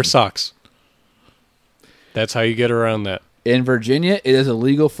 Again, Wear socks. That's how you get around that. in Virginia, it is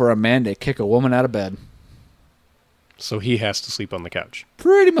illegal for a man to kick a woman out of bed. So he has to sleep on the couch.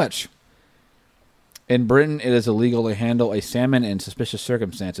 Pretty much. In Britain, it is illegal to handle a salmon in suspicious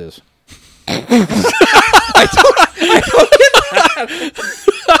circumstances. I don't get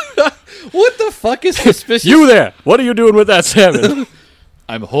that. What the fuck is suspicious? You there! What are you doing with that salmon?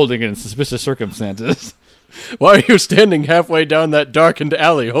 I'm holding it in suspicious circumstances. Why are you standing halfway down that darkened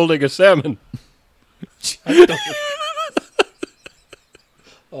alley holding a salmon?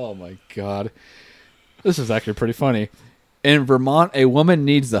 Oh my god. This is actually pretty funny. In Vermont, a woman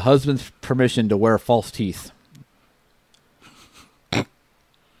needs the husband's permission to wear false teeth.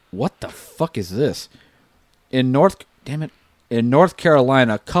 What the fuck is this? In North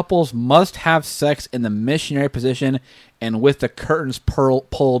Carolina, couples must have sex in the missionary position and with the curtains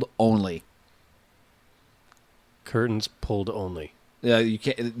pulled only. Curtains pulled only. You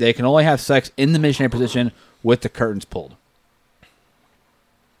can't. They can only have sex in the missionary position with the curtains pulled.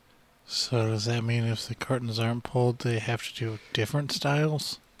 So does that mean if the curtains aren't pulled, they have to do different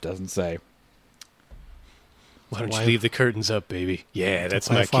styles? Doesn't say. Why don't Wife- you leave the curtains up, baby? Yeah, that's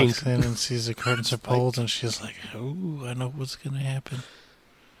The my wife kink. walks in and sees the curtains are pulled, and she's like, "Oh, I know what's gonna happen."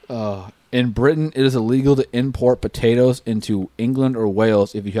 In Britain, it is illegal to import potatoes into England or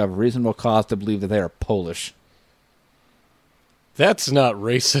Wales if you have reasonable cause to believe that they are Polish. That's not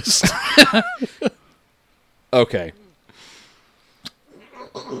racist. Okay.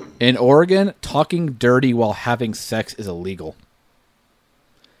 In Oregon, talking dirty while having sex is illegal,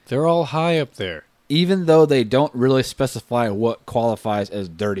 They're all high up there. even though they don't really specify what qualifies as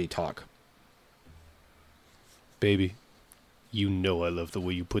dirty talk. Baby, you know I love the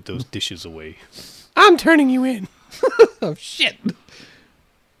way you put those dishes away. I'm turning you in. Oh, shit.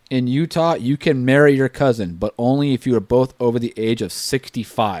 In Utah, you can marry your cousin, but only if you are both over the age of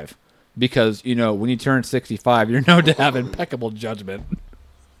 65. Because, you know, when you turn 65, you're known to have impeccable judgment.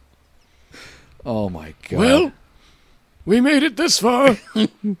 Oh, my God. Well, we made it this far.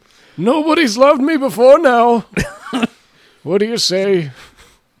 Nobody's loved me before now. What do you say?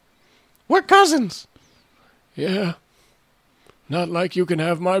 We're cousins. Yeah. Not like you can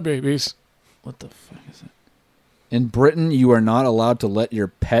have my babies. What the fuck is that? In Britain, you are not allowed to let your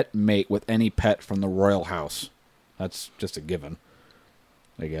pet mate with any pet from the royal house. That's just a given,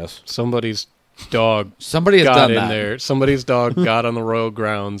 I guess. Somebody's dog Somebody has got done in that. there. Somebody's dog got on the royal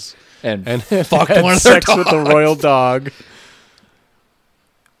grounds And and fucked had one of their sex with the dogs. royal dog.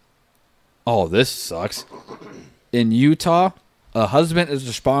 Oh, this sucks. In Utah, a husband is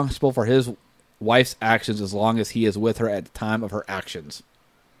responsible for his wife's actions as long as he is with her at the time of her actions.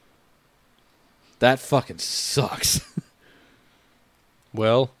 That fucking sucks.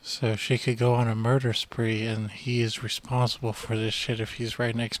 Well, So she could go on a murder spree, and he is responsible for this shit if he's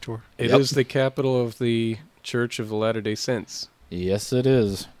right next to her. it Yep. is the capital of the Church of the Latter-day Saints. Yes, it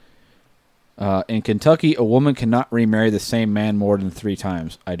is. In Kentucky, a woman cannot remarry the same man more than 3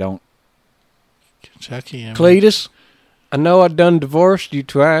 times. Kentucky, I mean, Cletus, I know I done divorced you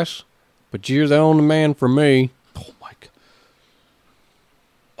twice, but you're the only man for me. Oh, my God.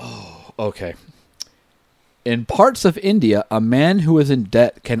 Oh, okay. In parts of India, a man who is in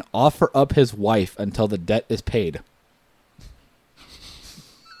debt can offer up his wife until the debt is paid.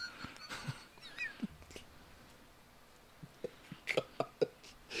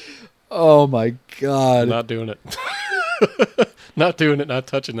 Oh my God. Not doing it. Not doing it, not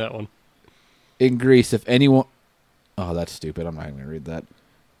touching that one. In Greece, if anyone... Oh, that's stupid. I'm not going to read that.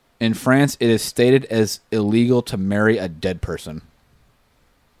 In France, it is stated as illegal to marry a dead person.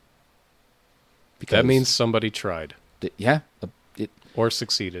 That means somebody tried Yeah. or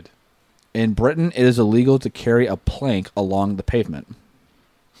succeeded. In Britain, it is illegal to carry a plank along the pavement.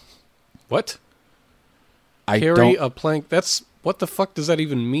 What? I Carry don't. a plank? That's... What the fuck does that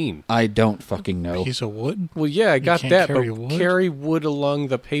even mean? I don't fucking know. piece of wood. Well, yeah, I got can't that, carry but wood? carry wood along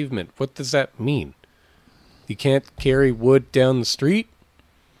the pavement. What does that mean? You can't carry wood down the street?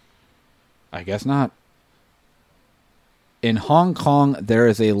 I guess not. In Hong Kong, there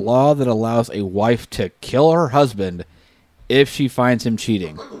is a law that allows a wife to kill her husband if she finds him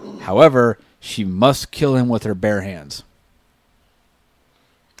cheating. However, she must kill him with her bare hands.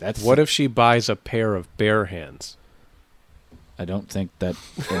 That's What if she buys a pair of bare hands? I don't think that.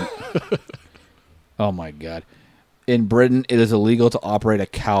 Oh my God! In Britain, it is illegal to operate a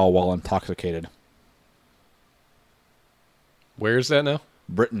cow while intoxicated. Where is that now?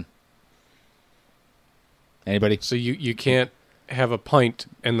 Britain. Anybody? So you can't have a pint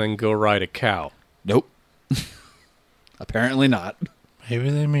and then go ride a cow. Nope. Apparently not. Maybe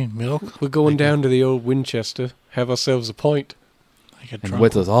they mean milk. We're going down to the old Winchester, have ourselves a pint. Like a And drunk,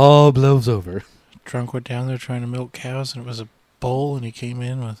 with us all blows over. drunk went down there trying to milk cows, and it was a bull, and he came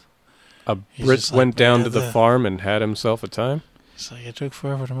in with. A He's Brit just like, went down "Man, to the the-" farm and had himself a time. It's like, it took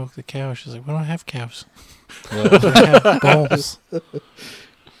forever to milk the cow. She's like, we don't have cows. We have bulls.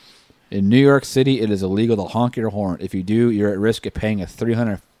 In New York City, it is illegal to honk your horn. If you do, you're at risk of paying a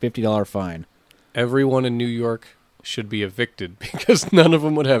 $350 fine. Everyone in New York should be evicted because none of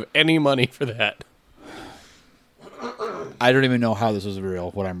them would have any money for that. I don't even know how this is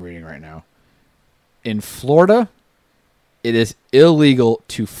real, what I'm reading right now. In Florida, it is illegal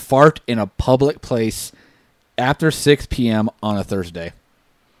to fart in a public place after 6 p.m. on a Thursday.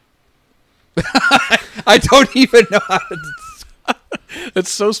 I don't even know how to...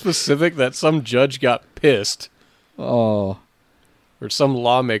 It's so specific that some judge got pissed, Oh, or some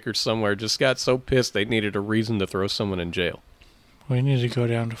lawmaker somewhere just got so pissed they needed a reason to throw someone in jail. We need to go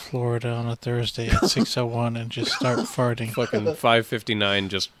down to Florida on a Thursday at 6:01 and just start farting. Fucking 559,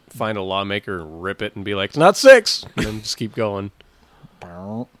 just find a lawmaker and rip it and be like, it's not 6! And then just keep going.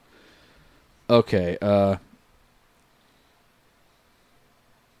 okay.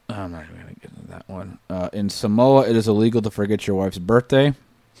 I'm not going to get into that one. In Samoa, it is illegal to forget your wife's birthday.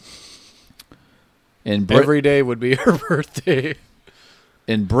 In Every day would be her birthday.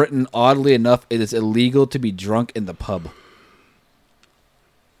 In Britain, oddly enough, it is illegal to be drunk in the pub.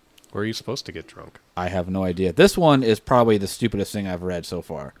 Where are you supposed to get drunk? I have no idea. This one is probably the stupidest thing I've read so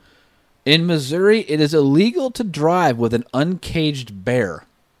far. In Missouri, it is illegal to drive with an uncaged bear.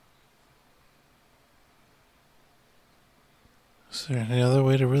 Is there any other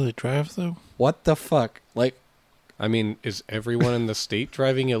way to really drive, though? What the fuck? Like, I mean, is everyone in the state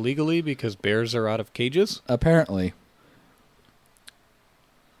driving illegally because bears are out of cages? apparently.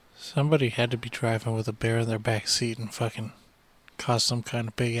 Somebody had to be driving with a bear in their back seat and fucking cause some kind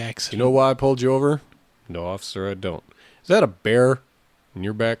of big You accident. know why I pulled you over? No, officer, I don't. Is that a bear in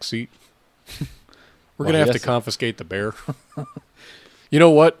your back seat? We're Well, going to have to yes. confiscate the bear. You know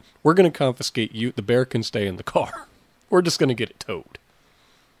what? We're going to confiscate you. The bear can stay in the car. We're just going to get it towed.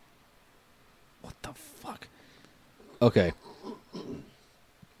 What the fuck? Okay.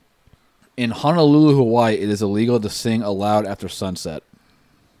 In Honolulu, Hawaii, it is illegal to sing aloud after sunset.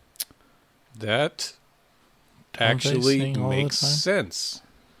 That Don't actually they sing all the makes time? sense.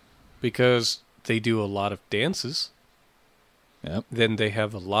 Because they do a lot of dances. Yep. Then they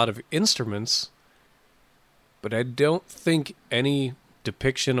have a lot of instruments. But I don't think any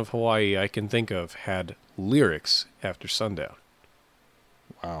depiction of Hawaii I can think of had lyrics after sundown.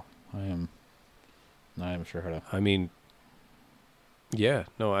 Wow. I am not even sure how to... I mean, yeah,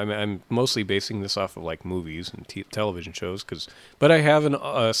 no, I'm mostly basing this off of like movies and television shows, but I have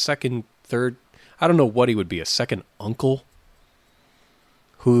a second, third, I don't know what he would be, a second uncle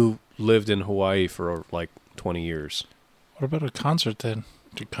who lived in Hawaii for like 20 years. What about a concert then?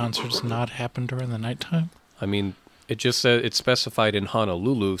 Do concerts not happen during the nighttime? I mean, it just said it's specified in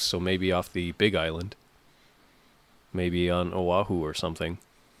Honolulu, so maybe off the Big Island, maybe on Oahu or something.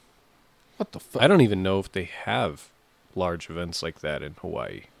 What the fuck? I don't even know if they have large events like that in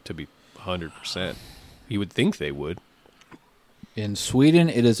Hawaii, to be 100%. You would think they would. In Sweden,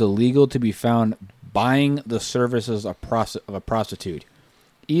 it is illegal to be found buying the services of a prostitute,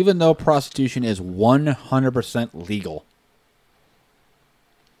 even though prostitution is 100% legal.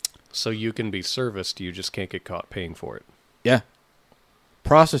 So you can be serviced, you just can't get caught paying for it. Yeah.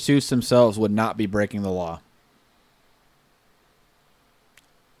 Prostitutes themselves would not be breaking the law.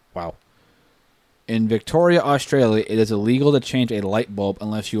 Wow. In Victoria, Australia, it is illegal to change a light bulb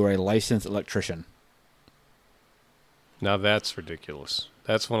unless you are a licensed electrician. Now that's ridiculous.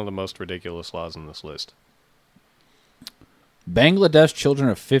 That's one of the most ridiculous laws on this list. Bangladesh children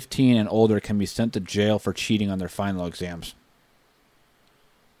of 15 and older can be sent to jail for cheating on their final exams.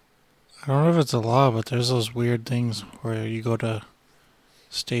 I don't know if it's a law, but there's those weird things where you go to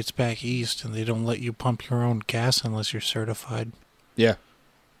states back east and they don't let you pump your own gas unless you're certified. Yeah.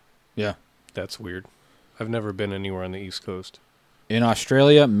 Yeah. That's weird. I've never been anywhere on the East Coast. In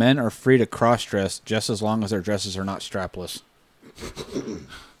Australia, men are free to cross-dress just as long as their dresses are not strapless.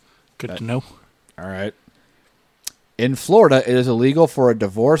 Good to know. All right. In Florida, it is illegal for a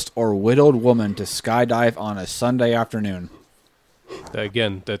divorced or widowed woman to skydive on a Sunday afternoon.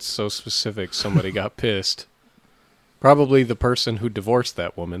 Again, that's so specific. Somebody got pissed. Probably the person who divorced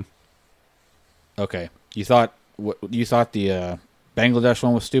that woman. Okay. You thought the Bangladesh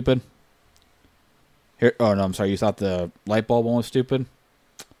one was stupid? Here, oh no, I'm sorry. You thought the light bulb one was stupid?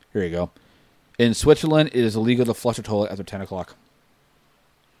 Here you go. In Switzerland, it is illegal to flush a toilet after 10 o'clock.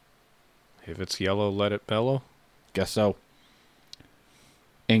 If it's yellow, let it mellow. Guess so.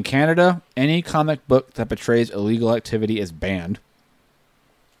 In Canada, any comic book that portrays illegal activity is banned.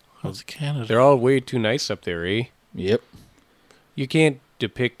 What's Canada? They're all way too nice up there, eh? Yep. You can't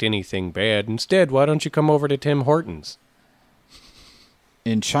depict anything bad. Instead, why don't you come over to Tim Hortons?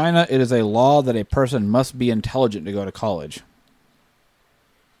 In China, it is a law that a person must be intelligent to go to college.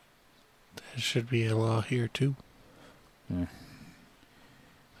 There should be a law here, too.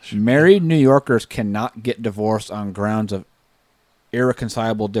 Married New Yorkers cannot get divorced on grounds of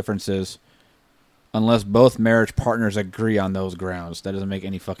irreconcilable differences unless both marriage partners agree on those grounds. That doesn't make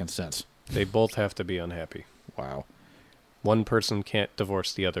any fucking sense. They both have to be unhappy. Wow. One person can't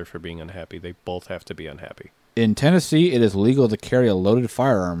divorce the other for being unhappy. They both have to be unhappy. In Tennessee, it is legal to carry a loaded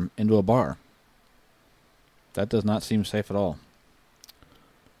firearm into a bar. That does not seem safe at all.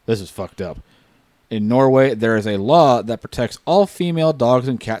 This is fucked up. In Norway, there is a law that protects all female dogs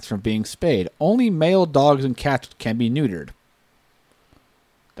and cats from being spayed. Only male dogs and cats can be neutered.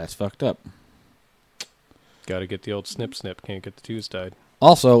 That's fucked up. Gotta get the old snip snip. Can't get the twos tied.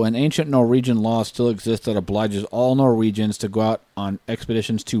 Also, an ancient Norwegian law still exists that obliges all Norwegians to go out on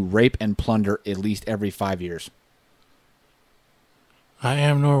expeditions to rape and plunder at least every 5 years. I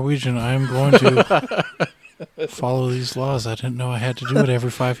am Norwegian. I am going to follow these laws. I didn't know I had to do it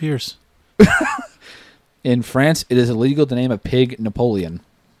every 5 years. In France, it is illegal to name a pig Napoleon.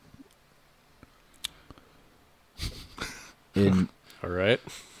 All right.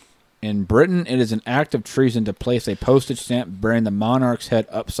 In Britain, it is an act of treason to place a postage stamp bearing the monarch's head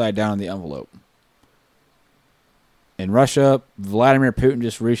upside down in the envelope. In Russia, Vladimir Putin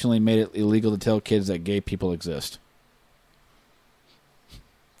just recently made it illegal to tell kids that gay people exist.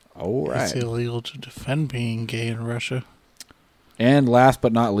 All right. It's illegal to defend being gay in Russia. And last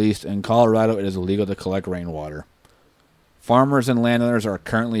but not least, in Colorado, it is illegal to collect rainwater. Farmers and landowners are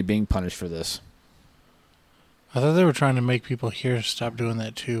currently being punished for this. I thought they were trying to make people here stop doing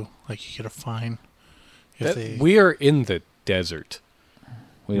that too. Like you get a fine if they. We are in the desert.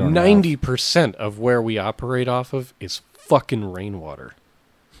 We don't 90% of where we operate off of is fucking rainwater.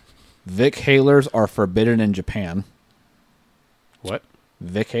 Vic inhalers are forbidden in Japan. What?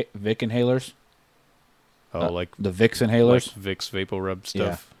 Vic inhalers? Oh, like the Vicks inhalers? Like Vicks Vapor Rub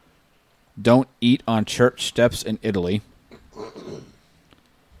stuff. Yeah. Don't eat on church steps in Italy.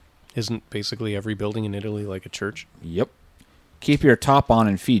 Isn't basically every building in Italy like a church? Yep. Keep your top on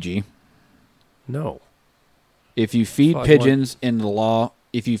in Fiji. No. If you feed pigeons in the law,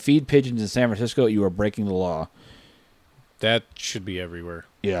 if you feed pigeons in San Francisco, you are breaking the law. That should be everywhere.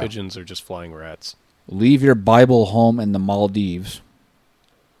 Yeah. Pigeons are just flying rats. Leave your Bible home in the Maldives.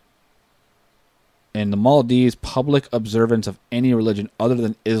 In the Maldives, public observance of any religion other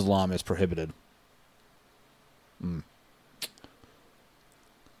than Islam is prohibited.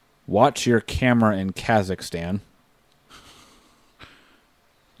 Watch your camera in Kazakhstan.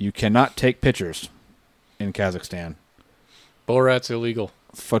 You cannot take pictures in Kazakhstan. Borat's illegal.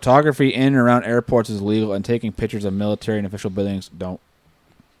 Photography in and around airports is illegal, and taking pictures of military and official buildings don't.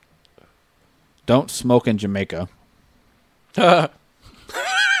 Don't smoke in Jamaica. That's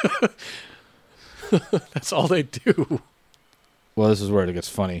all they do. Well, this is where it gets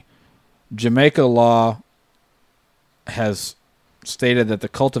funny. Jamaica law has stated that the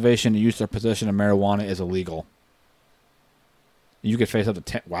cultivation, use, or possession of marijuana is illegal. You could face up to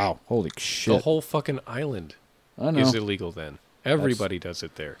 10. Wow, holy shit! The whole fucking island I know. is illegal. Then everybody does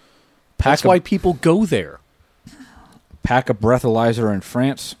it there. Pack That's why people go there. Pack a breathalyzer in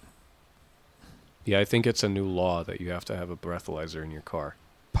France. Yeah, I think it's a new law that you have to have a breathalyzer in your car.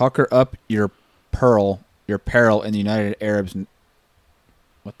 Pucker up your peril in the United Arabs.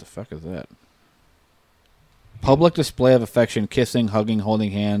 What the fuck is that? Public display of affection, kissing, hugging,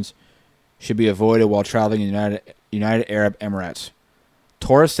 holding hands should be avoided while traveling in the United Arab Emirates.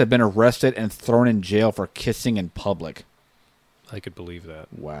 Tourists have been arrested and thrown in jail for kissing in public. I could believe that.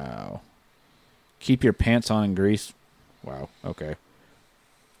 Wow. Keep your pants on in Greece. Wow. Okay.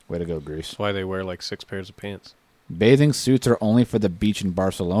 Way to go, Greece. That's why they wear like 6 pairs of pants. Bathing suits are only for the beach in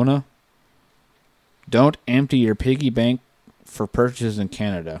Barcelona. Don't empty your piggy bank for purchases in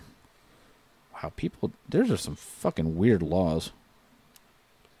Canada. Wow, people, there's just some fucking weird laws.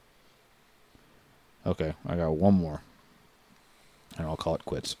 Okay, I got one more. And I'll call it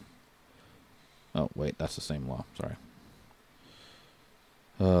quits. Oh, wait, that's the same law. Sorry.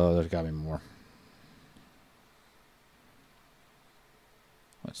 Oh, there's got to be more.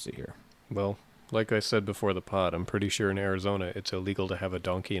 Let's see here. Well, like I said before the pod, I'm pretty sure in Arizona it's illegal to have a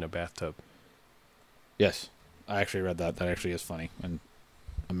donkey in a bathtub. Yes, I actually read that. That actually is funny and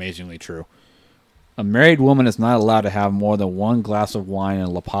amazingly true. A married woman is not allowed to have more than one glass of wine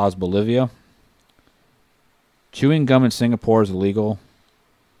in La Paz, Bolivia. Chewing gum in Singapore is illegal.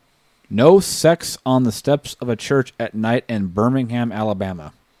 No sex on the steps of a church at night in Birmingham,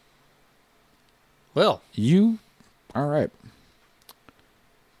 Alabama. Well, You are right.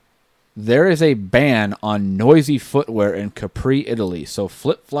 There is a ban on noisy footwear in Capri, Italy, so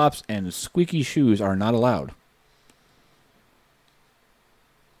flip-flops and squeaky shoes are not allowed.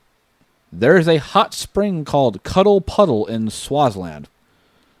 There is a hot spring called Cuddle Puddle in Swaziland.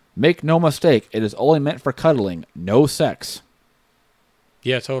 Make no mistake, it is only meant for cuddling, no sex.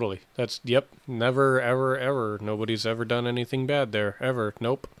 yeah, totally. Yep. Never, ever, ever. Nobody's ever done anything bad there. Ever.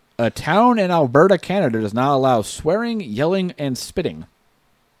 Nope. A town in Alberta, Canada does not allow swearing, yelling, and spitting.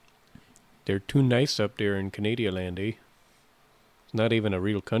 They're too nice up there in Canada land, eh? It's not even a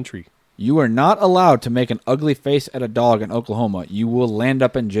real country. You are not allowed to make an ugly face at a dog in Oklahoma. You will land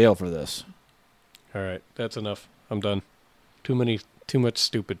up in jail for this. All right, that's enough. I'm done. Too much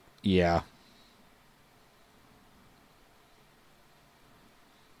stupid. Yeah.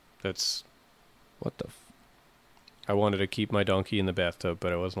 That's. What the I wanted to keep my donkey in the bathtub,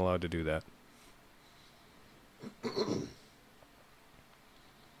 but I wasn't allowed to do that.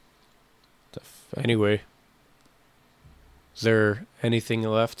 Anyway, is there anything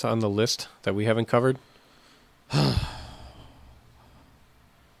left on the list that we haven't covered? I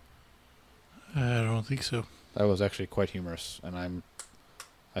don't think so. That was actually quite humorous, and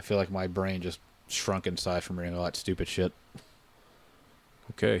I feel like my brain just shrunk inside from reading all that stupid shit.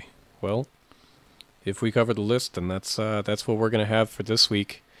 Okay, well, if we cover the list, then that's what we're gonna have for this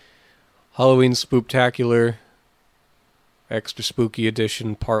week. Halloween Spooktacular, Extra Spooky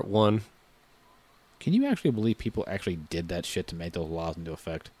Edition, Part 1. Can you actually believe people actually did that shit to make those laws into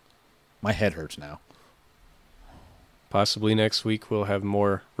effect? My head hurts now. Possibly next week we'll have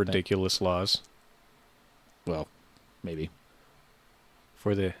more ridiculous laws Well, maybe.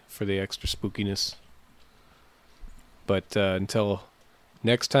 for the extra spookiness. But until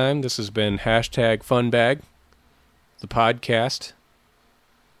next time, this has been #FunBag, the podcast.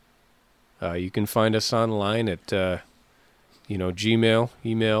 You can find us online at Gmail,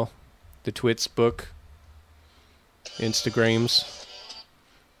 email, the Twits book, Instagrams.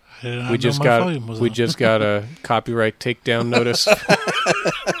 I did not We know just my got volume was we on. just got a copyright takedown notice.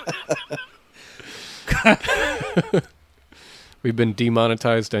 We've been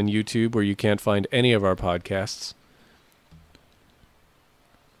demonetized on YouTube, where you can't find any of our podcasts.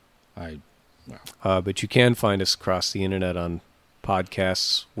 But you can find us across the internet on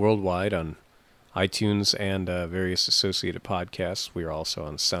podcasts worldwide on iTunes and various associated podcasts. We are also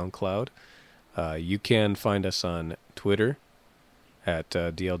on SoundCloud. You can find us on Twitter at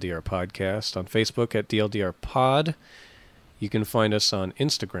DLDR Podcast, on Facebook at DLDR Pod. You can find us on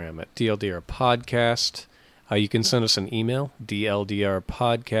Instagram at DLDR Podcast. You can send us an email,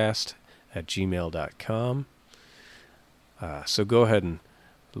 dldrpodcast@gmail.com. So go ahead and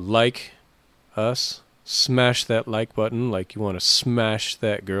like us. Smash that like button like you want to smash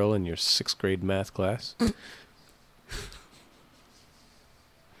that girl in your 6th grade math class.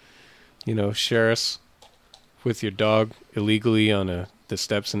 Share us with your dog illegally on the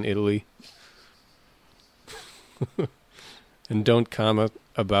steps in Italy. And don't comment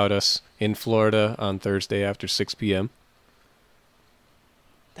about us in Florida on Thursday after 6 p.m.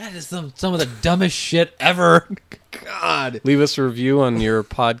 That is some of the dumbest shit ever. God. Leave us a review on your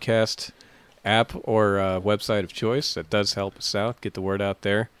podcast app or website of choice. That does help us out. Get the word out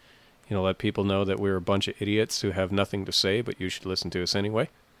there. Let people know that we're a bunch of idiots who have nothing to say, but you should listen to us anyway.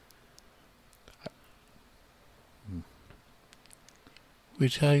 We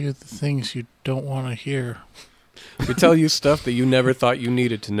tell you the things you don't want to hear. We tell you stuff that you never thought you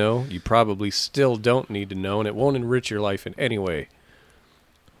needed to know. You probably still don't need to know, and it won't enrich your life in any way.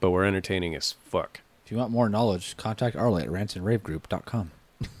 But we're entertaining as fuck. If you want more knowledge, contact Arlie at rantsandravegroup.com.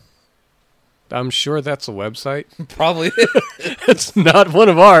 I'm sure that's a website. Probably. It's not one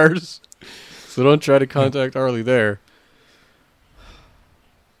of ours. So don't try to contact Arlie there.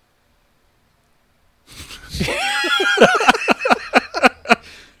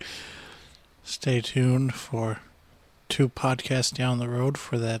 Stay tuned for 2 podcasts down the road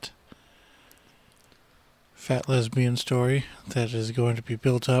for that fat lesbian story that is going to be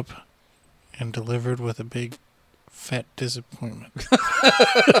built up and delivered with a big fat disappointment.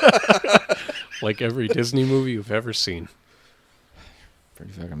 Like every Disney movie you've ever seen.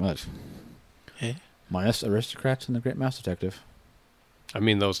 Pretty fucking much. Eh? Minus Aristocrats and The Great Mouse Detective. I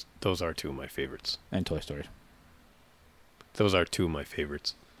mean, those are two of my favorites. And Toy Story. Those are two of my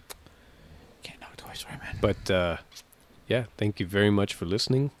favorites. Can't knock Toy Story, man. But, yeah, thank you very much for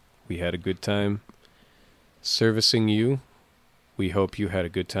listening. We had a good time servicing you. We hope you had a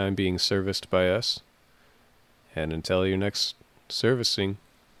good time being serviced by us. And until your next servicing,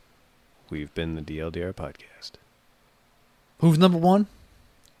 we've been the DLDR Podcast. Who's number one?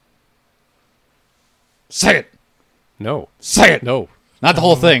 Say it! No. Say it! No. Not the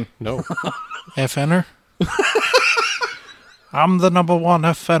whole thing. No. FNer? I'm the number one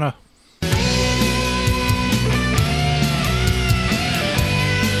FNer.